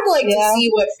 I'd like to see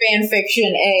what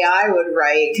fanfiction AI would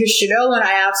write, because Chanel and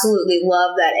I absolutely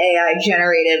love that AI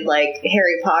generated like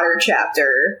Harry Potter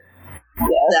chapter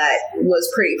that was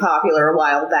pretty popular a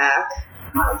while back.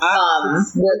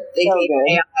 Where they gave an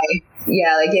AI,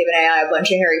 they gave an AI a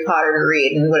bunch of Harry Potter to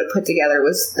read, and what it put together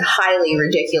was highly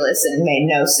ridiculous and made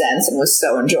no sense and was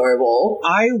so enjoyable.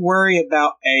 I worry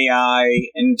about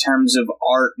AI in terms of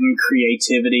art and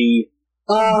creativity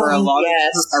for a lot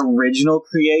of original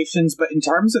creations, but in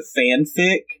terms of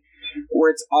fanfic, where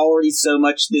it's already so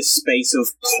much this space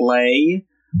of play,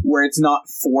 where it's not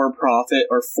for profit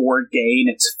or for gain,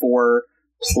 it's for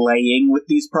playing with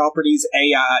these properties,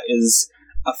 AI is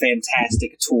a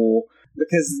fantastic tool,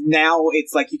 because now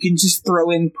it's like you can just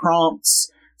throw in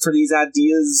prompts for these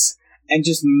ideas and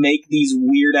just make these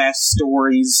weird-ass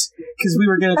stories, because we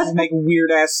were going to just make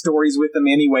weird-ass stories with them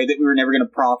anyway that we were never going to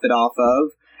profit off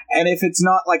of. And if it's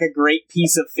not like a great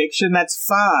piece of fiction, that's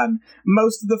fine.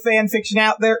 Most of the fan fiction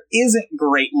out there isn't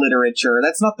great literature.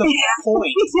 That's not the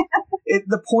point.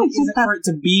 The point isn't for it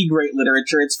to be great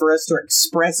literature. It's for us to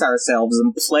express ourselves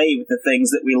and play with the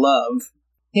things that we love.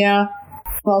 Yeah,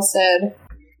 well said.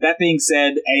 That being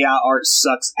said, AI art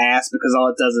sucks ass because all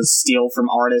it does is steal from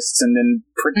artists and then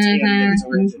pretend it's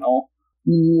original.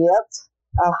 Yep.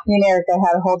 Me and Erica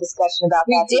had a whole discussion about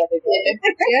that the other day.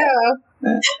 Yeah.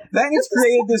 That has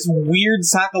created this weird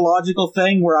psychological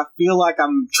thing where I feel like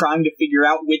I'm trying to figure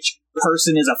out which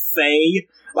person is a fae.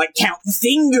 Like, count the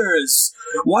fingers,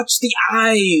 watch the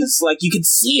eyes, like you can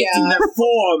see it in their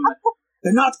form.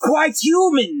 They're not quite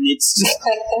human. It's just...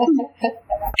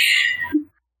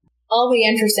 It'll be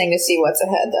interesting to see what's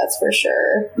ahead, that's for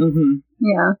sure. Mm-hmm.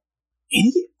 Yeah.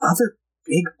 Any other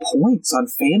big points on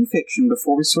fanfiction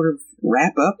before we sort of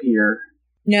wrap up here?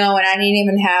 No, and I didn't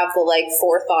even have the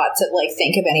forethought to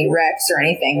think of any recs or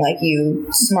anything like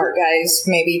you smart guys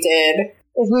maybe did.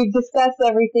 If we've discussed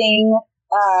everything,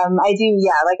 I do.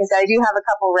 Yeah, like I said, I do have a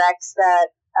couple recs that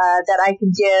I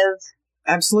could give.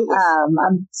 Absolutely.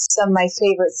 Some of my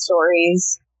favorite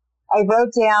stories. I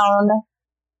wrote down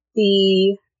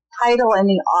the title and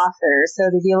the author so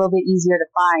they'd be a little bit easier to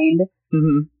find.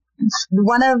 Mm-hmm.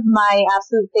 One of my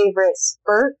absolute favorite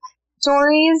Spurk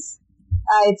stories.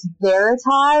 It's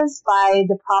Veritas by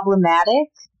The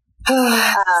Problematic.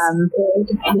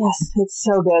 Yes, it's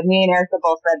so good. Me and Erica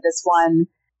both read this one.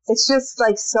 It's just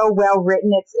so well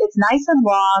written. It's nice and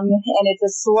long, and it's a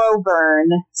slow burn.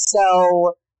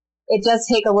 So it does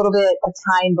take a little bit of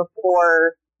time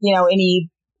before any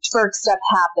Spurk stuff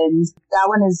happens. That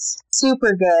one is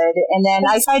super good. And then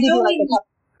I tried to do a couple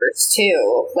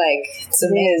too. It's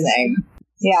amazing.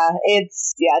 Yeah,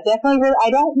 it's definitely really. I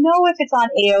don't know if it's on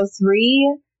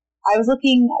AO3, I was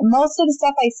looking, most of the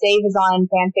stuff I save is on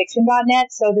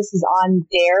fanfiction.net, so this is on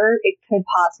there. It could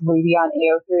possibly be on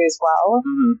AO3 as well.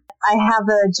 Mm-hmm. I have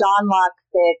a John Locke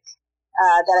fic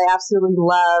that I absolutely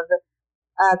love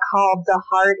called The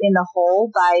Heart in the Hole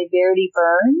by Verity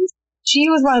Burns. She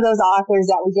was one of those authors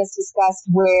that we just discussed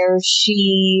where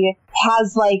she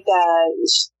has like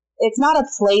it's not a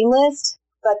playlist,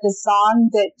 but the song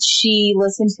that she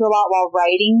listened to a lot while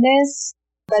writing this,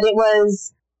 but it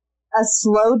was a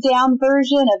slowed down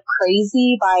version of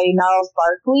Crazy by Gnarls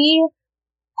Barkley.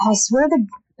 I swear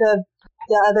the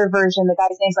other version, the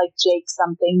guy's name's like Jake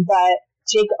something, but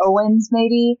Jake Owens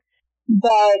maybe.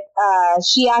 But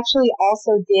she actually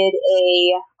also did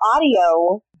a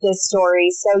audio this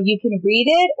story, so you can read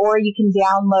it or you can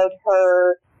download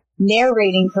her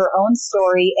narrating her own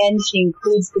story, and she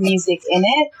includes the music in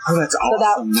it. Oh, that's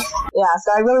awesome.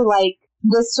 So I really like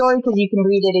this story because you can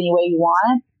read it any way you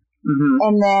want. Mm-hmm.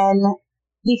 And then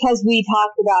because we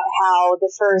talked about how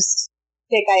the first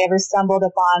fic I ever stumbled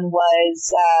upon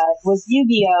was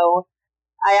Yu-Gi-Oh!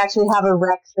 I actually have a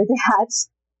rec for that.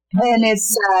 And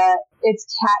it's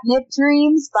Catnip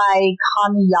Dreams by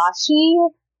Kamiyashi.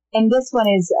 And this one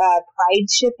is pride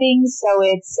shipping, so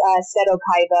it's Seto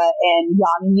Kaiba and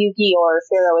Yami-Yuki, or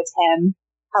Pharaoh Atem,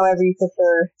 however you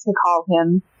prefer to call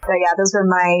him. So yeah, those are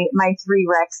my 3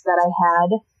 recs that I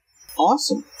had.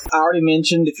 Awesome. I already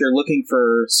mentioned if you're looking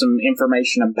for some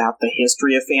information about the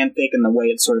history of fanfic and the way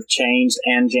it's sort of changed,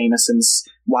 and Jameson's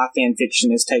why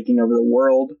fanfiction is taking over the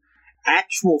world,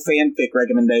 actual fanfic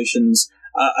recommendations,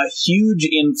 a huge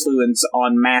influence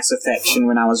on Mass Affection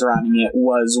when I was writing it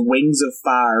was Wings of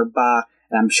Fire by,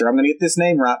 and I'm sure I'm going to get this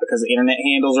name right because the internet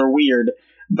handles are weird,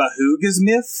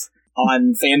 Bahoogasmith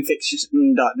on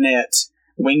fanfiction.net.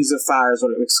 Wings of Fire is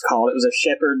what it was called. It was a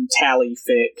Shepard Tally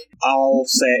fic, all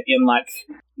set in like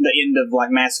the end of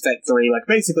like Mass Effect 3, like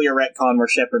basically a retcon where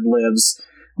Shepard lives,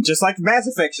 just like Mass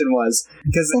Affection was.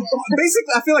 Because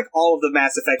basically, I feel like all of the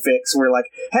Mass Effect fics were like,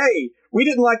 hey, we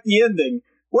didn't like the ending.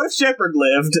 What if Shepard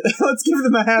lived? Let's give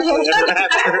them a happily ever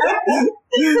after.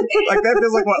 Like, that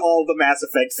feels like what all the Mass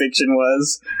Effect fiction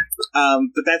was.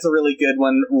 But that's a really good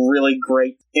one. Really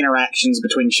great interactions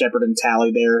between Shepard and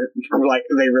Tally there. Like,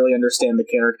 they really understand the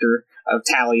character of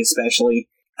Tally, especially.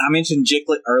 I mentioned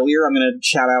Jiklet earlier. I'm going to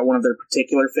shout out one of their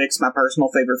particular fics. My personal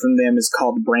favorite from them is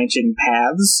called Branching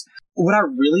Paths. What I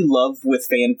really love with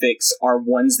fanfics are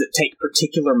ones that take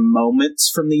particular moments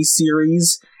from these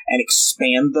series and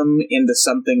expand them into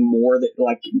something more that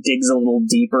like digs a little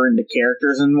deeper into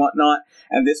characters and whatnot.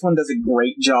 And this one does a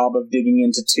great job of digging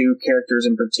into 2 characters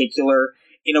in particular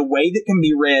in a way that can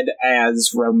be read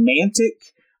as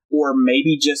romantic or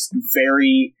maybe just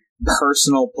very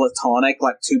personal, platonic,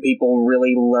 like 2 people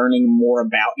really learning more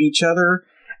about each other.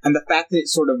 And the fact that it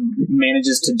sort of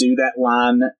manages to do that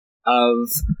line of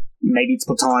maybe it's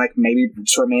platonic, maybe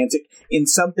it's romantic, in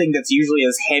something that's usually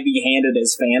as heavy-handed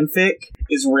as fanfic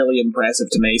is really impressive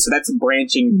to me. So that's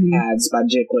Branching Paths by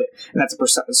Jiklet, and that's a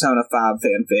Persona 5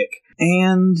 fanfic.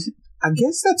 And I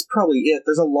guess that's probably it.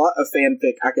 There's a lot of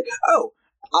fanfic I could... Oh,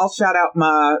 I'll shout out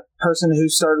my person who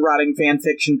started writing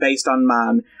fanfiction based on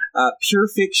mine. Pure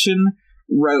Fiction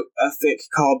wrote a fic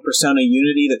called Persona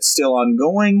Unity that's still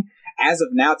ongoing. As of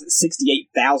now, it's at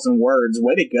 68,000 words.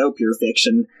 Way to go, Pure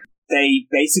Fiction. They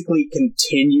basically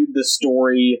continued the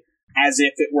story as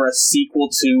if it were a sequel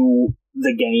to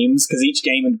the games, because each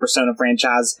game in the Persona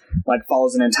franchise like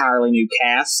follows an entirely new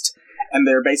cast, and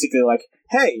they're basically like,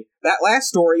 hey, that last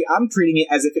story, I'm treating it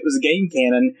as if it was a game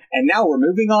canon, and now we're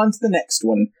moving on to the next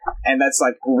one. And that's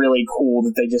like really cool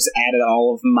that they just added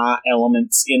all of my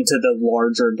elements into the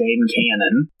larger game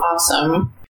canon.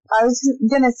 Awesome. I was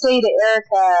going to say to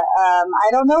Erica,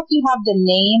 I don't know if you have the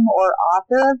name or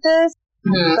author of this,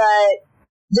 but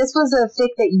this was a fic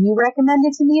that you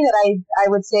recommended to me that I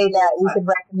would say that we could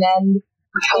recommend.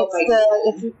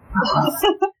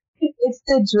 It's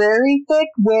the Dreary fic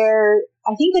where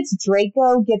I think it's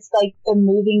Draco gets like the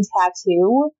moving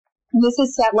tattoo. And this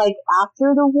is set like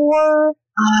after the war.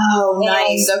 Oh,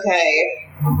 nice. Okay.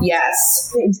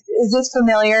 Yes. Is this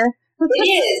familiar? It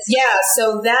is, yeah.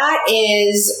 So that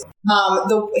is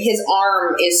his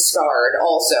arm is scarred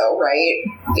also, right?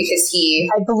 Because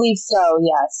I believe so,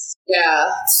 yes.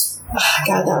 Yeah.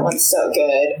 God, that one's so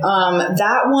good.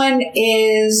 That one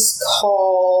is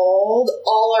called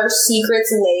All Our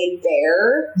Secrets Laid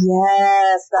Bare.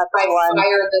 Yes, that's the one.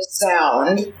 Fire the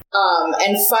Sound.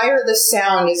 And Fire the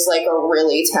Sound is like a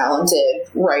really talented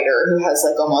writer who has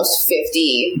like almost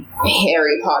 50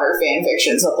 Harry Potter fan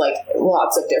fictions of like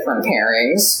lots of different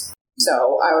pairings.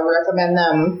 So I would recommend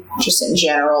them just in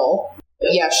general.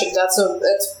 Yeah, it's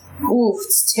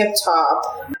tip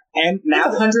top. And now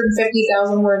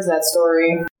 150,000 words, that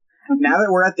story. Now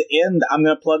that we're at the end, I'm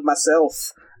going to plug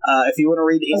myself. If you want to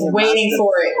read any of my stuff,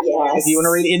 for it, yes. If you want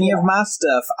to read any of my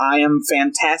stuff, I am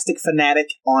Fantastic Fanatic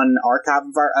on Archive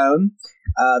of Our Own.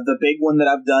 The big one that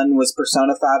I've done was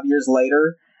Persona 5 Years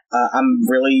Later. I'm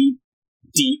really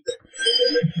deep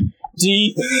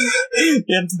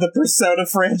into the Persona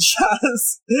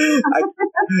franchise.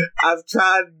 I've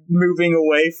tried moving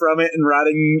away from it and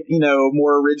writing,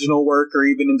 more original work or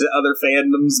even into other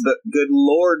fandoms, but good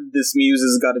lord, this muse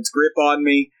has got its grip on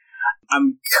me.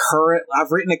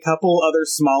 I've written a couple other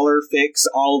smaller fics,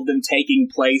 all of them taking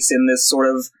place in this sort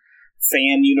of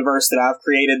fan universe that I've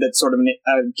created that's sort of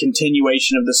a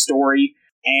continuation of the story.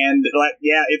 And,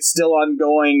 it's still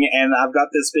ongoing, and I've got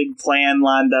this big plan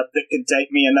lined up that could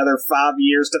take me another 5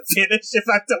 years to finish if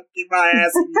I don't keep my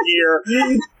ass in gear.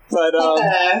 But,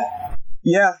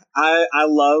 I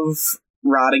love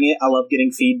writing it. I love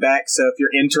getting feedback. So if you're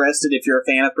interested, if you're a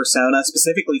fan of Persona,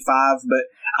 specifically 5, but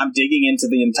I'm digging into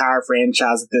the entire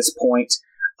franchise at this point,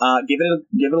 give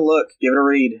it a look, give it a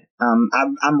read.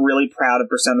 I'm really proud of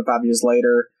Persona 5 Years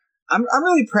Later. I'm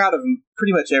really proud of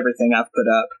pretty much everything I've put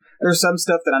up. There's some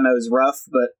stuff that I know is rough,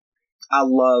 but I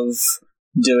love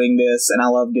doing this, and I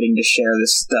love getting to share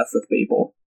this stuff with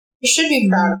people. You should be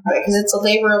proud of it, because it's a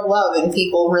labor of love, and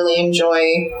people really enjoy,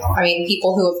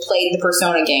 people who have played the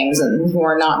Persona games and who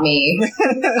are not me.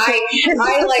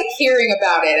 I like hearing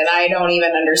about it, and I don't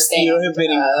even understand. You have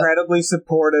been incredibly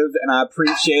supportive, and I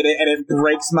appreciate it, and it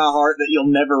breaks my heart that you'll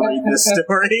never read this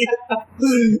story.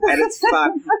 And it's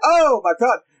fine. Oh, my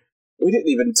God. We didn't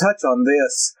even touch on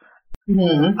this.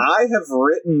 Mm-hmm. I have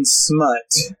written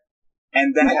smut,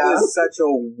 and that is such a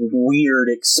weird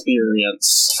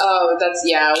experience. Oh,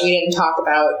 we didn't talk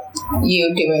about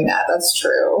you doing that. That's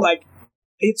true.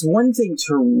 It's one thing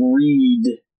to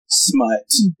read smut.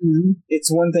 Mm-hmm. It's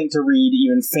one thing to read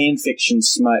even fanfiction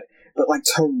smut, but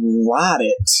to write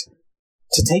it,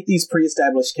 to take these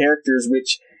pre-established characters,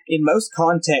 which in most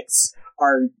contexts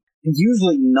are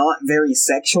usually not very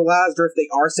sexualized, or if they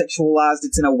are sexualized,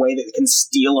 it's in a way that can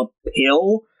steal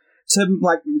appeal to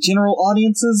general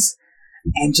audiences,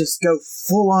 and just go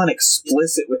full on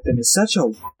explicit with them is such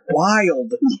a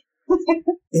wild.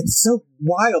 It's so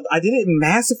wild. I did it in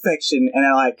Mass Affection,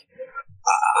 and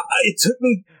it took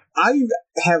me. I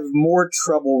have more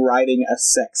trouble writing a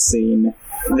sex scene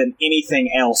than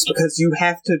anything else, because you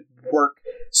have to work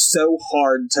so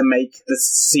hard to make the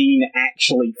scene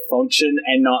actually function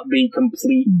and not be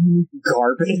complete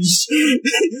garbage.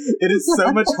 It is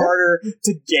so much harder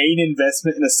to gain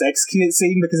investment in a sex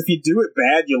scene, because if you do it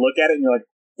bad, you look at it and you're like,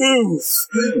 oof,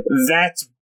 that's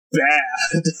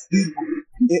bad.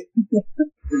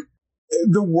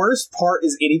 The worst part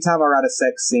is anytime I write a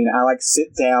sex scene, I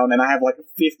sit down and I have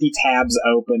 50 tabs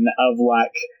open of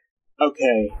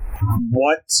okay,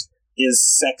 what is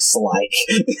sex like?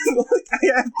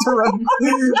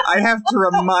 I have to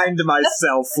remind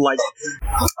myself,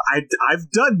 I've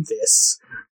done this,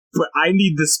 but I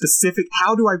need the specific.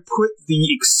 How do I put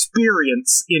the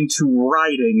experience into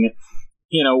writing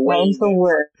in a way?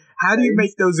 How do you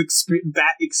make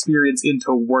that experience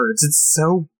into words? It's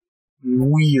so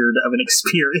weird of an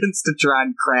experience to try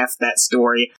and craft that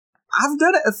story. I've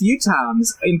done it a few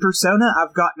times. In Persona,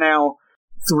 I've got now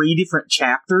 3 different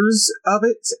chapters of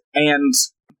it, and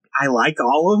I like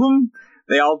all of them.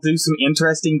 They all do some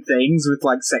interesting things with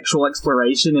sexual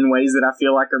exploration in ways that I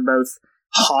feel are both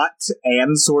hot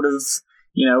and sort of,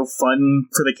 fun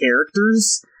for the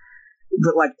characters.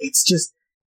 But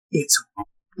it's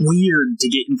weird to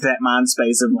get into that mind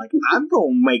space of I'm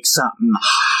gonna make something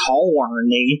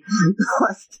horny.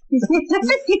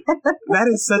 That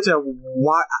is such a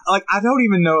I don't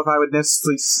even know if I would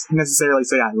necessarily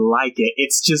say I like it.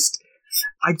 It's just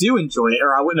I do enjoy it,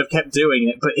 or I wouldn't have kept doing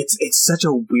it. But it's such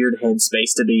a weird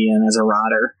headspace to be in as a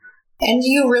writer. And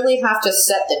you really have to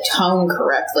set the tone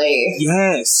correctly.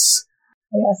 Yes.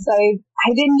 Yes, I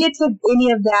didn't get to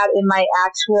any of that in my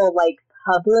actual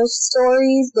published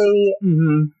stories.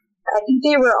 I think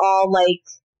they were all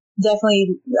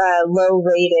definitely low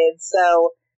rated,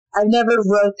 so I never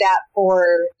wrote that for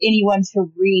anyone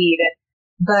to read,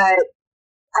 but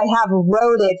I have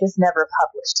wrote it, just never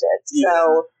published it. Yeah.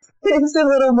 So it's a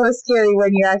little more scary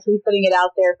when you're actually putting it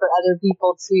out there for other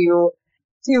people to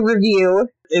review.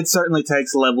 It certainly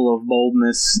takes a level of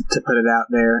boldness to put it out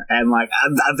there, and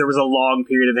there was a long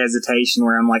period of hesitation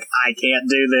where I'm I can't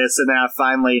do this, and then I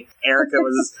finally, Erica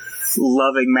was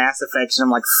loving Mass Affection.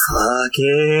 I'm fuck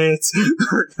it.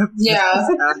 Yeah.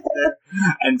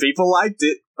 And people liked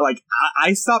it. Like,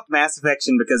 I stopped Mass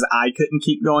Affection because I couldn't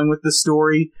keep going with the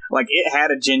story. Like, it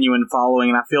had a genuine following,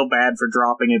 and I feel bad for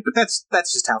dropping it, but that's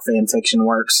just how fan fiction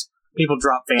works. People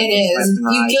drop fan fiction.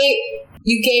 It is.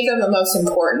 You gave them the most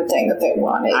important thing that they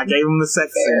wanted. I gave them the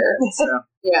sex scene. So.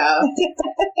 Yeah.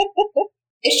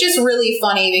 It's just really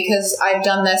funny because I've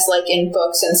done this like in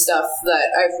books and stuff that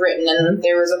I've written, and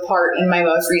there was a part in my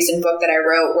most recent book that I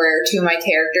wrote where two of my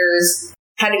characters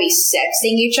had to be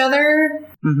sexting each other,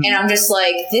 and I'm just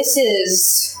like, this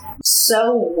is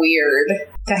so weird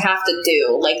to have to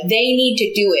do. Like, they need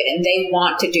to do it and they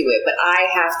want to do it, but I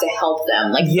have to help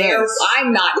them. Like,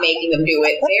 I'm not making them do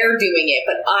it, they're doing it,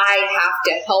 but I have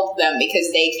to help them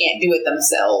because they can't do it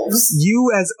themselves.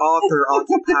 You as author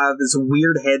occupy this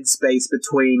weird headspace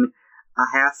between, I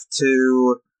have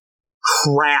to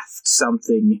craft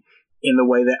something in the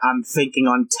way that I'm thinking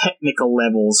on technical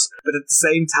levels, but at the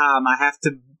same time I have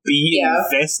to be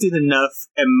invested enough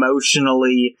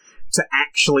emotionally to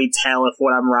actually tell if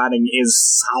what I'm writing is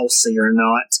saucy or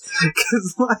not.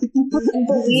 Because, like...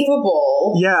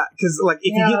 Unbelievable. Yeah, because, like,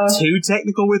 if you get too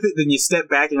technical with it, then you step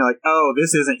back and you're like, oh,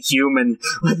 this isn't human.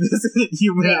 Like, this isn't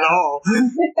human at all.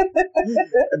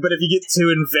 But if you get too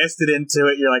invested into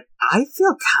it, you're like, I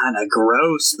feel kind of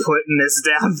gross putting this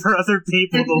down for other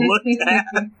people to look at.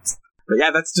 But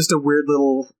yeah, that's just a weird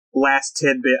little last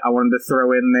tidbit I wanted to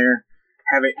throw in there.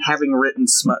 Having written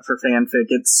smut for fanfic,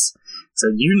 it's a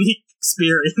unique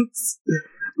experience.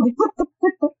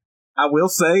 I will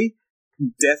say,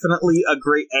 definitely a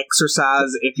great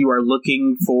exercise if you are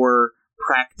looking for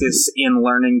practice in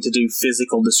learning to do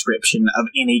physical description of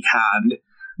any kind.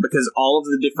 Because all of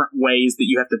the different ways that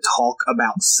you have to talk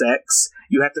about sex,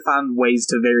 you have to find ways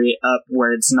to vary it up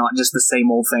where it's not just the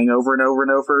same old thing over and over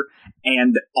and over,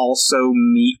 and also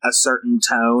meet a certain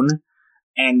tone.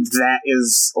 And that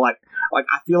is, like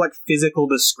I feel like physical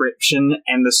description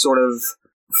and the sort of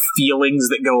feelings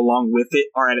that go along with it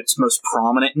are at its most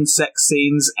prominent in sex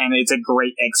scenes, and it's a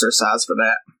great exercise for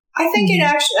that. I think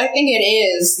it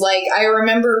is. Like, I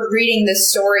remember reading this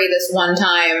story this one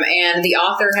time, and the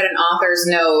author had an author's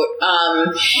note,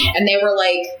 and they were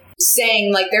like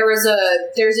saying, like, there's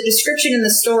a description in the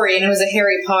story, and it was a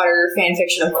Harry Potter fan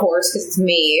fiction, of course, because it's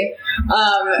me.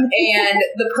 And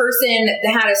the person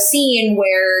had a scene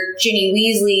where Ginny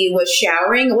Weasley was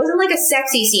showering. It wasn't like a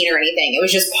sexy scene or anything. It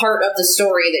was just part of the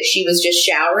story that she was just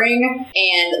showering,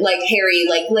 and like Harry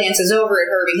like glances over at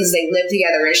her because they live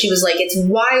together, and she was like, it's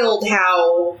wild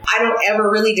how I don't ever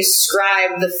really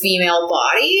describe the female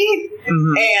body.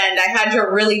 And I had to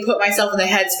really put myself in the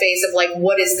headspace of like,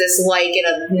 what is this like in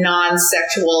a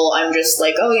non-sexual, I'm just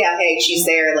like, oh yeah, hey, she's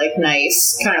there, like,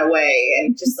 nice kind of way,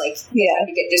 and just like, yeah,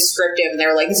 to get descriptive, and they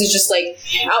were like, this is just like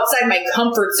outside my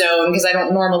comfort zone because I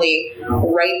don't normally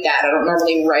write that. I don't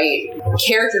normally write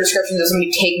character descriptions of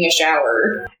somebody taking a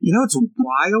shower. You know what's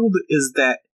wild is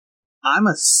that I'm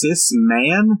a cis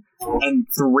man, and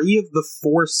 3 of the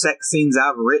 4 sex scenes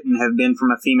I've written have been from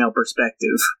a female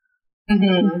perspective.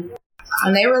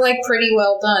 And they were, like, pretty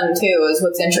well done, too, is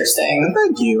what's interesting.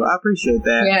 Thank you. I appreciate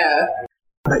that. Yeah.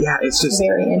 But yeah, it's just...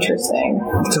 very interesting.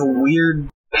 It's a weird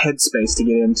headspace to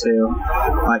get into.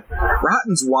 Like,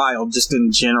 writing's wild, just in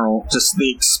general. Just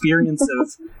the experience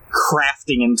of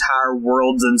crafting entire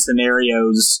worlds and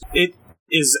scenarios. It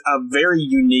is a very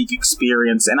unique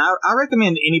experience, and I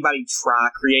recommend anybody try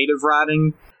creative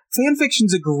writing.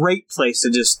 Fanfiction's a great place to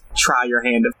just try your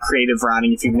hand at creative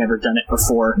writing if you've never done it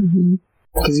before.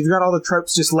 Because you've got all the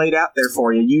tropes just laid out there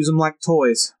for you. Use them like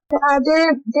toys.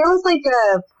 There was like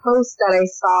a post that I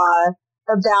saw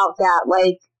about that,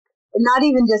 like, not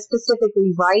even just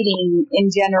specifically writing in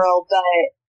general,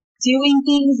 but doing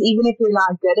things even if you're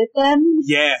not good at them.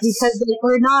 Yes. Because like,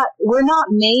 we're not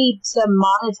made to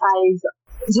monetize,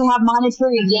 to have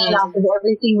monetary gain off of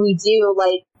everything we do.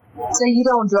 Like, so you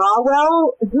don't draw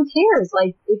well, who cares?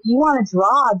 Like, if you want to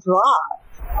draw.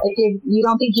 Like, if you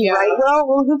don't think you write well,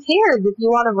 who cares? If you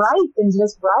want to write, then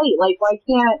just write. Like, why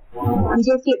can't you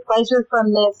just get pleasure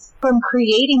from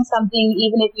creating something,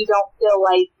 even if you don't feel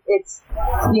like it's,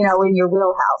 in your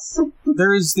wheelhouse?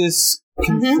 There's this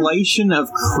conflation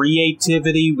of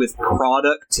creativity with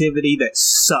productivity that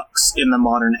sucks in the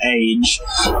modern age,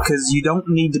 because you don't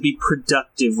need to be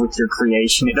productive with your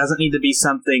creation. It doesn't need to be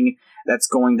something that's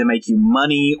going to make you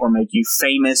money or make you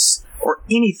famous or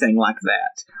anything like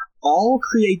that. All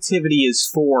creativity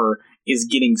is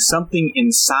getting something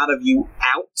inside of you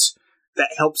out that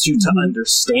helps you to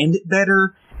understand it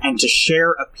better and to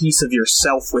share a piece of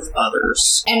yourself with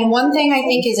others. And one thing I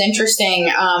think is interesting,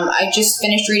 I just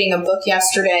finished reading a book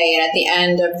yesterday, and at the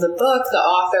end of the book, the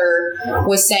author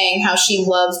was saying how she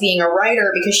loves being a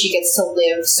writer because she gets to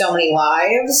live so many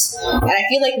lives. And I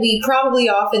feel like we probably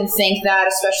often think that,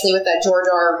 especially with that George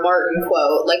R. R. Martin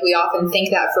quote, like we often think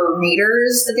that for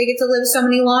readers, that they get to live so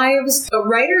many lives. But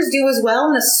writers do as well,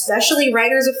 and especially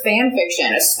writers of fan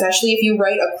fiction, especially if you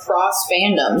write across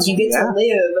fandoms, you get to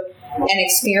live and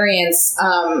experience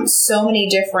so many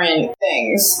different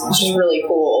things, which is really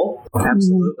cool.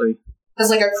 Absolutely. Because,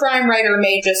 like, a crime writer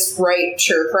may just write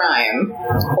true crime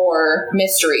or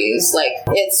mysteries. Like,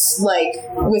 it's like,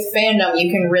 with fandom,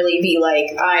 you can really be like,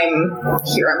 I'm a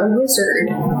wizard,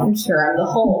 and here I'm the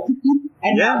Hulk.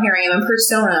 And now here I am in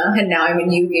Persona, and now I'm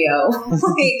in Yu-Gi-Oh!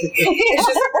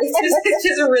 It's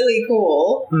just really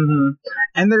cool. Mm-hmm.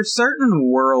 And there's certain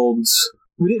worlds,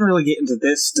 we didn't really get into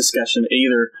this discussion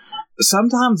either.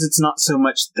 Sometimes it's not so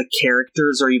much the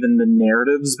characters or even the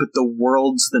narratives, but the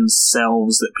worlds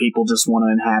themselves that people just want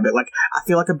to inhabit. Like, I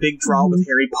feel like a big draw with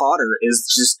Harry Potter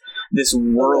is just this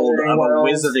world of a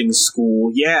wizarding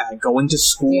school. Yeah, going to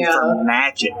school for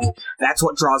magic. That's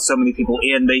what draws so many people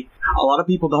in. A lot of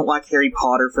people don't like Harry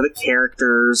Potter for the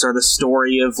characters or the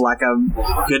story of like a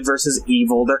good versus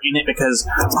evil. They're in it because,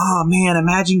 oh man,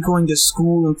 imagine going to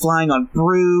school and flying on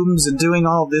brooms and doing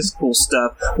all this cool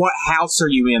stuff. What house are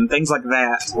you in? Things like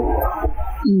that.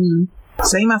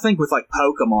 Same, I think, with like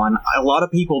Pokemon. A lot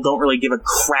of people don't really give a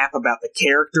crap about the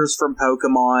characters from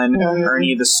Pokemon or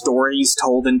any of the stories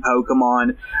told in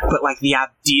Pokemon, but like the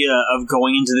idea of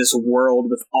going into this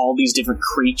world with all these different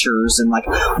creatures and like,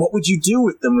 what would you do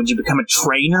with them? Would you become a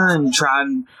trainer and try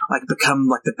and like become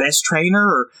like the best trainer,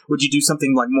 or would you do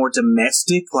something like more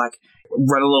domestic, like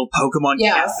run a little Pokemon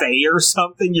cafe or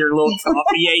something? Your little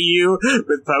coffee AU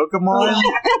with Pokemon.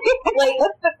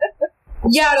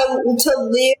 To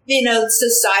live in a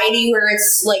society where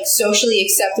it's like socially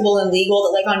acceptable and legal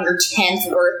that like on your 10th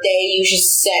birthday you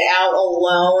just set out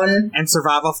alone and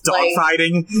survive off dog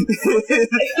fighting.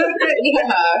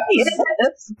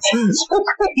 So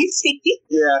crazy.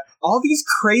 Yeah, all these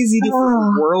crazy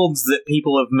different worlds that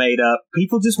people have made up.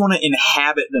 People just want to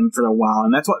inhabit them for a while,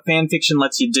 and that's what fan fiction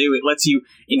lets you do. It lets you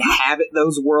inhabit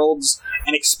those worlds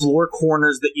and explore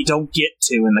corners that you don't get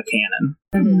to in the canon.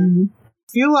 Mm-hmm.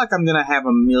 I feel like I'm going to have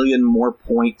a million more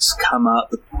points come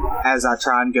up as I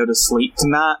try and go to sleep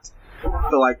tonight.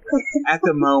 But, like, at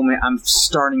the moment, I'm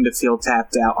starting to feel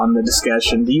tapped out on the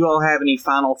discussion. Do you all have any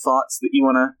final thoughts that you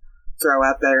want to throw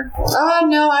out there?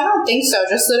 No, I don't think so.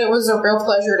 Just that it was a real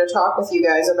pleasure to talk with you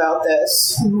guys about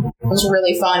this. It was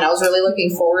really fun. I was really looking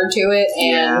forward to it,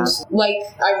 and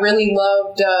I really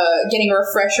loved getting a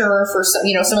refresher for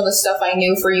some of the stuff I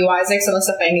knew for you, Isaac, some of the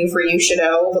stuff I knew for you,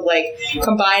 Shadow, but like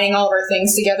combining all of our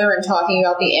things together and talking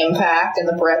about the impact and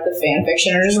the breadth of fan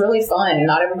fiction are just really fun.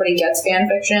 Not everybody gets fan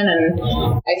fiction, and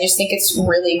I just think it's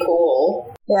really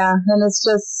cool. Yeah, and it's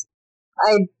just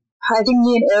I think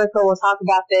me and Erica will talk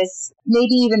about this,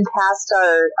 maybe even past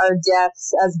our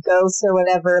deaths as ghosts or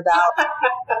whatever, about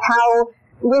how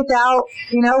without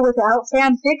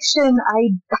fan fiction, I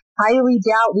highly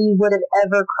doubt we would have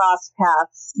ever crossed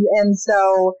paths. And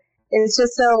so it's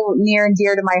just so near and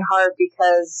dear to my heart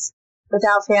because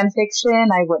without fan fiction,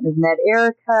 I wouldn't have met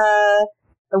Erica.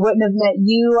 I wouldn't have met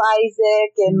you,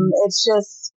 Isaac. And it's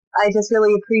just, I just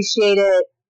really appreciate it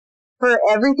for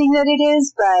everything that it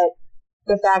is, but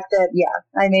the fact that,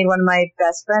 I made one of my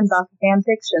best friends off of fan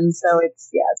fiction, so it's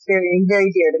very,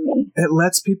 very dear to me. It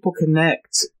lets people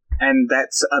connect, and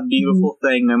that's a beautiful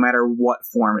thing, no matter what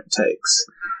form it takes.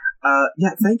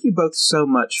 Thank you both so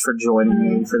much for joining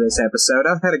me for this episode.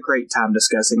 I've had a great time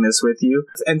discussing this with you.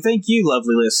 And thank you,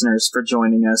 lovely listeners, for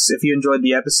joining us. If you enjoyed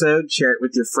the episode, share it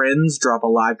with your friends, drop a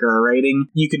like or a rating.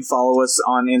 You can follow us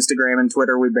on Instagram and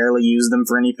Twitter. We barely use them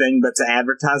for anything but to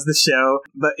advertise the show.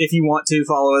 But if you want to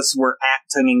follow us, we're at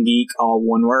Tongue and Geek, all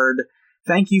one word.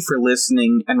 Thank you for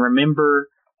listening, and remember,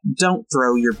 don't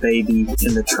throw your baby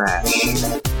in the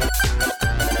trash.